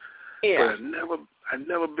stuff. Yeah. But I've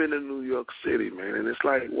never been to New York City, man. And it's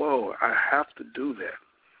like, whoa, I have to do that.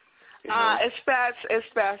 It's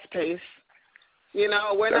fast paced. We're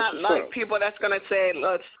not like people that's gonna say,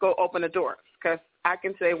 let's go open the doors. Because I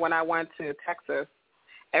can say when I went to Texas,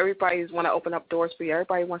 everybody's want to open up doors for you.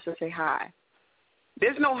 Everybody wants to say hi.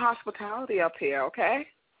 There's no hospitality up here, okay?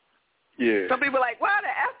 Yeah. Some people are like, well, the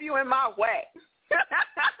F you in my way.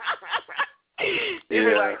 You'd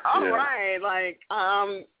be like, all right, like,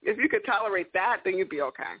 if you could tolerate that, then you'd be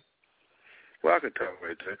okay. Well, I could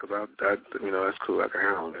tolerate that because that's cool. I can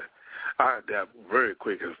handle that. I adapt very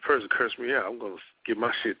quick. If a person curse me out, I'm going to get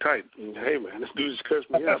my shit tight. Hey, man, this dude just cursed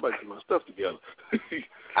me out. I'm about to get my stuff together.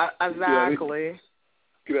 Exactly.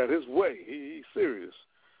 Get out of his way. He's serious.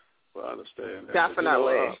 Well, I understand that.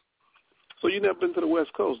 Definitely. So you never been to the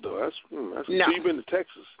West Coast, though? That's no. So you've been to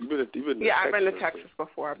Texas? You've been to Texas? I've been to Texas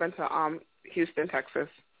before. I've been to Houston, Texas.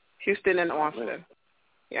 Houston and Austin. Man.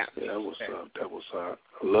 Yeah. Yeah, that was I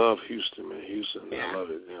love Houston, man. Houston, yeah. I love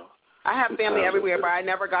it. I have family everywhere, but I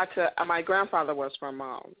never got to. My grandfather was from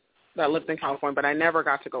that lived in California, but I never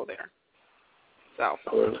got to go there. So.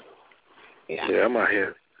 Yeah. Yeah, I'm out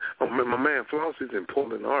here. My man Flossie's in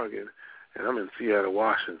Portland, Oregon, and I'm in Seattle,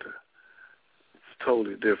 Washington. It's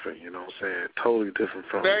totally different, you know what I'm saying? Totally different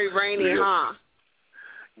from. Very rainy, huh?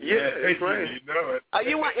 Yeah, it's raining. You know it. Are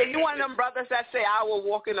you one of them brothers that say I will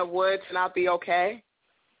walk in the woods and I'll be okay?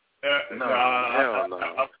 No, hell no.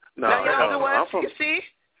 No, y'all don't do it. You see,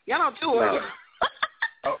 y'all don't do it.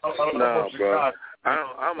 No, bro. I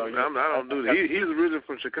don't do that. He's originally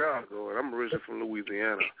from Chicago, and I'm originally from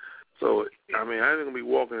Louisiana. So, I mean, I ain't going to be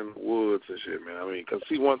walking in the woods and shit, man. I mean, because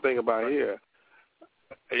see, one thing about here,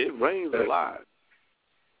 it rains a lot.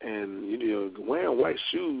 And, wearing white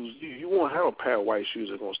shoes, you won't have a pair of white shoes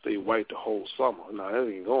that are going to stay white the whole summer. No,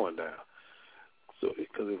 that ain't going down.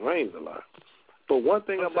 because it rains a lot. But one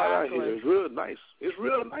thing about out here is real nice. It's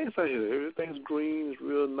real nice out here. Everything's green. It's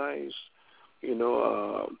real nice. You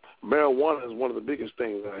know, marijuana is one of the biggest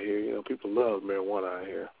things out here. You know, people love marijuana out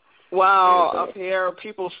here. Well, up here,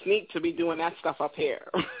 people sneak to be doing that stuff up here.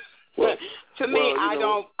 Well, to me, I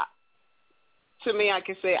don't. To me, I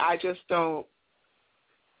can say I just don't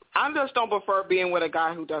prefer being with a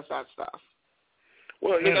guy who does that stuff.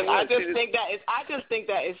 Well, because I just think that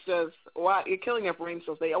it's just you're killing your brain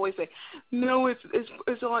cells. They always say, no, it's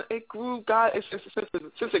on it grew. God, it's just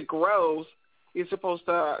since it grows, you're supposed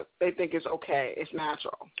to. They think it's okay. It's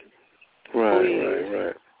natural.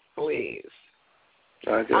 Right. Please.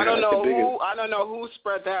 I don't know who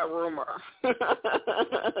spread that rumor.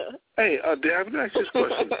 Hey, Dave, let me ask you this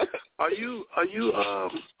question: Are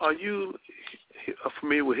you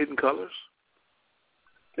familiar with Hidden Colors?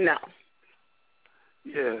 No.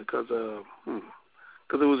 Yeah, because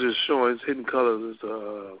it was just showing Hidden Colors.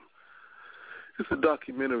 It's a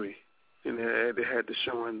documentary, and they had the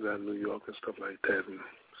showings out in New York and stuff like that, and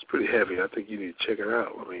it's pretty heavy. I think you need to check it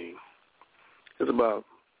out. I mean, it's about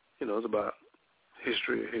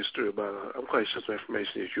history about. I'm quite sure some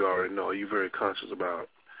information that you already know. You're very conscious about,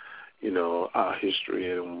 our history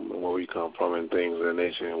and where we come from and things of that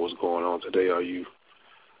nature and what's going on today. Are you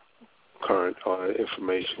current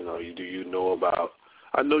information, or do you know about?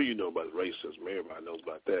 I know you know about racism. Everybody knows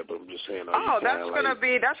about that, but I'm just saying.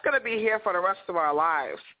 That's gonna be here for the rest of our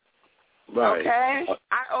lives. Right. Okay.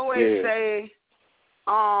 I always say,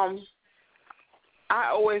 I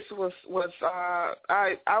was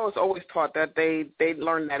always taught that they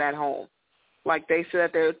learned that at home. Like they sit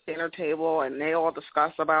at their dinner table and they all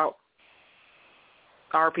discuss about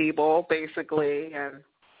our people basically, and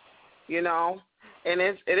and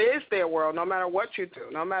it is their world. No matter what you do,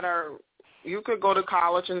 no matter. You could go to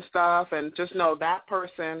college and stuff and just know that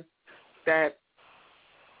person that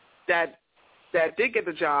did get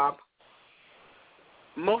the job,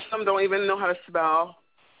 most of them don't even know how to spell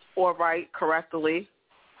or write correctly,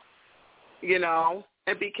 and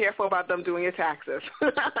be careful about them doing your taxes.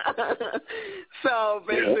 So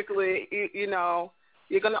basically, you're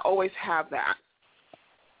going to always have that.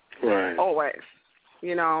 Right. Always. I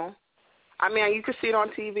mean, you could see it on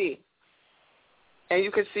TV. And you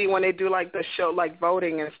can see when they do, like, the show, like,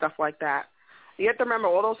 voting and stuff like that. You have to remember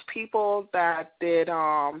all those people that did,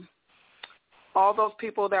 all those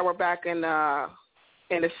people that were back in the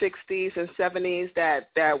 60s and 70s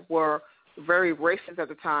that were very racist at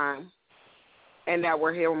the time and that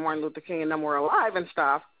were here when Martin Luther King and them were alive and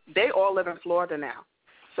stuff, they all live in Florida now.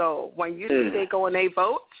 So when you see they go and they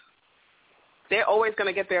vote, they're always going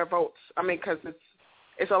to get their votes. I mean, because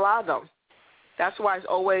it's a lot of them. That's why it's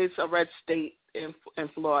always a red state in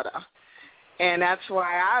Florida. And that's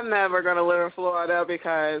why I'm never going to live in Florida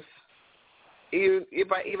because even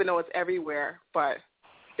though it's everywhere, but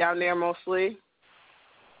down there mostly,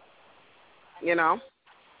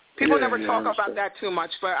 people never talk about that too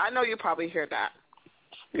much, but I know you probably hear that.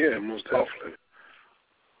 Yeah, most definitely.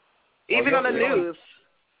 Even on the news.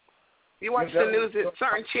 You watch the news,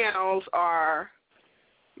 certain channels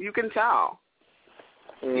you can tell.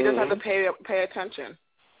 You just have to pay attention,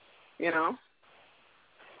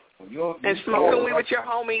 And smoking weed with your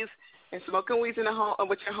homies, and smoking weed with your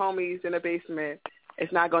homies in the basement,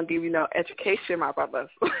 it's not going to give you no education, my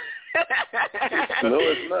brothers. No,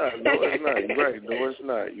 it's not. You're right. No, it's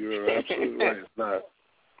not. You're absolutely right. It's not.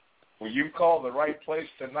 Well, you called the right place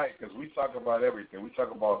tonight because we talk about everything. We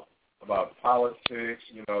talk about politics,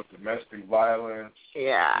 domestic violence.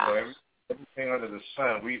 Yeah. Everything under the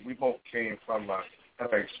sun. We both came from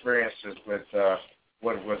experiences with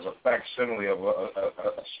what was a facsimile of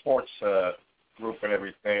a sports group and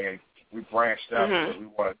everything, and we branched out because we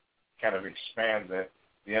want to kind of expand the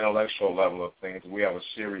intellectual level of things. We have a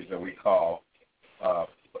series that we call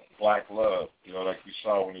Black Love, like you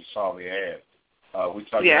saw when you saw the ad. We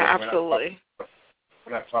talk absolutely.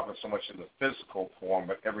 We're not talking so much in the physical form,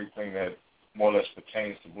 but everything that more or less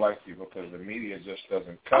pertains to black people because the media just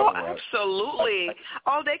doesn't cover us. Absolutely.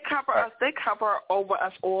 They cover us. They cover over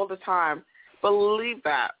us all the time. Believe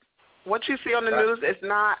that. What you see on the news is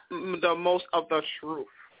not the most of the truth.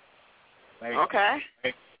 Okay?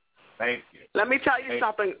 Thank you. Let me tell you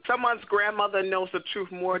something. Someone's grandmother knows the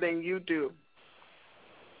truth more than you do.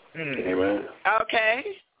 Amen. Okay?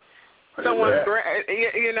 Someone's,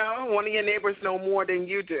 one of your neighbors know more than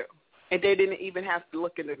you do, and they didn't even have to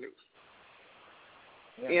look in the news.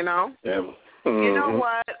 Yeah. You know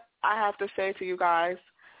what I have to say to you guys?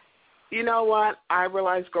 You know what? I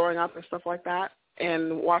realized growing up and stuff like that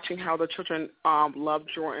and watching how the children love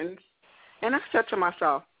Jordans. And I said to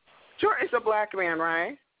myself, Jordan's a black man,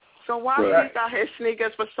 right? So why would he got his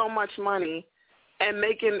sneakers for so much money and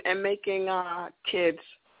making kids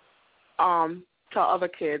tell other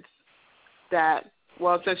kids that,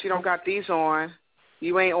 well, since you don't got these on,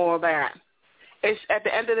 you ain't all that. It's at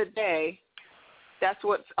the end of the day, that's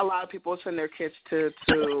what a lot of people send their kids to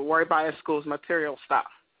worry about at school's material stuff,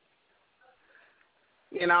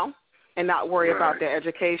 you know, and not worry about their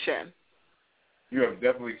education. You have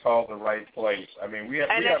definitely called the right place. I mean,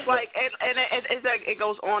 it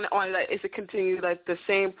goes on and on. Like, it's a continue like the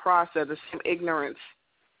same process, the same ignorance,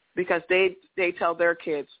 because they tell their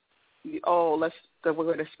kids, oh, we're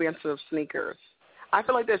going to expensive sneakers. I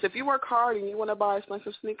feel like this: if you work hard and you want to buy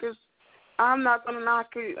expensive sneakers, I'm not going to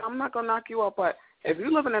knock you up. But if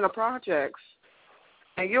you're living in the projects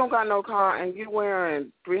and you don't got no car and you're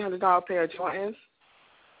wearing $300 pair of Jordans,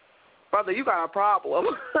 brother, you got a problem.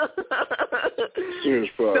 Serious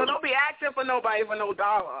problem. So don't be asking for nobody for no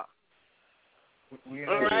dollar.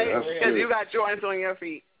 All right? Because you got Jordans on your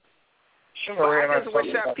feet. Sure, I just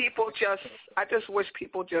wish that people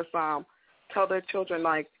just tell their children,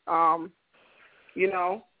 like, you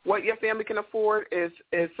know, what your family can afford is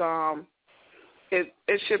it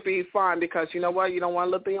should be fine, because you know what, you don't want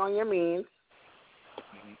to live beyond your means,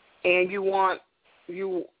 and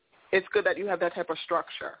it's good that you have that type of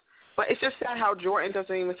structure. But it's just sad how Jordan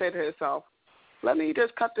doesn't even say to himself, let me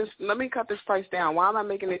cut this price down. Why am I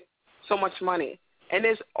making it so much money? And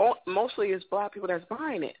mostly it's black people that's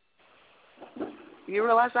buying it. You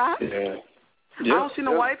realize that? Yeah. I don't see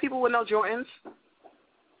no white people with no Jordans.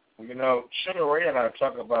 You know, Sugar Ray and I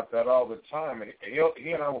talk about that all the time, and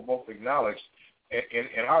he and I will both acknowledge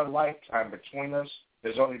in our lifetime between us,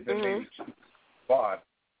 there's only been maybe 2 bought,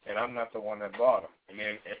 and I'm not the one that bought them.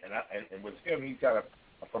 And with him, he's got a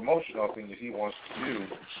promotional thing that he wants to do,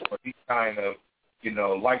 but he kind of, you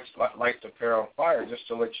know, lights the pair on fire just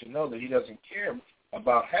to let you know that he doesn't care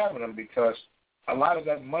about having them, because a lot of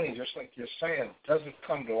that money, just like you're saying, doesn't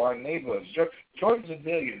come to our neighborhoods. Jordan's a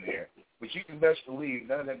billionaire, but you can best believe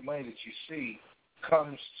none of that money that you see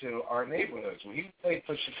comes to our neighborhoods. When he played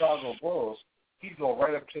for Chicago Bulls, he'd go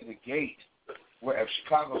right up to the gate at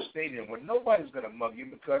Chicago Stadium where nobody's going to mug you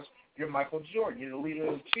because you're Michael Jordan. You're the leader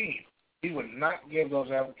of the team. He would not give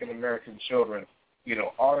those African-American children, you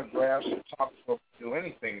know, autographs or talk to them, do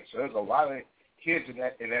anything. So there's a lot of kids in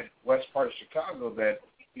that west part of Chicago that,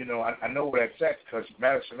 you know, I know where that's at, because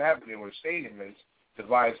Madison Avenue, where the stadium is,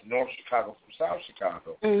 divides North Chicago from South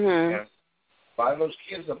Chicago. Mm-hmm. And a lot of those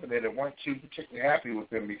kids up in there that weren't too particularly happy with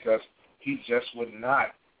him because he just would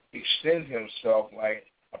not extend himself like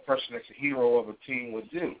a person that's a hero of a team would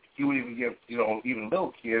do. He would even give, you know, even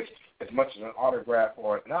little kids as much as an autograph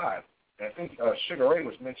or a nod. And I think Sugar Ray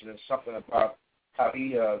was mentioning something about how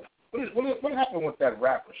he what happened with that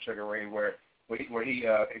rapper Sugar Ray where he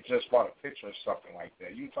just bought a picture or something like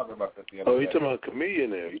that. You were talking about that the other day. Oh, you're talking about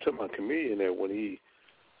Chameleon there. You're talking about Chameleon there when he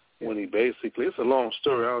basically, it's a long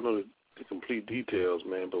story. I don't know the complete details,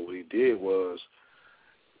 man, but what he did was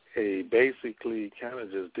he basically kind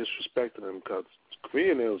of just disrespected him, because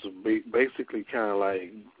Chameleon was basically kind of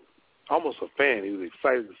like almost a fan. He was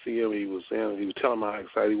excited to see him. He was telling him how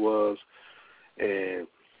excited he was, and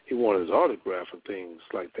he wanted his autograph and things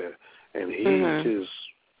like that. And he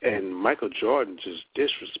and Michael Jordan just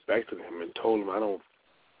disrespected him and told him, I don't,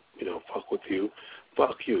 you know, fuck with you.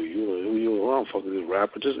 Fuck you. You I don't fuck with this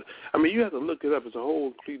rapper. I mean, you have to look it up. It's a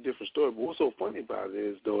whole completely different story. But what's so funny about it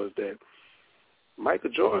is that Michael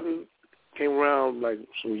Jordan came around like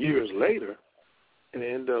some years later and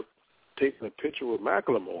ended up taking a picture with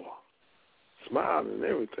Macklemore, smiling and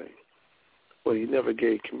everything. But he never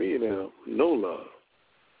gave Chameleon no love.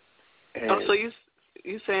 And so you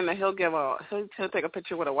saying that he'll take a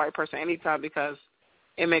picture with a white person anytime because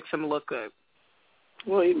it makes him look good?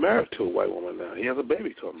 Well, he's married to a white woman now. He has a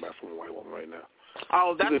baby coming back from a white woman right now.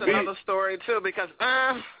 Oh, that's another story too, because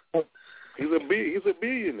he's a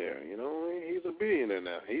billionaire. You know, he's a billionaire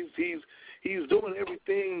now. He's doing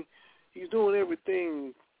everything. He's doing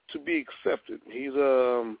everything to be accepted. He's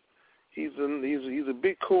a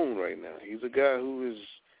big coon right now. He's a guy who is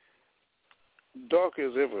dark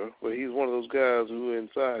as ever, but he's one of those guys who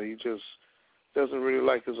inside he just doesn't really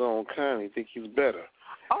like his own kind. He thinks he's better.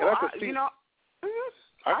 Oh, and I can see,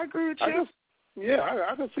 I agree with you.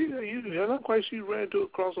 I can see that. I'm not quite sure you ran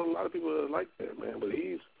across a lot of people that like that, man, but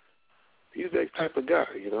he's that type of guy,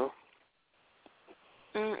 you know.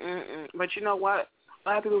 But you know what? A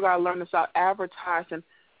lot of people got to learn to stop advertising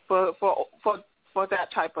for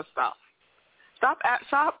that type of stuff. Stop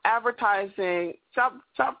advertising. Stop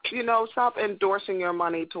endorsing your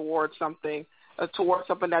money towards something that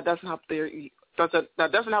doesn't help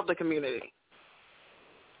the community.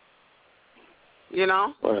 You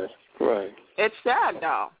know? Right. It's sad,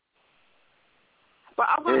 though. But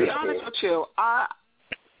I'm going to be honest with you. I'm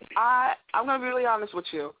going to be really honest with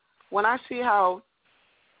you. When I see how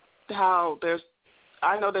there's,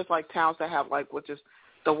 I know there's like towns that have like, which is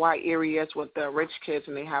the white areas with the rich kids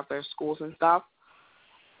and they have their schools and stuff.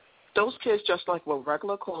 Those kids just like with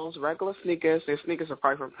regular clothes, regular sneakers. Their sneakers are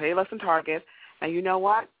probably from Payless and Target. And you know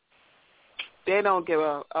what? They don't give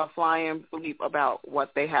a flying bleep about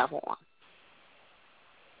what they have on.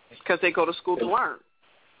 Because they go to school to learn.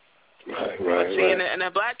 Right. See, in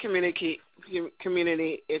the black community,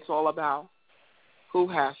 it's all about who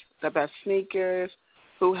has the best sneakers,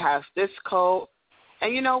 who has this coat.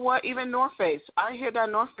 And you know what? Even North Face. I hear that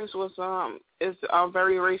North Face is a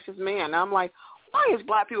very racist man. And I'm like, why is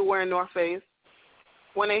black people wearing North Face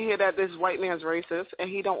when they hear that this white man's racist and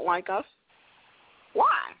he don't like us?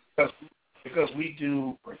 Why? Because we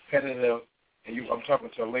do repetitive, and I'm talking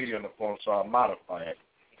to a lady on the phone, so I'll modify it.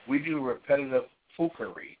 We do repetitive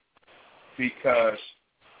foolery because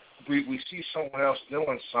we see someone else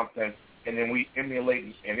doing something, and then we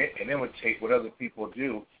emulate and imitate what other people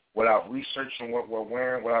do without researching what we're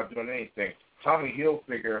wearing, without doing anything. Tommy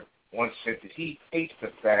Hilfiger once said that he hates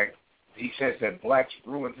the fact, he says that blacks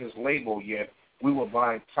ruined his label, yet we were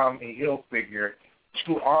buying Tommy Hilfiger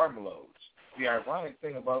 2 arm loads. The ironic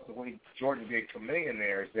thing about the way Jordan did Chameleon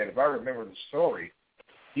there is that if I remember the story,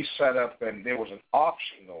 he set up and there was an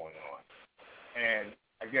auction going on. And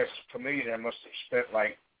I guess Chameleon must have spent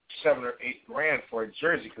like $7 or $8 grand for a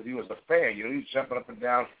jersey because he was a fan. You know, he was jumping up and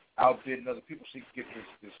down, outbidding other people so he could get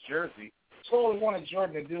this jersey. So all he wanted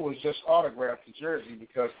Jordan to do was just autograph the jersey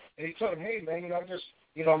because, and he told him, hey, man,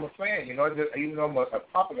 I'm a fan. Even though I'm a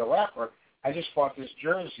popular rapper, I just bought this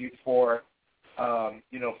jersey for, for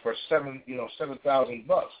 $7,000.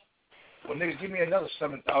 Well, nigga, give me another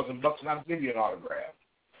 $7,000 and I'll give you an autograph.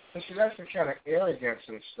 And see, that's the kind of arrogance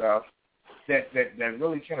and stuff that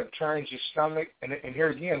really kind of turns your stomach. And here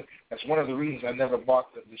again, that's one of the reasons I never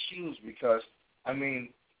bought the shoes because, I mean,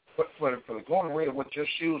 for the going rate of what your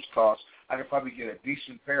shoes cost, I could probably get a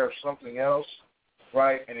decent pair of something else,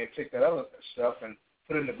 right, and then take that other stuff and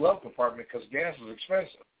put it in the glove compartment because gas is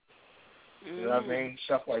expensive. You know what I mean?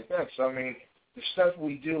 Stuff like that. So, I mean, the stuff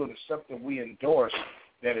we do and the stuff that we endorse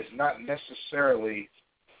that is not necessarily,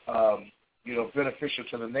 beneficial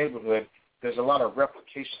to the neighborhood, there's a lot of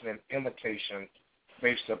replication and imitation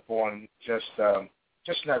based upon just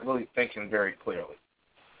not really thinking very clearly.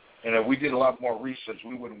 And if we did a lot more research,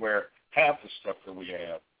 we wouldn't wear half the stuff that we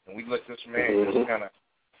have. And we let this man just kind of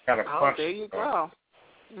punch. Oh, there you go.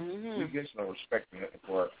 Mm-hmm. He gets no respect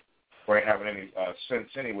for having any sense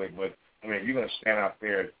anyway. But, I mean, if you're going to stand out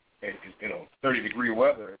there in 30-degree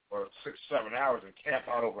weather for 6-7 hours and camp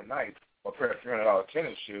out overnight or pair of $300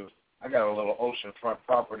 tennis shoes, I got a little oceanfront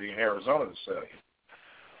property in Arizona to sell you.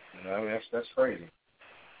 You know, I mean, that's crazy.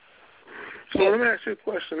 So let me ask you a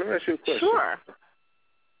question. Sure.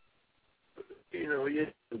 You're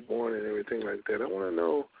born and everything like that. I want to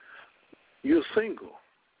know, you're single.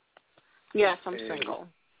 Yes, I'm single.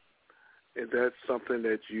 Is that something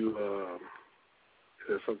that you,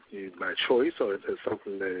 by choice, or is that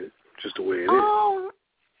something that just the way it is? Oh,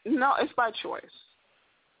 no, it's by choice.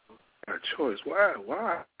 By choice.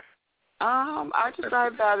 Why? I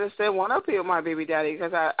decided that I just didn't want to be with my baby daddy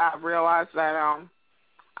because I realized that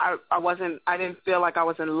I didn't feel like I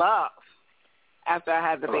was in love after I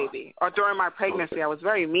had the baby. Or during my pregnancy, I was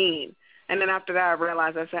very mean. And then after that, I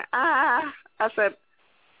realized, I said,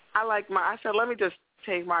 let me just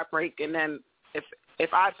take my break. And then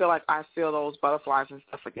if I feel like I feel those butterflies and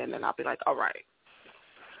stuff again, then I'll be like, all right,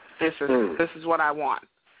 this is what I want.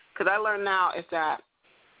 Because I learned now is that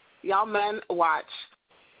y'all men watch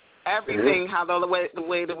everything, how the way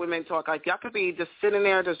the women talk. Like, y'all could be just sitting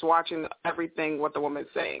there just watching everything what the woman's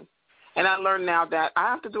saying. And I learned now that I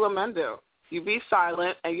have to do what men do. You be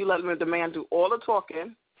silent and you let the man do all the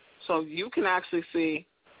talking so you can actually see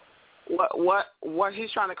what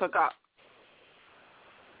he's trying to cook up.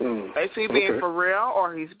 Is he being for real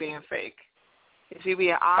or he's being fake? Is he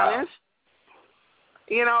being honest?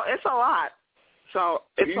 It's a lot. So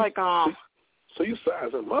it's So you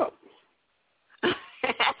size him up. You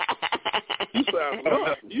size him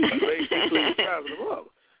up. You basically size him up.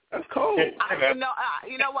 That's cold.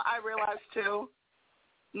 You know what I realized too?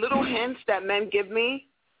 Little hints that men give me,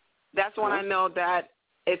 that's when I know that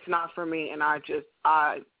it's not for me, and I just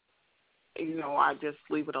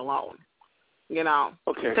leave it alone.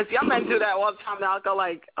 Okay. Because young men do that all the time. I'll go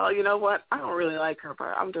like, oh, you know what? I don't really like her,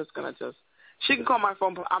 but I'm just gonna she can call my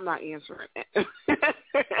phone, but I'm not answering it.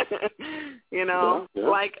 Yeah.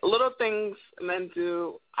 Like little things men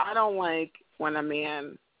do. I don't like when a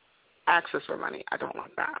man asks for money. I don't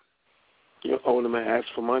like that. Your older man asks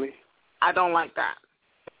for money? I don't like that.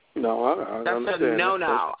 No, I understand. That's a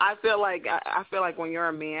no. I feel like when you're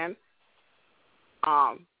a man,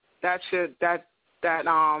 how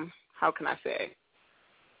can I say?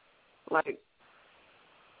 Like,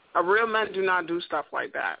 a real man do not do stuff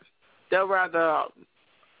like that. They'll rather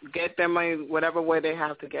get their money whatever way they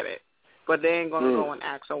have to get it, but they ain't gonna go and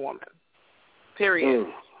ask a woman. Period.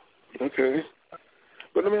 Okay.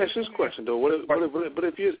 But let me ask you this question though: What if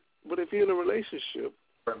you're in a relationship?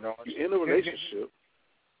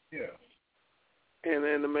 Yeah. And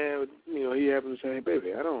then the man, he happens to say, "Hey,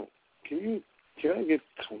 baby, can I get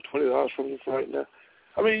 $20 from you for right now?"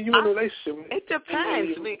 I mean, you in a relationship. It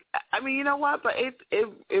depends. I mean, you know what? But it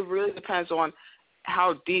really depends on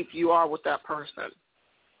how deep you are with that person.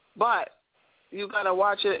 But you gotta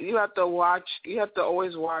watch it. You have to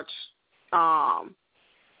always watch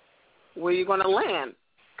where you're gonna land,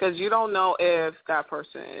 because you don't know if that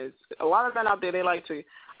person is. A lot of men out there, they like to.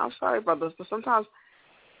 I'm sorry, brothers, but sometimes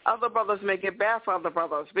other brothers make it bad for other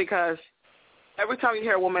brothers, because every time you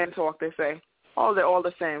hear a woman talk, they say, "Oh, they're all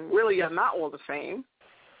the same." Really, you're not all the same.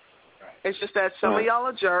 It's just that some of y'all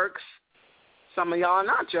are jerks, some of y'all are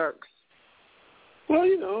not jerks. Well,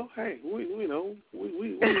 hey, we have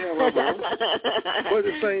our moments. But at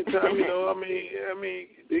the same time, I mean,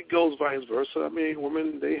 it goes vice versa. I mean,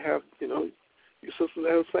 women, they have, your sisters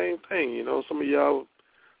have the same thing. Some of y'all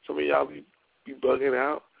be bugging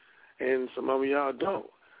out, and some of y'all don't.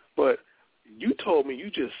 But you told me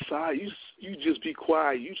you just sigh. You just be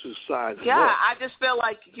quiet. You just sigh. Yeah, I just feel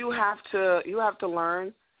like you have to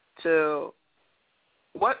learn to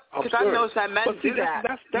because I noticed that men do that.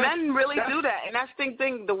 Men really do that, and that's the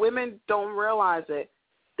thing. The women don't realize it.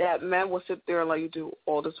 That men will sit there and let you do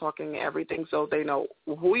all the talking and everything, so they know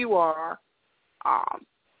who you are,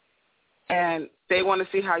 and they want to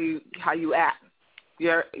see how you act,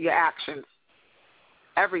 your actions,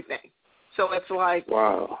 everything. So it's like,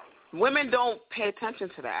 wow. Women don't pay attention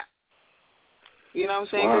to that. You know what I'm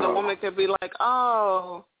saying? Because a woman could be like,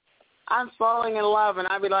 "Oh, I'm falling in love," and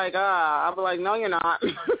I'd be like, I'll be like, "No, you're not."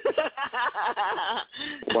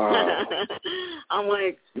 Wow. I'm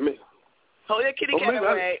like, hold your kitty cat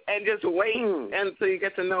away and just wait until you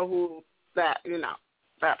get to know who that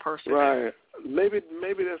person is. Right. Maybe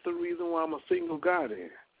that's the reason why I'm a single guy then,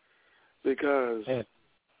 because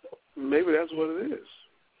maybe that's what it is.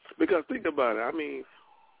 Because think about it. I mean,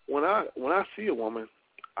 when I see a woman,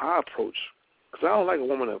 I approach, because I don't like a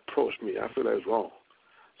woman to approach me. I feel that's wrong.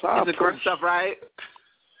 So it's aggressive, right?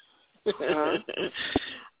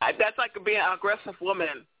 That's like being an aggressive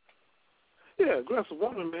woman. Yeah, aggressive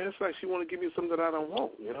woman, man. It's like she want to give me something that I don't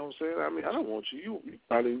want. You know what I'm saying? I mean, I don't want you. You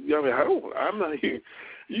probably. I mean, I'm not here.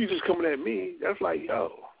 You just coming at me. That's like,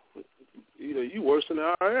 you worse than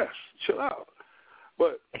the IRS. Chill out.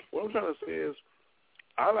 But what I'm trying to say is,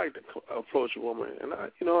 I like to approach a woman, and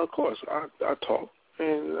of course, I talk,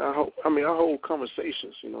 and I hold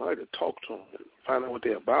conversations. I like to talk to them and find out what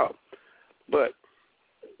they're about. But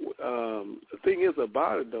the thing is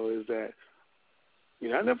about it, though, is that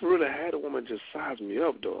I never really had a woman just size me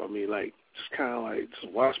up, though. I mean, like, just kind of like,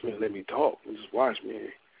 just watch me and let me talk, and just watch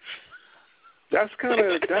me. That's kind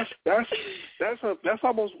of that's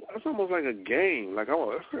almost like a game. Like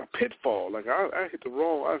it's like a pitfall. Like I hit the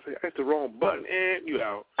wrong button and you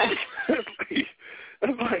out.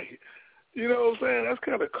 That's like, you know what I'm saying? That's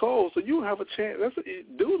kind of cold. So you have a chance. Dudes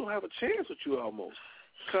don't have a chance with you almost,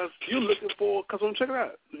 because you're looking for. Because check it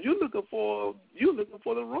out. You're looking for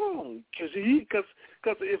the wrong. Because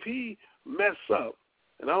if he mess up,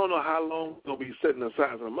 and I don't know how long he's gonna be sitting and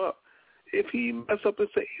sizing him up. If he mess up and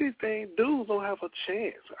say anything, dudes don't have a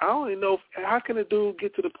chance. I don't even know how can a dude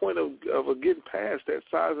get to the point of getting past that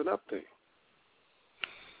sizing up thing.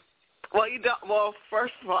 Well, you don't. Well,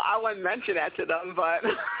 first of all, I wouldn't mention that to them, but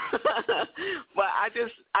I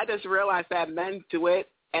just realized that men do it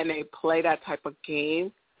and they play that type of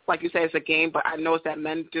game. Like you say, it's a game, but I noticed that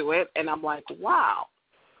men do it, and I'm like, wow.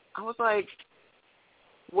 I was like,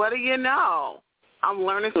 what do you know? I'm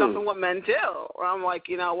learning something what men do. Or I'm like,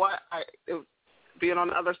 you know what? Being on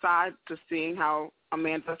the other side, just seeing how a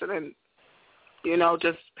man does it and,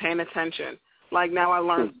 just paying attention. Like now I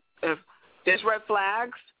learned if there's red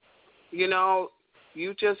flags, you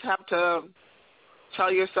just have to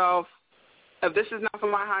tell yourself, if this is not for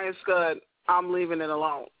my highest good, I'm leaving it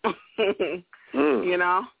alone. Because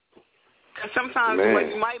sometimes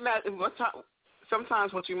what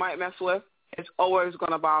you might mess with is always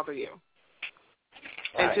going to bother you.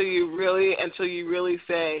 Right. Until you really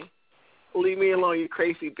say, "Leave me alone, you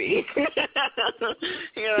crazy bee."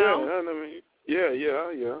 Yeah, I mean, yeah.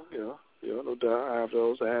 No doubt. I have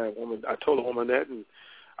those. I told a woman that, and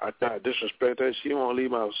I disrespect her. She won't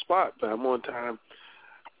leave my spot. But one time,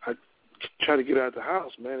 I tried to get out of the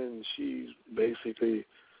house, man, and she basically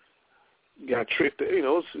got tricked.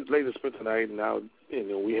 This lady spent the night, and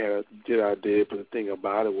we did our bid. But the thing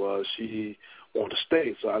about it was she wanted to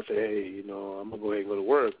stay. So I said, hey, I'm gonna go ahead and go to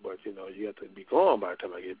work, but you have to be gone by the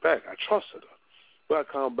time I get back. I trusted her. When I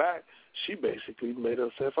come back, she basically made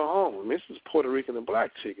herself at home. I mean, this is Puerto Rican and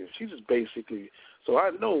black chicken. She just basically, so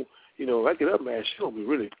I know, if I get up, man, she'll be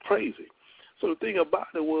really crazy. So the thing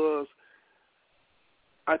about it was,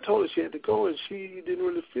 I told her she had to go, and she didn't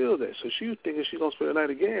really feel that. So she was thinking she's going to spend the night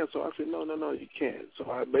again. So I said, no, you can't. So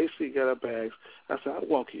I basically got her bags. I said, I'll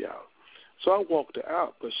walk you out. So I walked her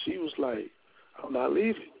out, but she was like, I'm not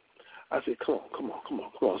leaving. I said, come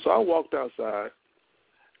on. So I walked outside,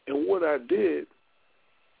 and what I did,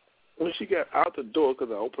 when she got out the door,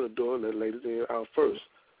 because I opened the door and let ladies in out first,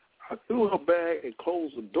 I threw her bag and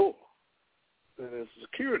closed the door. And there's a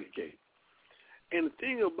security gate. And the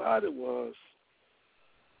thing about it was,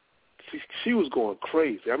 she was going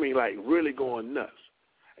crazy. I mean, like really going nuts.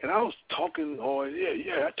 And I was talking,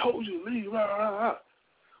 I told you to leave, rah, rah, rah.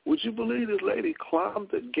 Would you believe this lady climbed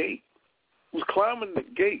the gate, was climbing the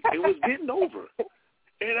gate, and was getting over it?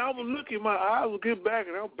 And I was looking, my eyes would get back,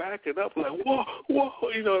 and I'm backing up like, whoa, like, whoa.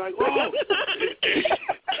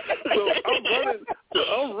 So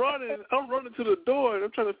I'm running to the door, and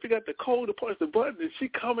I'm trying to figure out the code to push the button, and she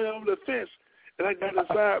coming over the fence. And I got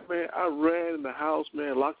inside, man. I ran in the house,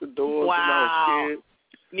 man, locked the doors, and I was scared.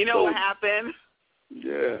 You know what happened?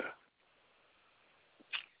 Yeah.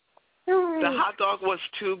 The hot dog was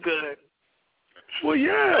too good. Well,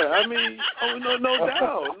 yeah. I mean, no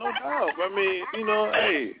doubt. I mean,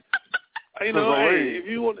 hey, if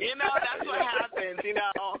you want, that's what happens.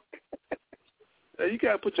 You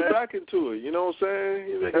gotta put your back into it. You know what I'm saying?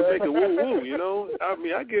 You can make it woo woo. I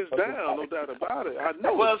mean, I get down, no doubt about it. I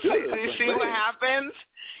know. Well, you see what happens.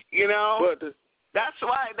 But that's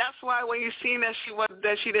why when you seen that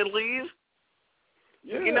she didn't leave.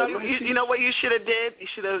 Yeah. You know what you should have did? You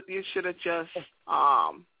should have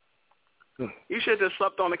just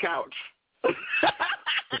slept on the couch.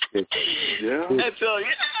 Yeah. Until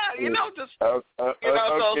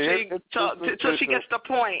till she gets the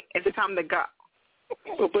point. It's time to go.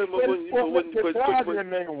 But your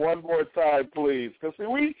name one more time, please. Because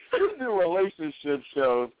we do relationship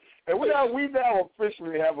shows, and we now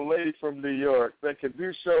officially have a lady from New York that can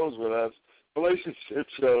do shows with us, relationship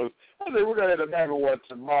shows. I think we're going to have one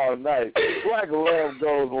tomorrow night. Black Love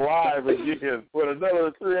goes live again with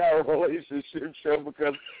another 3-hour relationship show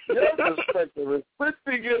because your perspective is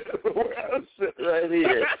pretty good where I'm sitting right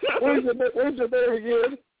here. What's your name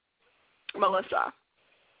again? Melissa.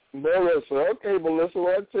 Okay, Melissa,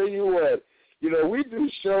 well, I'll tell you what. We do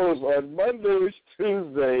shows on Mondays,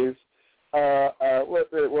 Tuesdays, 7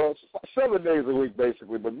 days a week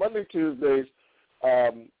basically, but Monday, Tuesdays,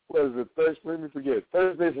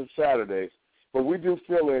 Thursdays and Saturdays. But we do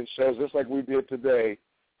fill-in shows just like we did today,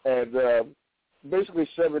 and basically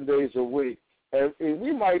 7 days a week. And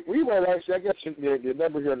we might actually, I got your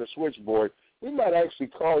number here on the switchboard. We might actually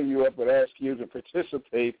call you up and ask you to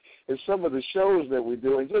participate in some of the shows that we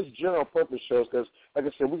do, and just general purpose shows, because, like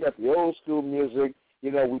I said, we got the old school music.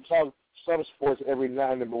 We talk some sports every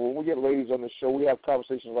now and then, but when we get ladies on the show, we have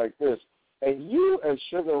conversations like this. And you and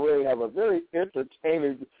Sugar Ray have a very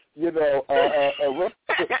entertaining, repertoire right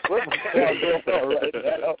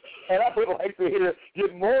now. And I would like to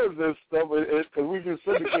get more of this stuff because we do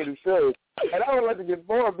syndicated shows. And I would like to get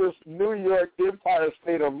more of this New York Empire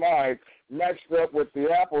state of mind matched up with the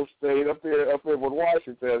Apple State up here with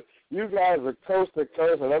Washington. You guys are coast to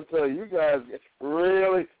coast, and I'm telling you guys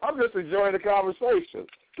really, I'm just enjoying the conversation.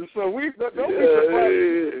 So don't be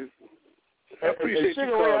surprised. I appreciate you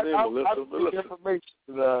calling in, Melissa.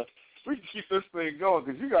 Information. We can keep this thing going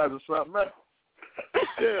because you guys are something else.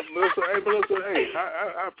 Yeah, Melissa. Hey,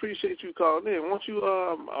 I appreciate you calling in. Won't you?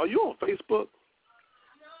 Are you on Facebook?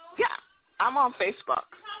 Yeah, I'm on Facebook.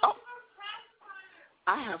 Oh,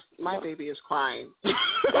 my baby is crying.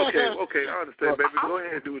 Okay, I understand, baby. Go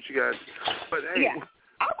ahead and do what you got. But hey, yeah,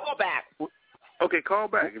 I'll call back. Okay, call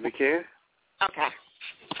back if you can. Okay.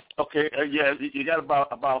 Okay, you got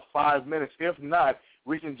about 5 minutes. If not,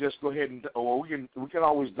 we can just go ahead and, or we can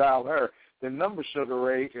always dial her. The number, Sugar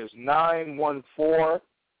Ray, is 914.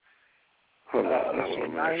 Hold on.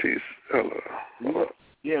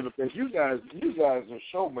 Yeah, because you guys are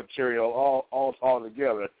show material all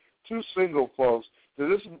together. Two single folks. So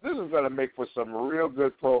this is going to make for some real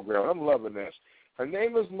good program. I'm loving this. Her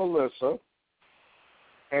name is Melissa,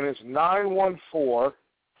 and it's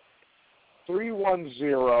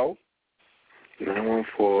 914-310-8255.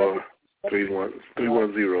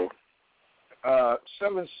 914-310.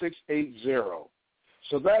 7680.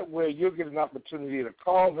 So that way you'll get an opportunity to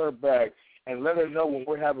call her back and let her know when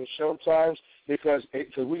we're having show times because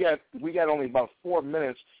we got only about 4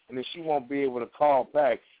 minutes and then she won't be able to call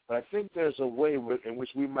back. But I think there's a way in which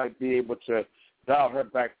we might be able to dial her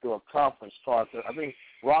back through a conference call. I think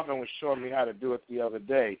Robin was showing me how to do it the other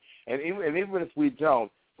day. And even if we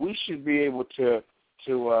don't, we should be able to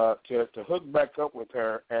hook back up with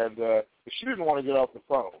her. And she didn't want to get off the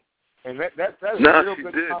phone. And that is real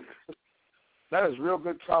good. That is real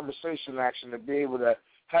good conversation action to be able to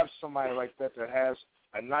have somebody like that has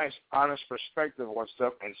a nice, honest perspective on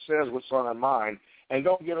stuff and says what's on their mind and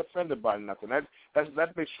don't get offended by nothing. That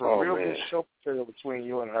makes for a real good show material between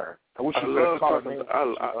you and her. I wish you could have called her.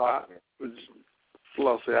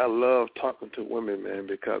 Flossie, I love talking to women, man,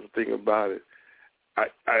 because the thing about it,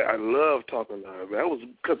 I love talking to her. That was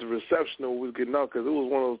because the reception we was getting out, because it was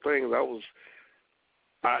one of those things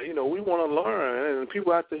we want to learn, and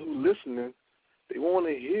people out there who listening, they want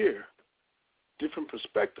to hear different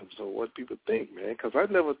perspectives of what people think, man, because I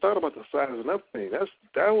never thought about the size of that thing.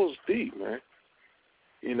 That was deep, man.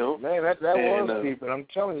 Man, that was deep, and I'm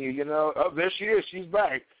telling you, there she is. She's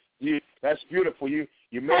back. That's beautiful. You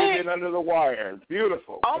made it under the wire.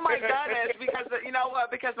 Beautiful. Oh, my goodness, because, you know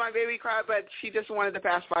what, because my baby cried, but she just wanted to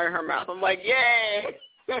pass by her mouth. I'm like, yay.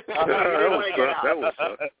 That was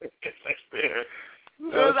fun. As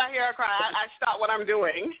soon as I hear her cry, I stop what I'm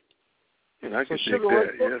doing. And I can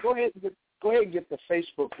Sugar, that, go ahead and get the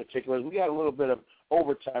Facebook particulars. We got a little bit of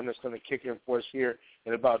overtime that's going to kick in for us here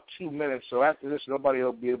in about 2 minutes. So after this, nobody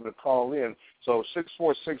will be able to call in. So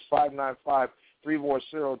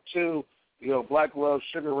 646-595-3402. Black Love,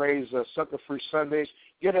 Sugar Ray's Sucker Free Sundayz.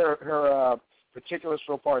 Get her particulars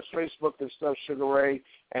so far as Facebook and stuff, Sugar Ray.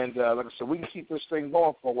 And like I said, we can keep this thing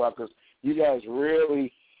going for a while because you guys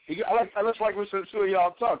really. I just like listening to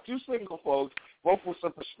y'all talk. Two single folks, both with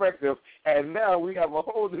some perspective, and now we have a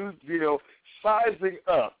whole new deal, sizing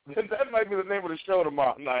up. That might be the name of the show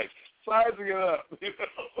tomorrow night, sizing it up.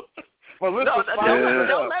 But listen,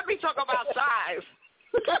 don't let me talk about size.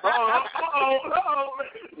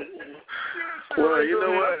 Well, you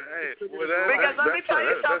know what? Hey, because let me tell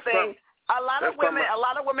you something. A lot of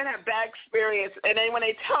women have bad experience, and then when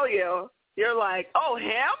they tell you, you're like, oh,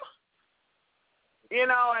 him? And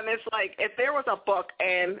it's like, if there was a book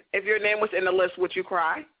and if your name was in the list, would you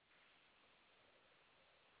cry?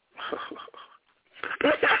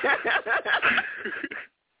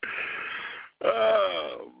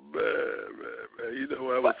 Oh, man. You know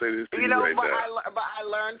what? I would say this to you right now. But I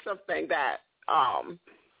learned something that, I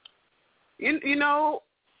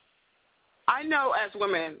know as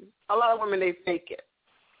women, a lot of women, they fake it.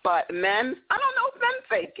 But men, I don't know if men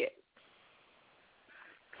fake it.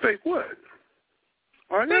 Fake what?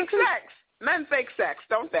 Fake sex. Men fake sex,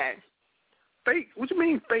 don't they? Fake? What do you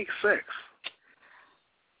mean fake sex?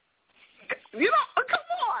 Come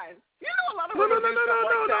on. You know a lot of women do stuff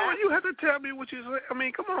like that. No. You have to tell me what you say. I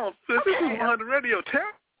mean, come on. This is on the radio. Let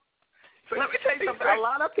me tell you something. A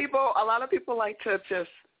lot of people like to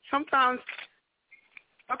just sometimes.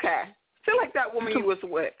 Okay. Say like that woman you was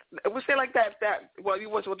with. Say like that. You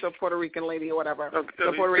was with the Puerto Rican lady or whatever. The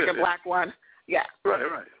Puerto Rican black one. Yeah.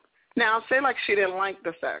 Right. Now, say like she didn't like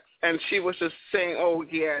the sex, and she was just saying, oh,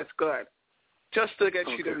 yeah, it's good, just to get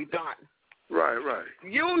you to be done. Right.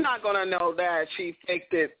 You're not going to know that she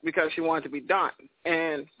faked it because she wanted to be done.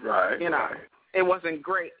 And, it wasn't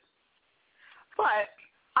great. But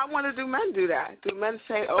I wonder, do men do that? Do men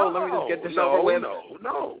say, let me just get this over with?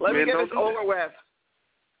 No. Let me get this over with.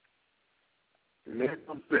 Men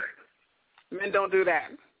don't do that. Men don't do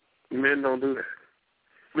that. Men don't do that.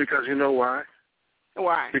 Because you know why?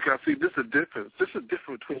 Why? Because, see, this is a difference. This is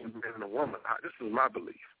different between a man and a woman. This is my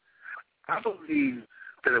belief. I believe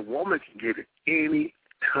that a woman can get it any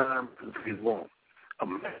time they want. A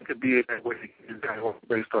man could be that way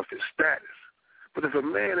based off his status. But if a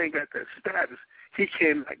man ain't got that status, he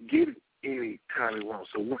cannot get it any time he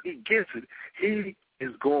wants. So when he gets it, he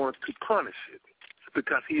is going to punish it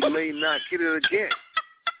because he may not get it again.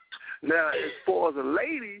 Now, as far as a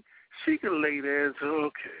lady, she can lay there and say,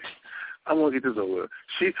 okay, I want to get this over.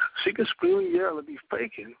 She can scream and yell and be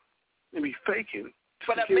faking.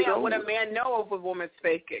 But would a man know if a woman's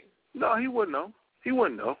faking? No, he wouldn't know. No, he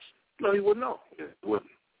wouldn't know. He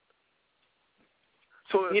wouldn't.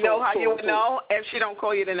 So how you would know? If she don't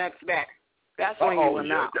call you the next day. That's when you would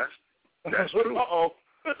know. That's true. I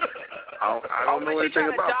don't know anything about it. She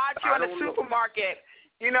trying to dodge you in the supermarket.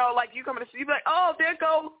 Like you come in the you be like, oh, there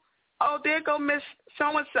go Miss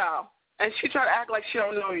So-and-so. And she try to act like she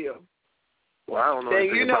don't know you. Well, I don't know then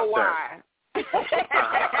anything you know about why. That.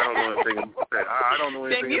 I don't know anything about that. I don't know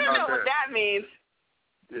anything then you about know that. what that means.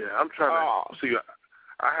 Yeah, I'm trying to see.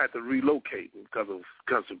 I had to relocate because of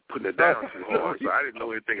putting it down too hard, so I didn't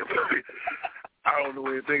know anything about it. I don't know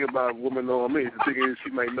anything about a woman knowing me. The thing is, she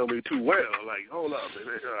might know me too well. Like, hold up,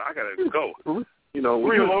 I gotta go. You know,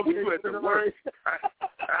 when you at the work, I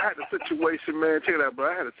had a situation, man. Check it out,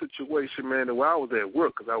 bro. I had a situation, man, where I was at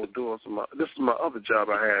work because I was doing this is my other job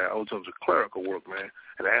I had. I was doing some clerical work, man,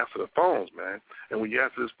 and I answer the phones, man. And when you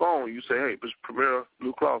answer this phone, you say, hey, Mr. Premier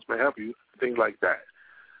Blue Cross may help you, things like that.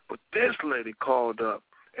 But this lady called up,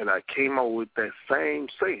 and I came out with that same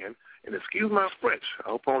saying, and excuse my French. I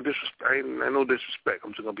hope I don't disrespect. Ain't no disrespect.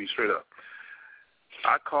 I'm just going to be straight up.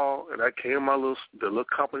 I called, and I came with the little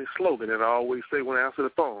company slogan that I always say when I answer the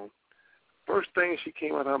phone. First thing she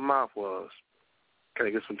came out of her mouth was, "Can I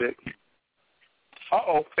get some dick?"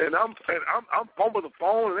 Uh-oh. And I'm fumbling the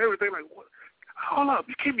phone and everything. Like, what? Hold up.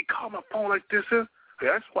 You can't be calling my phone like this. Here.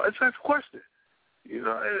 That's a question. You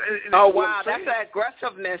know. Oh, wow. That's the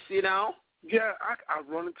aggressiveness, you know? Yeah, I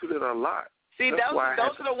run into that a lot. See, those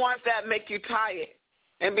are the ones that make you tired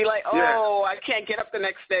and be like, oh, yeah. I can't get up the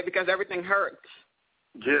next day because everything hurts.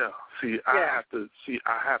 Yeah. See, I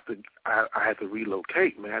had to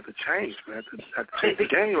relocate, man. I had to change, man. I had to change the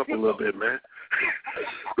game up a little bit, man.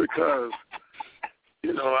 Because,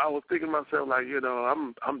 you know, I was thinking to myself, like, you know,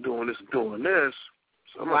 I'm doing this.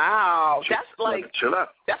 So wow. That's like, chill out.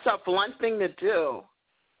 That's a blunt thing to do.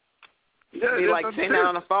 Yeah. Be like saying that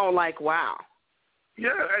on the phone, like, wow.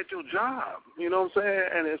 Yeah, at your job. You know what I'm saying?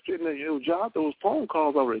 And it's sitting at your job, those phone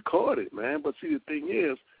calls are recorded, man. But see, the thing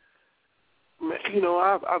is, man, you know,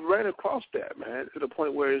 I've ran across that, man, to the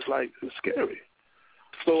point where it's like it's scary.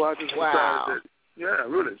 So I just decided that, yeah,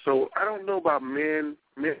 really. So I don't know about men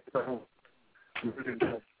don't really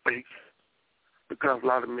don't fake because a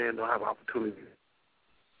lot of men don't have opportunity.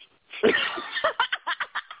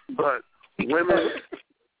 But women,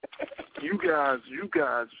 you guys,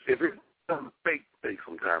 if it's fake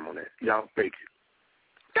some time on that, y'all fake it.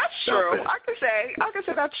 That's true. I can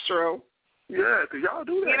say that's true. Yeah, because y'all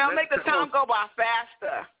do that. You know, make the time go by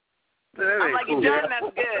faster. I'm like, cool. You done?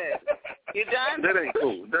 That's good. You done? That ain't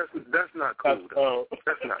cool. That's not cool.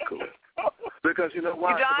 That's not cool. Because you know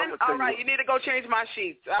why? You done? All right, you need to go change my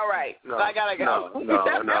sheets. All right, no, so I gotta go. No. I'm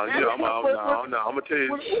gonna tell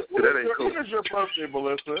you that ain't cool. When is your birthday,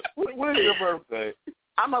 Melissa? When is your birthday?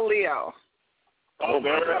 I'm a Leo. Oh,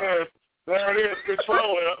 there it is. There it is.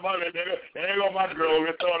 Control it. There go my girl.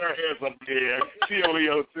 We're throwing her hands up there. She a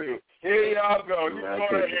Leo, too. Here y'all go. You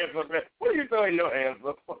throwing her hands up there. What are you throwing your hands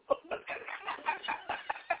up for?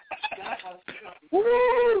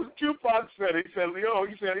 Woo! Tupac said, Leo,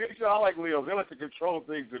 he said, I like Leos. They like to control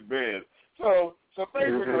things in bed. So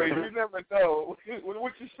basically, you never know.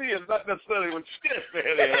 What you see is not necessarily what you see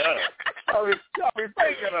there. Y'all be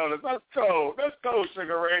thinking on it. That's cold. That's cold,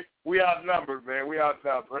 Sugar Ray. We outnumbered, man. We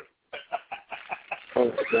outnumbered.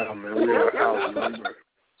 Oh, damn, man. We are outnumbered.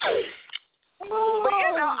 But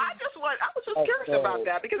you know, I was just curious about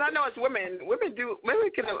that because I know as women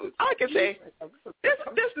can. I can say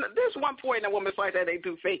there's one point in a woman's life that they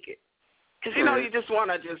do fake it because you know you just want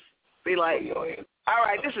to just be like, all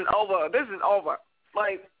right, this is over.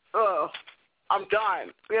 Like, I'm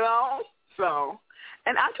done. You know. So,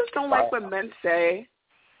 and I just don't like when men say.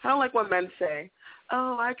 I don't like when men say,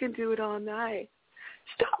 oh, I can do it all night.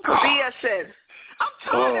 Stop BSing. I'm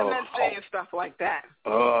tired of men saying stuff like that.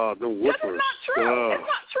 Oh, the whoopers. This is not true. It's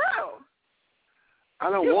not true. I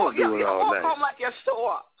don't want to do it all night. You walk home like you're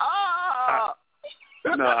sore.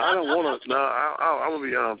 No, I don't want to. No, I'm going to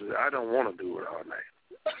be honest with you. I don't want to do it all night.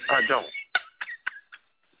 I don't.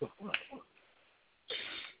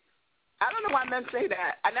 I don't know why men say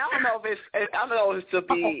that. And I don't know if it's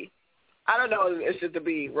to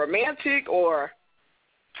be romantic or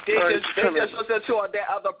they just listen to their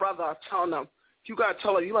other brother telling them, you got to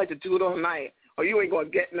tell her you like to do it all night or you ain't going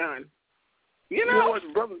to get none. You know what,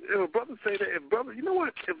 brother? If a brother say that, you know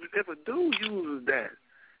what? If a dude uses that,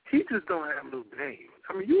 he just don't have no game.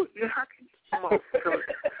 I mean, how can you come on?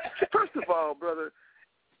 First of all, brother,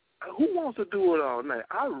 who wants to do it all night?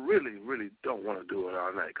 I really, really don't want to do it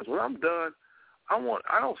all night because when I'm done, I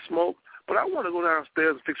don't smoke, but I want to go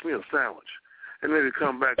downstairs and fix me a sandwich and maybe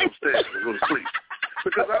come back upstairs and go to sleep.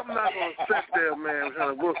 Because I'm not going to sit there, man,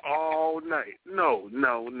 trying to work all night. No.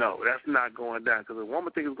 That's not going down. Because if a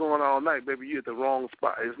woman thinks it's going all night, baby, you're at the wrong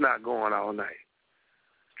spot. It's not going all night.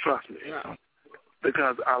 Trust me. Yeah.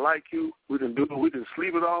 Because I like you. We can do it. We can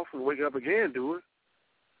sleep it off and wake up again and do it.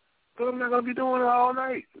 But I'm not going to be doing it all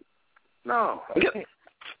night. No.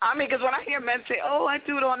 I mean, because when I hear men say, oh, I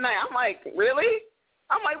do it all night, I'm like, really?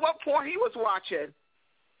 I'm like, what porn he was watching?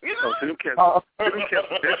 You know? See them cats, they're trying to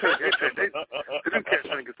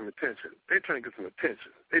get some attention. They're trying to get some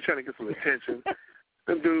attention. They're trying to get some attention.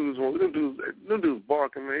 Them dudes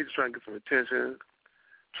barking, man. They just trying to get some attention,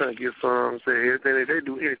 trying to get some, say everything. They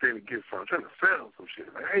do anything to get some, trying to sell some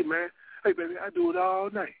shit. Like, hey, man, hey, baby, I do it all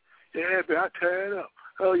night. Yeah, baby, I tear it up.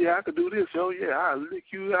 Oh, yeah, I could do this. Oh, yeah, I'll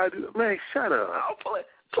lick you. I do. Man, shut up. Oh,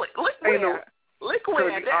 look where. Look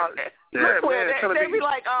where. They be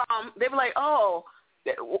like, oh,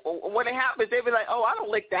 when it happens, they be like, oh, I don't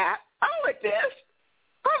lick that. I don't lick this.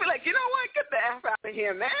 I'll be like, you know what? Get the F out of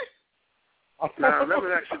here, man. Now, let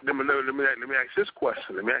me ask this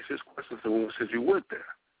question. Let me ask this question since you went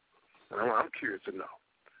there. I'm curious to know.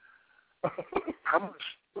 How much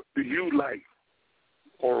do you like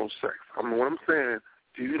oral sex? I mean, what I'm saying,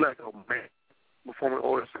 do you like a man performing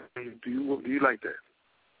oral sex? Do you like that?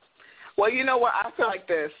 Well, you know what? I feel like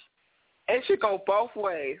this. It should go both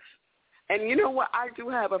ways. And you know what? I do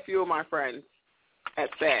have a few of my friends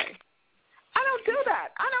that say, I don't do that.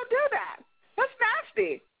 That's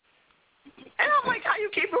nasty. And I'm like, how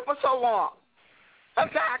you keep it for so long?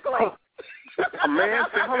 Exactly. A man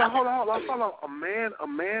said, hold on. A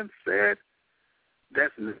man said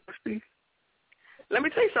that's nasty? Let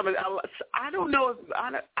me tell you something. I don't know.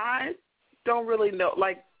 I don't really know.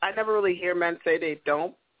 Like, I never really hear men say they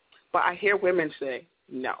don't. But I hear women say,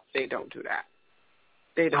 no, they don't do that.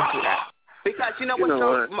 They don't do that. Because you know what?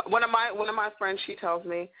 One of my friends, she tells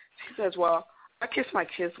me, she says, well, I kiss my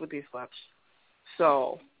kids with these lips.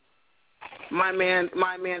 So my man's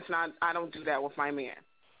not, I don't do that with my man.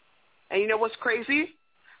 And you know what's crazy?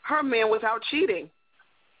 Her man was out cheating.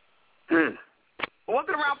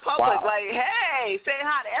 Walking around public like, hey, say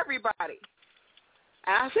hi to everybody.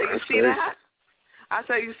 And I said, you see that? I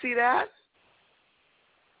said, you see that?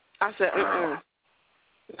 I said,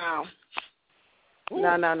 no.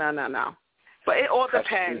 But it all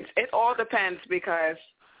depends. It all depends because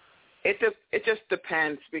it just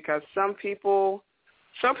depends because some people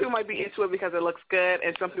might be into it because it looks good,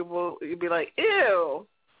 and some people you'd be like, ew,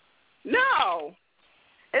 no,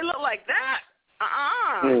 it looked like that.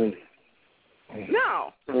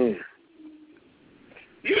 No.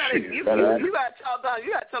 You gotta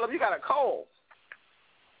tell them you got a cold.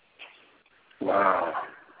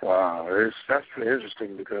 Wow, that's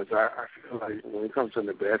interesting because I feel like when it comes to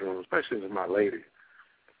the bedroom, especially with my lady,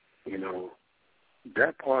 you know,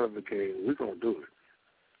 that part of the game, we're going to do it.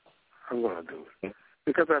 I'm going to do it.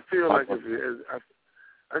 Because I feel like I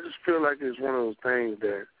just feel like it's one of those things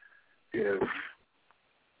that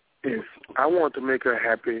if I want to make her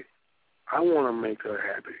happy, I want to make her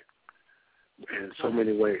happy in so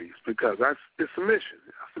many ways because it's a mission.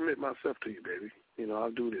 I submit myself to you, baby. You know,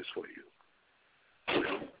 I'll do this for you.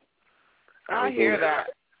 I hear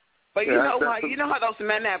that. But you know what? You know how those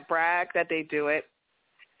men that brag that they do it?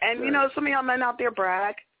 And, you know, some of y'all men out there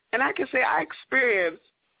brag. And I can say I experienced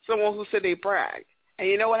someone who said they brag. And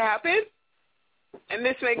you know what happened? And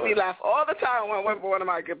this makes me laugh all the time when I went for one of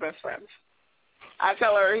my good best friends. I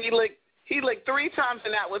tell her he licked 3 times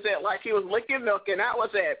and that was it. Like he was licking milk and that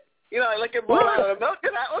was it. You know, licking blood out of the milk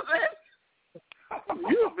and that was it.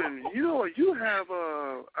 You have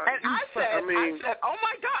a. And I said, oh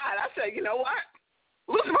my God! I said, you know what?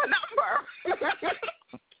 Lose my number.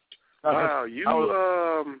 Wow,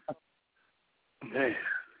 man,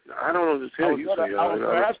 I don't know what to tell you. I was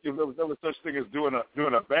going to ask you if there was such thing as doing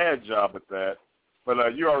a bad job at that,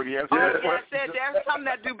 but you already answered that question. I said there's some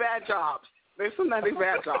that do bad jobs. There's some that do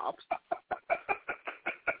bad jobs.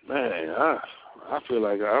 Man, I feel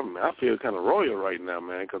like I feel kind of royal right now,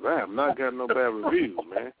 man, because I have not gotten no bad reviews,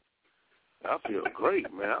 man. I feel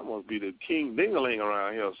great, man. I must be the king ding-a-ling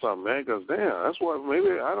around here or something, man, because, damn, that's what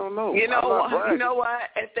maybe, I don't know. You know what?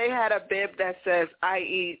 If they had a bib that says,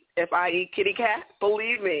 if I eat kitty cat,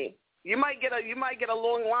 believe me, you might get a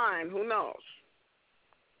long line. Who knows?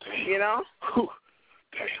 Damn. You know?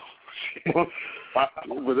 Damn. But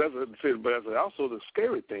that's also the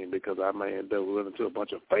scary thing because I may end up running into a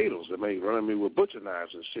bunch of fatals that may run at me with butcher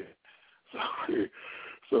knives and shit.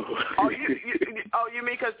 So you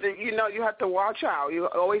mean because you have to watch out. You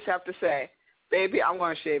always have to say, "Baby, I'm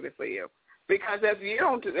going to shave it for you," because if you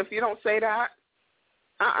don't say that,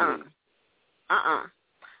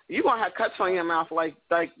 you're gonna have cuts on your mouth like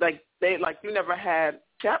you never had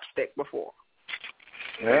chapstick before.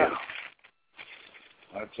 Yeah.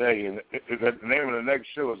 I tell you, the name of the next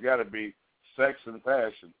show has got to be Sex and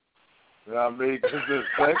Passion. You know what I mean? Because there's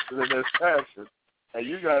sex and then there's passion. And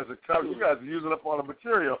you guys are using up all the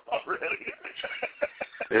material already.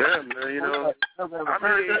 Yeah, man, you know.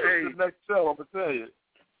 The next show, I'm going to tell you.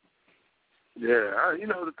 Yeah,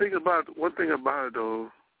 one thing about it,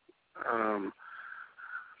 though,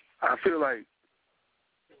 I feel like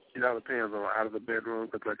it all depends on out of the bedroom.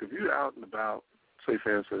 Because, like, if you're out and about, say,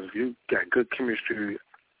 for instance, if you got good chemistry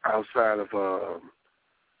outside of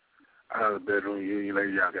out of the bedroom, you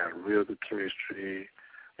ladies, y'all got real good chemistry,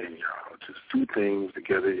 and y'all just do things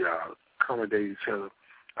together, y'all accommodate each other.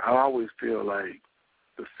 I always feel like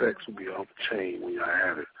the sex will be off the chain when y'all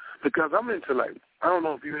have it. Because I'm into, like, I don't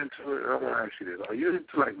know if you're into it, I want to ask you this. Are you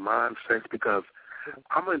into, like, mind sex? Because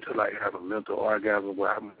I'm into, like, having mental orgasm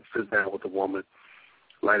where I'm going to sit down with a woman,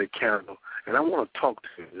 light a candle, and I want to talk to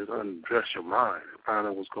you, just undress your mind and find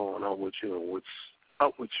out what's going on with you and what's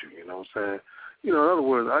up with you, you know what I'm saying? You know, in other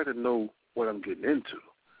words, I didn't know what I'm getting into,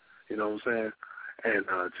 you know what I'm saying? And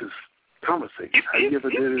just conversate. You ever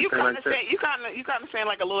did anything like that? You kind of saying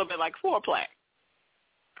like a little bit like foreplay.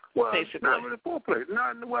 Well, basically. Not really foreplay.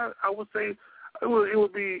 No, well, I would say it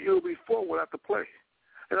would be forward without the play.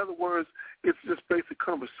 In other words, it's just basic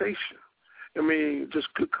conversation. I mean,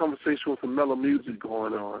 just good conversation with some mellow music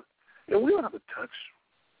going on, and we don't have to touch.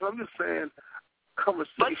 But I'm just saying,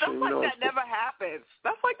 conversation. But stuff like that never happens.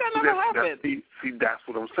 Stuff like that never happens. See, that's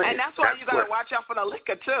what I'm saying. And that's why you got to watch out for the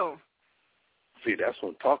liquor too. See, that's what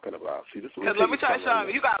I'm talking about. See, this. Because let me tell you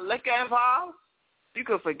something. You got liquor involved, you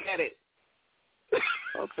could forget it.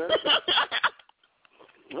 Okay.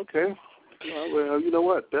 Okay. Well, you know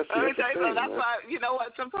what? That's Let me tell you something. That's why, you know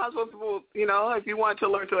what, sometimes with people, you know, if you want to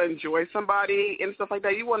learn to enjoy somebody and stuff like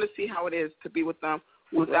that, you want to see how it is to be with them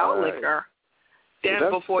without liquor. Then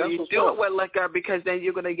before you do it with liquor, because then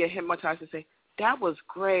you're going to get hypnotized and say, that was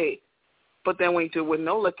great. But then when you do it with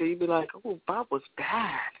no liquor, you'd be like, oh, Bob was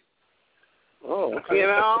bad. Oh, okay. You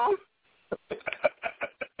know?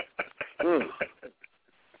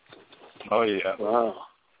 Oh, yeah. Wow.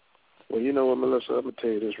 Well, you know what, Melissa, I'm going to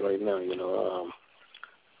tell you this right now. You know,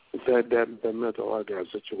 that mental orgasm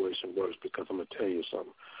situation works because I'm going to tell you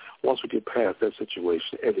something. Once we get past that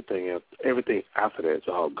situation, everything after that is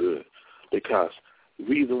all good. Because the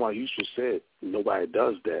reason why you just said nobody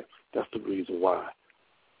does that, that's the reason why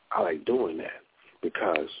I like doing that.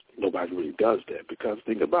 Because nobody really does that. Because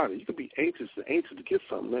think about it, you can be anxious to get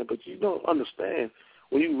something, man, but you don't understand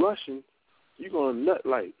when you're rushing, you're going to nut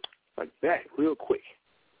like that real quick.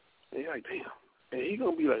 And you're like, damn. And he's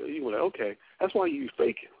going to be like, okay. That's why you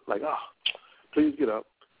faking. Like, please get up.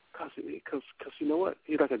 Because you know what?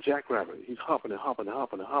 He's like a jackrabbit. He's hopping and hopping and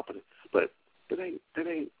hopping and hopping. But it ain't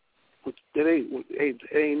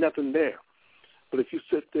nothing there. But if you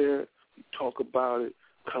sit there, you talk about it,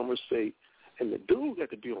 conversate, and the dude got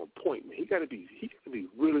to be on point, man. He got to be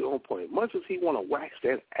really on point. Much as he want to wax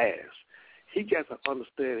that ass, he got to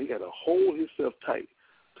understand. He got to hold himself tight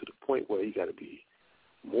to the point where he got to be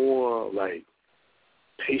more like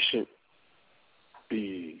patient,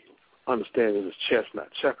 be understanding his chest,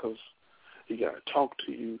 not checkers. He got to talk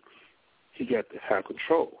to you. He got to have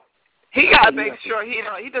control. He got to make sure he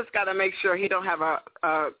just got to make sure he don't have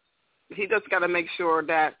he just got to make sure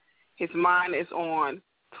that his mind is on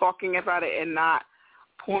talking about it and not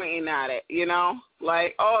pointing at it, you know?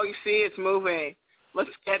 Like, oh, you see it's moving. Let's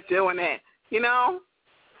get doing it, you know?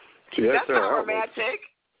 See, that's not romantic.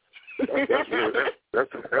 That's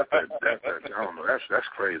I don't know. That's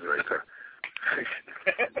crazy right there.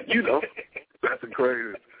 You know, that's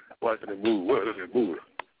crazy. Watching it move. What is it moving?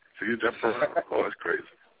 So you jump around. Oh, that's crazy.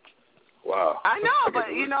 Wow. I know,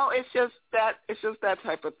 but you know, it's just that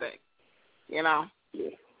type of thing. You know. Yeah.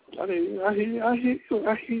 I hear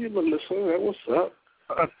you, Melissa. What's up?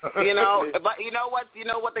 You know, but you know what? You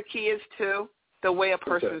know what the key is too? The way a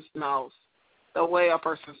person smells. The way a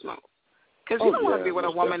person smells. Because you don't want to be with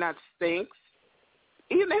a woman that stinks.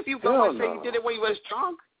 Even if you go and say you did it when you was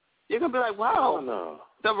drunk, you're going to be like, wow,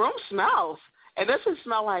 the room smells. And this would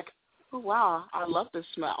smell like, oh, wow, I love the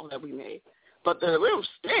smell that we made. But the room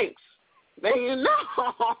stinks. Then you know.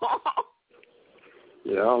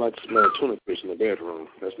 Yeah, I don't like to smell tuna fish in the bedroom.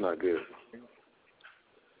 That's not good.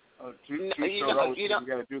 You got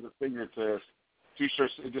to do the finger test.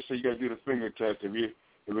 T-shirts just say you got to do the finger test.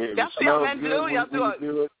 If that's what y'all men do. Y'all do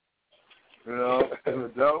it. You know, if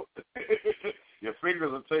it don't, your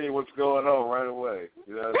fingers will tell you what's going on right away.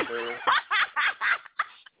 You know what I'm saying?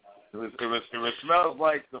 If it smells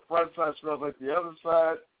like the front side smells like the other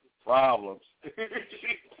side, problems. if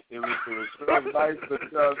it smells nice, but you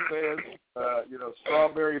know what I'm saying?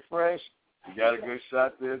 Strawberry fresh, you got a good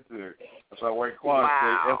shot there too. That's why Wayne Quan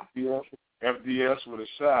say FDS with a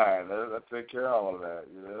shine. I take care of all of that.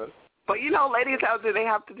 You know. But you know, ladies out there, they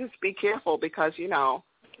have to just be careful because you know.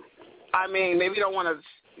 I mean, maybe you don't want to.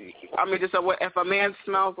 I mean, just if a man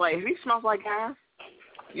smells like, if he smells like gas,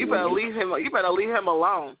 you better leave him. You better leave him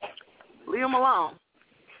alone. Leave him alone.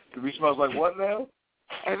 If he smells like what now?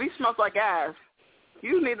 If he smells like gas.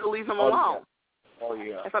 You need to leave him alone. Oh,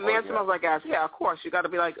 yeah. If a man smells like ass, yeah, of course, you got to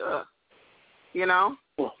be like, you know?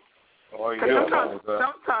 Oh, yeah.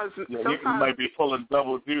 Sometimes you might be pulling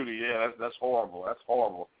double duty. Yeah, that's horrible. That's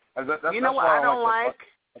horrible. That's you know what I don't like?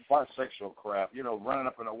 Bisexual crap. You know, running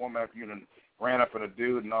up in a woman after you ran up in a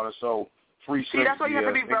dude and all that. So free sex. See, that's why you have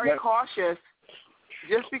to be very cautious.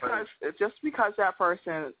 Just because that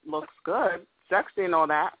person looks good, sexy and all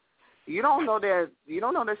that, you don't know their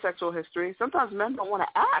sexual history. Sometimes men don't want to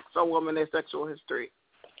ask a woman their sexual history.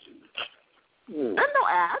 Men don't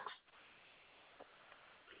ask.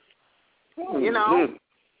 You know,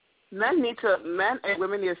 men and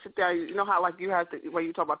women need to sit there. You know how like you have to when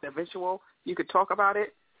you talk about their visual, you could talk about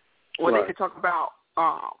it, or they could talk about.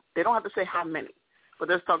 They don't have to say how many, but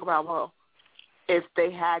let's talk about if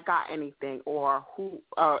they had got anything or who,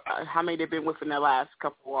 how many they've been with in their last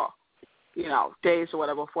couple of, days or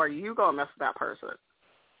whatever before you go and mess with that person,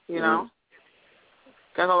 you know?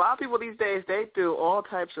 Because a lot of people these days, they do all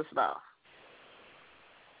types of stuff.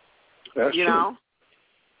 That's you true. know?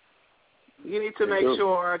 You need to make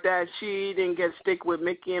sure that she didn't get stick with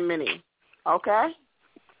Mickey and Minnie, okay?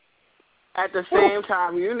 At the same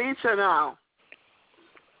time, you need to know.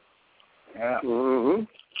 Yeah. Mm-hmm.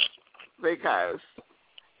 Because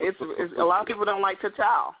it's a lot of people don't like to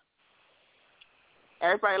tell.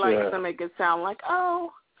 Everybody likes to make it sound like,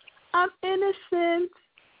 oh, I'm innocent.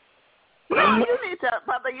 No, you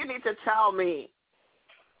need to tell me.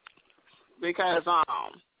 Because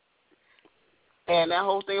and that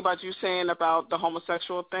whole thing about you saying about the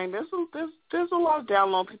homosexual thing, there's a lot of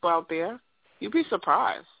down low people out there. You'd be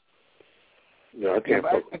surprised. Yeah, I can't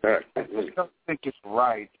fuck with that. I just don't think it's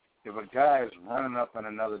right if a guy is running up on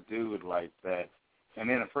another dude like that, and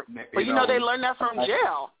then but they learn that from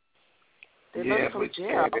jail. They learn it from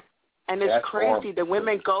jail. And it's crazy. Horrible. The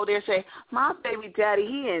women go there and say, my baby daddy,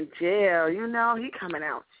 he in jail. He coming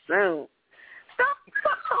out soon. Stop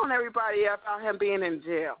telling everybody about him being in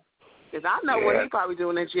jail. Because I know what he probably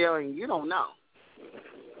doing in jail, and you don't know.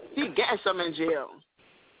 He getting some in jail.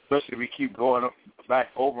 Especially if we keep going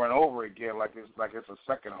back over and over again, like it's a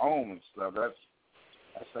second home and stuff.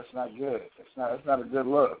 That's not good. That's not a good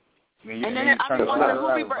look. I mean, and then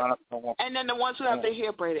the ones who have their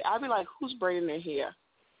hair braided, I'd be like, who's braiding their hair?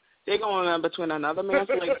 They're going in between another man's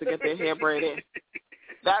legs to get their hair braided.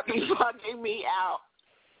 That'd be fucking me out.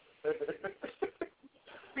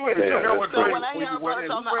 So when I hear about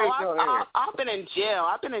something, I've been in jail.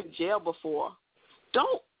 I've been in jail before.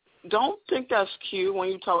 Don't think that's cute when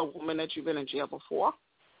you tell a woman that you've been in jail before.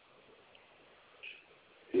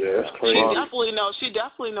 Yeah, that's crazy. She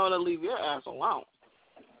definitely know to leave your ass alone.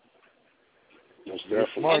 Most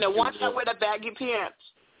definitely. And the ones that wear the baggy pants,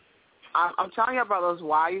 I'm telling you, brothers,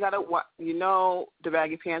 why you gotta. The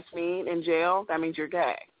baggy pants mean in jail. That means you're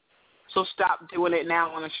gay. So stop doing it now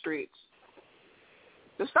on the streets.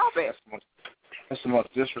 Just stop it. That's the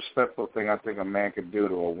most disrespectful thing I think a man could do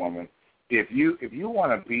to a woman. If you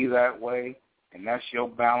want to be that way, and that's your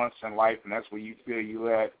balance in life, and that's where you feel you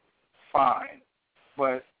at, fine.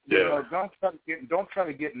 But don't try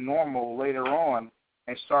to get normal later on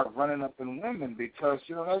and start running up in women because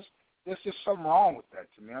there's just something wrong with that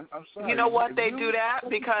to me. I'm sorry. You know what? They do that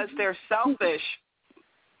because they're selfish.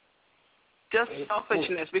 Just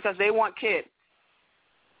selfishness because they want kids.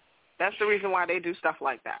 That's the reason why they do stuff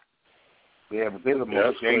like that. Yeah, but they're the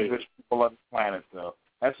most dangerous people on the planet, though.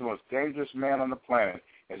 That's the most dangerous man on the planet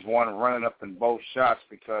is one running up in both shots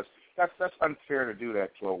because that's unfair to do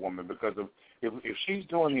that to a woman because if she's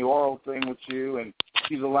doing the oral thing with you and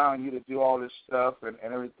she's allowing you to do all this stuff and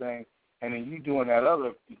everything, and then you doing that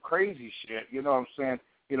other crazy shit, you know what I'm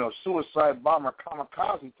saying? Suicide bomber,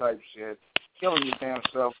 kamikaze type shit, killing your damn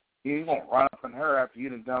self. You won't run up on her after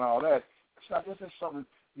you've done all that. There's something,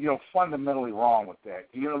 fundamentally wrong with that.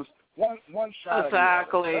 One shot.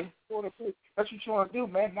 Exactly. That's what you want to do,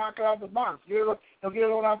 man. Knock it out the box. Get it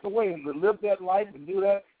on out the way and live that life and do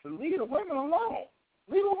that. And leave the women alone.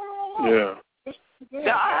 Yeah.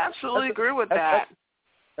 I absolutely agree with that.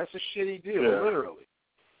 That's a shitty deal, literally.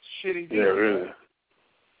 Shitty deal. Yeah, really.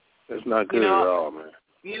 That's not good at all, man.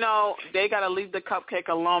 They got to leave the cupcake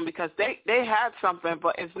alone because they had something,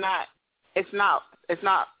 but it's not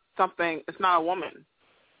something. It's not a woman.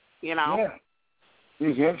 Yeah.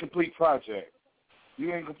 It's an incomplete project.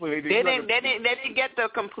 You ain't complete. They didn't get the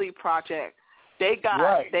complete project. They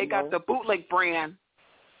got the bootleg brand.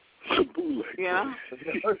 Bootleg.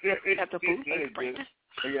 They got the bootleg brand.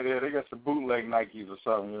 They got some bootleg Nikes or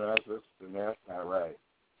something. That's not right.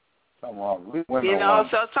 Something wrong.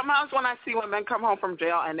 So sometimes when I see women come home from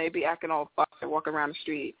jail and they be acting all fucked and walking around the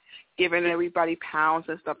street, giving everybody pounds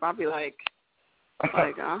and stuff, I'll be like,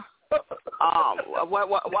 huh?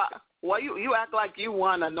 What you act like you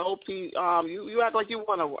won a you act like you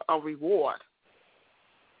won a reward.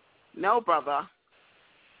 No, brother.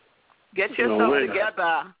 Get yourself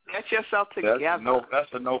together. Get yourself together. That's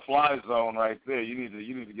a no-fly zone right there. You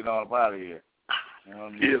need to get on up out of here.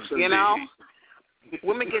 You know,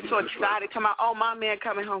 women get so excited, come out. Oh, my man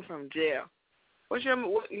coming home from jail. You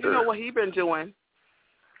know what he been doing?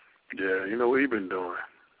 Yeah, you know what he been doing.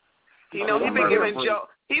 You know he been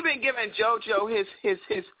giving JoJo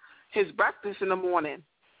his breakfast in the morning.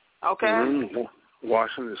 Okay. Mm-hmm.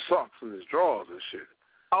 Washing his socks and his drawers and shit.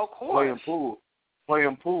 Of course.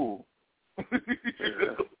 Playing pool.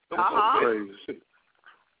 Yeah. Crazy shit.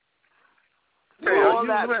 Hey, all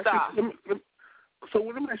that stuff. So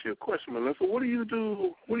let me ask you a question, Melissa. What do you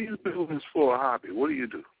do this for a hobby? What do you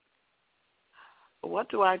do? What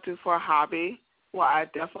do I do for a hobby? Well, I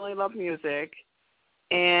definitely love music.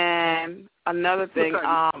 And another thing,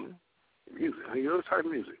 music. What type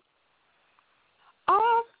of music?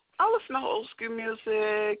 I listen to old school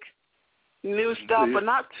music, new stuff, but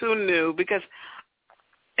not too new, because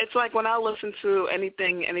it's like when I listen to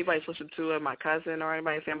anything anybody's listened to, or my cousin or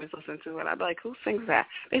anybody's family's listening to, and I'd be like, who sings that?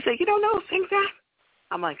 They say, you don't know who sings that?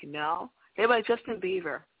 I'm like, no. They're like, Justin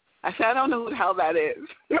Bieber. I said, I don't know who the hell that is.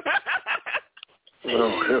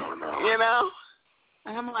 Oh, hell no. You know?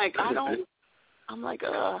 And I'm like,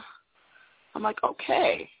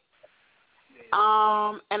 okay.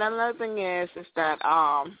 And another thing is that,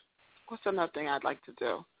 what's another thing I'd like to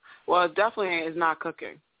do? Well, it definitely is not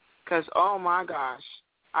cooking. Because, oh, my gosh.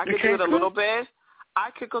 I could do it a little bit. I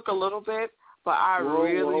could cook a little bit, but I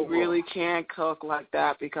really can't cook like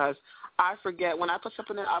that, because I forget. When I put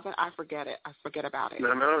something in the oven, I forget it. I forget about it. No.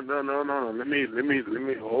 Let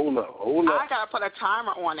me hold up. I got to put a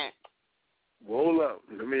timer on it. Hold up.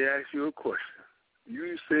 Let me ask you a question.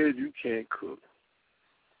 You said you can't cook.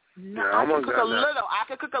 No, I can cook a little. I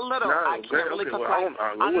can cook a little. No, I can't really cook like.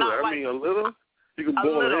 I mean, a little. You can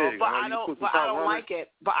boil an egg. But I don't like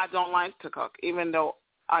it. But I don't like to cook, even though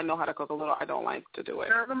I know how to cook a little. I don't like to do it.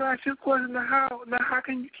 Now, let me ask you a question. How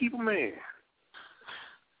can you keep a man?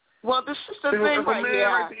 Well, this is the thing right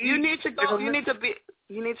here. You need to go. You need to be.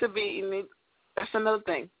 That's another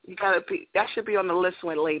thing. You gotta be. That should be on the list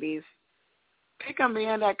with ladies. Pick a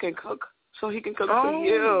man that can cook, so he can cook for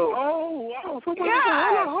you. So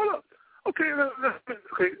yes. Hold up. Okay,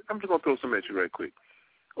 I'm just gonna throw some at you right quick.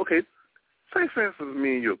 Okay, say for instance,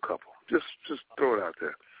 me and you a couple. Just throw it out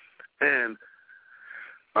there. And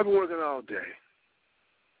I've been working all day.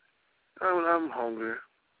 I'm hungry.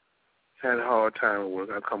 Had a hard time at work.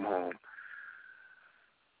 I come home.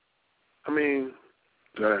 I mean,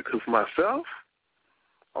 do I cook for myself?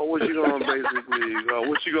 Or what you gonna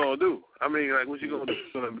what you gonna do? I mean, like, what you gonna do?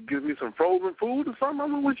 You gonna give me some frozen food or something? I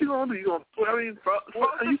mean, what you gonna do?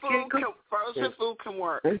 Frozen food can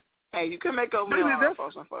work. Hey, you can make a meal out of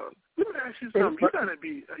frozen food. Let me ask you something. You gotta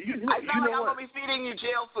be. I'm gonna be feeding you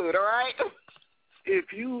jail food, all right?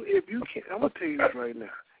 If you can't, I'm gonna tell you this right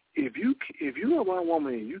now. If you are one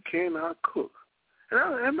woman and you cannot cook, and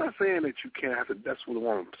I'm not saying that you can't have to. That's what a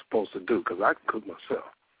woman's supposed to do, because I can cook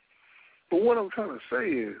myself. But what I'm trying to say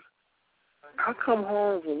is, I come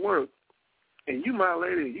home from work, and you my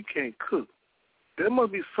lady, and you can't cook. There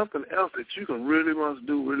must be something else that you must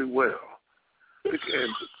do really well,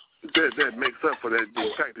 and that makes up for the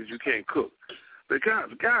fact that you can't cook.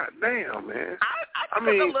 Because, God damn, man. I cook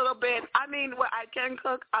a little bit. I mean, I can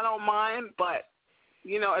cook. I don't mind, but,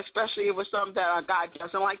 you know, especially if it's something that a guy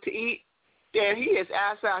doesn't like to eat, then he is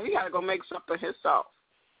ass out. He got to go make something himself.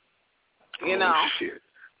 You know? Shit.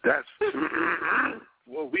 That's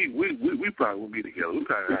well, we probably won't be together. We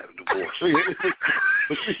probably have a divorce.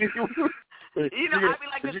 You know, I mean,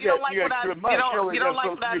 like, if you don't like what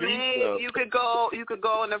I mean, you could go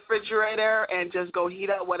in the refrigerator and just go heat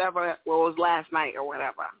up whatever was last night or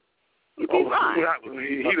whatever. You'd be fine.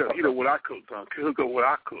 Heat up what I cooked. Cook up what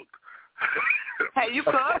I cooked. Hey, you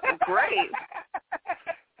cook? Great.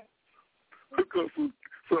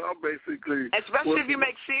 So I'm basically, especially if you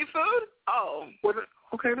make seafood. Oh. Well,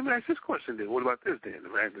 okay, let me ask this question then. What about this then?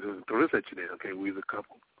 Let me throw this at you then. Okay, we're a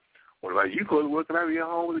couple. What about you go to work and I be at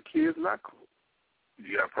home with the kids and I cook?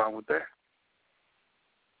 You got a problem with that?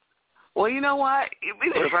 Well, you know what?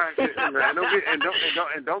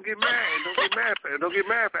 Don't get mad. Don't get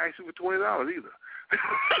mad for asking for $20 either.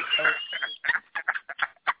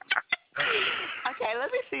 Okay, let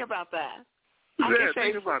me see about that.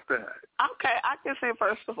 Think about that. Okay, I can say,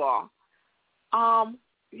 first of all,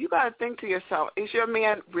 you got to think to yourself, is your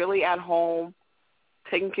man really at home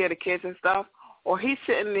taking care of the kids and stuff, or he's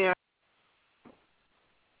sitting there?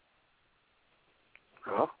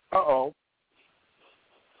 Huh? Uh-oh.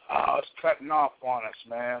 cutting off on us,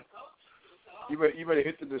 man. You better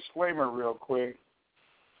hit the disclaimer real quick.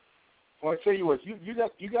 Well, I tell you what, you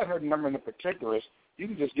got her number in the particulars. You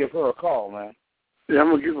can just give her a call, man. Yeah,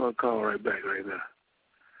 I'm gonna give her a call right back right now.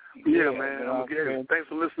 Yeah, man. Thanks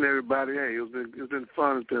for listening, everybody. Hey, it's been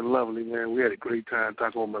fun. It's been lovely, man. We had a great time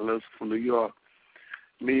talking with Melissa from New York.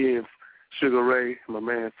 Me and Sugar Ray, my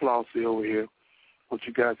man Flossie over here. I want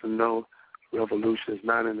you guys to know, revolution is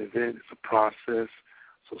not an event; it's a process.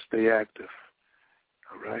 So stay active.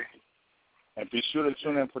 All right. And be sure to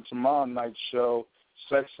tune in for tomorrow night's show,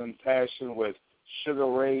 Sex and Passion with Sugar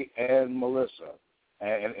Ray and Melissa.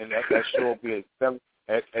 And that show will be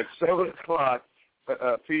at 7 o'clock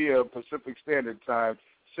p.m. Pacific Standard Time,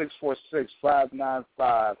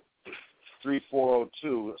 646-595-3402.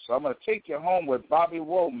 So I'm going to take you home with Bobby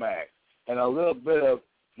Womack and a little bit of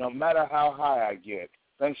No Matter How High I Get.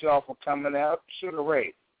 Thanks, y'all, for coming out. Sugar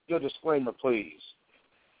Ray, your disclaimer, please.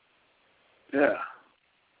 Yeah.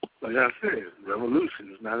 Like I said,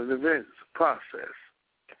 revolution is not an event. It's a process.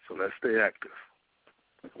 So let's stay active.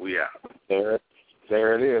 We out.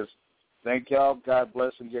 There it is. Thank y'all. God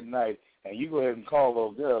bless and good night. And you go ahead and call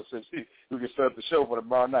those girls since we can start the show for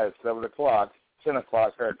tomorrow night at 7 o'clock, 10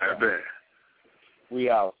 o'clock her time. I bet. We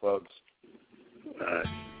out, folks. All right.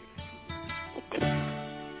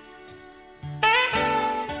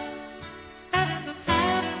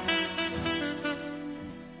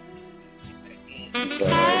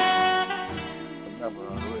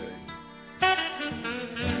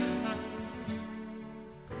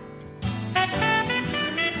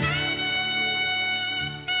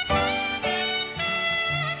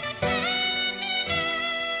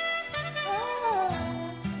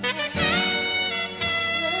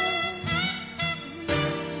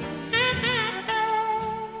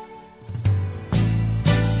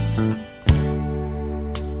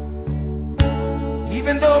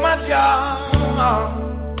 Even though my job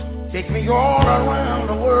takes me all around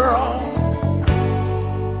the world,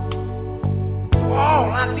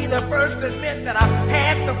 I'll be the first to admit that I've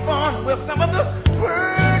had the fun with some of the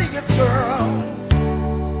prettiest girls.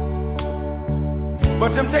 But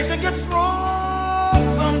temptation gets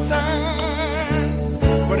strong sometimes,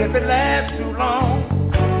 but if it lasts too long,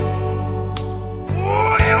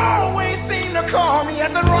 they always seem to call me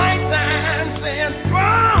at the right time, saying,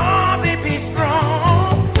 Bobby, be strong.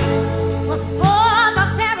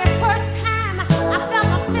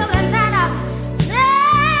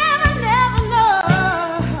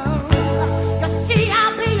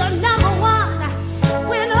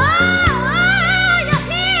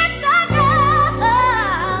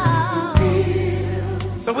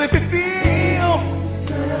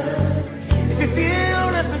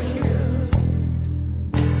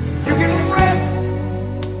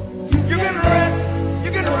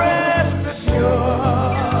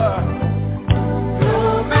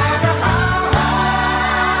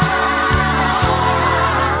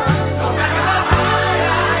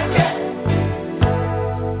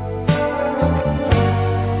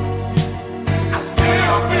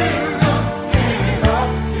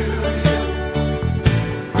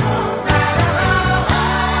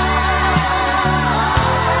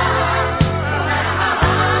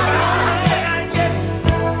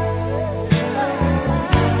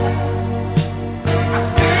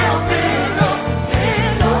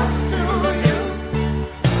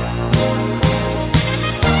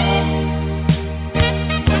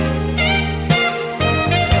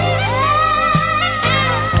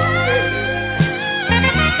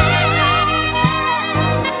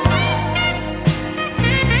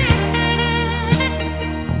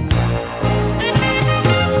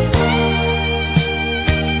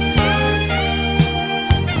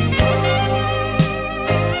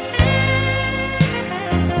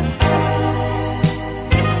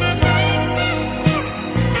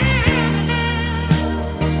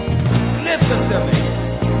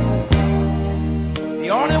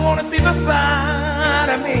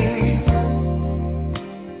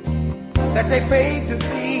 They paid to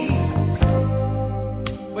see,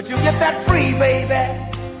 but you get that free, baby.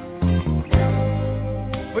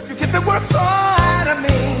 But you get the work side of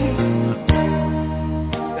me.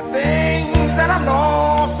 The things that I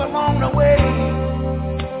lost along the way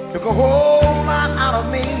took a whole lot out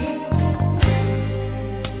of me.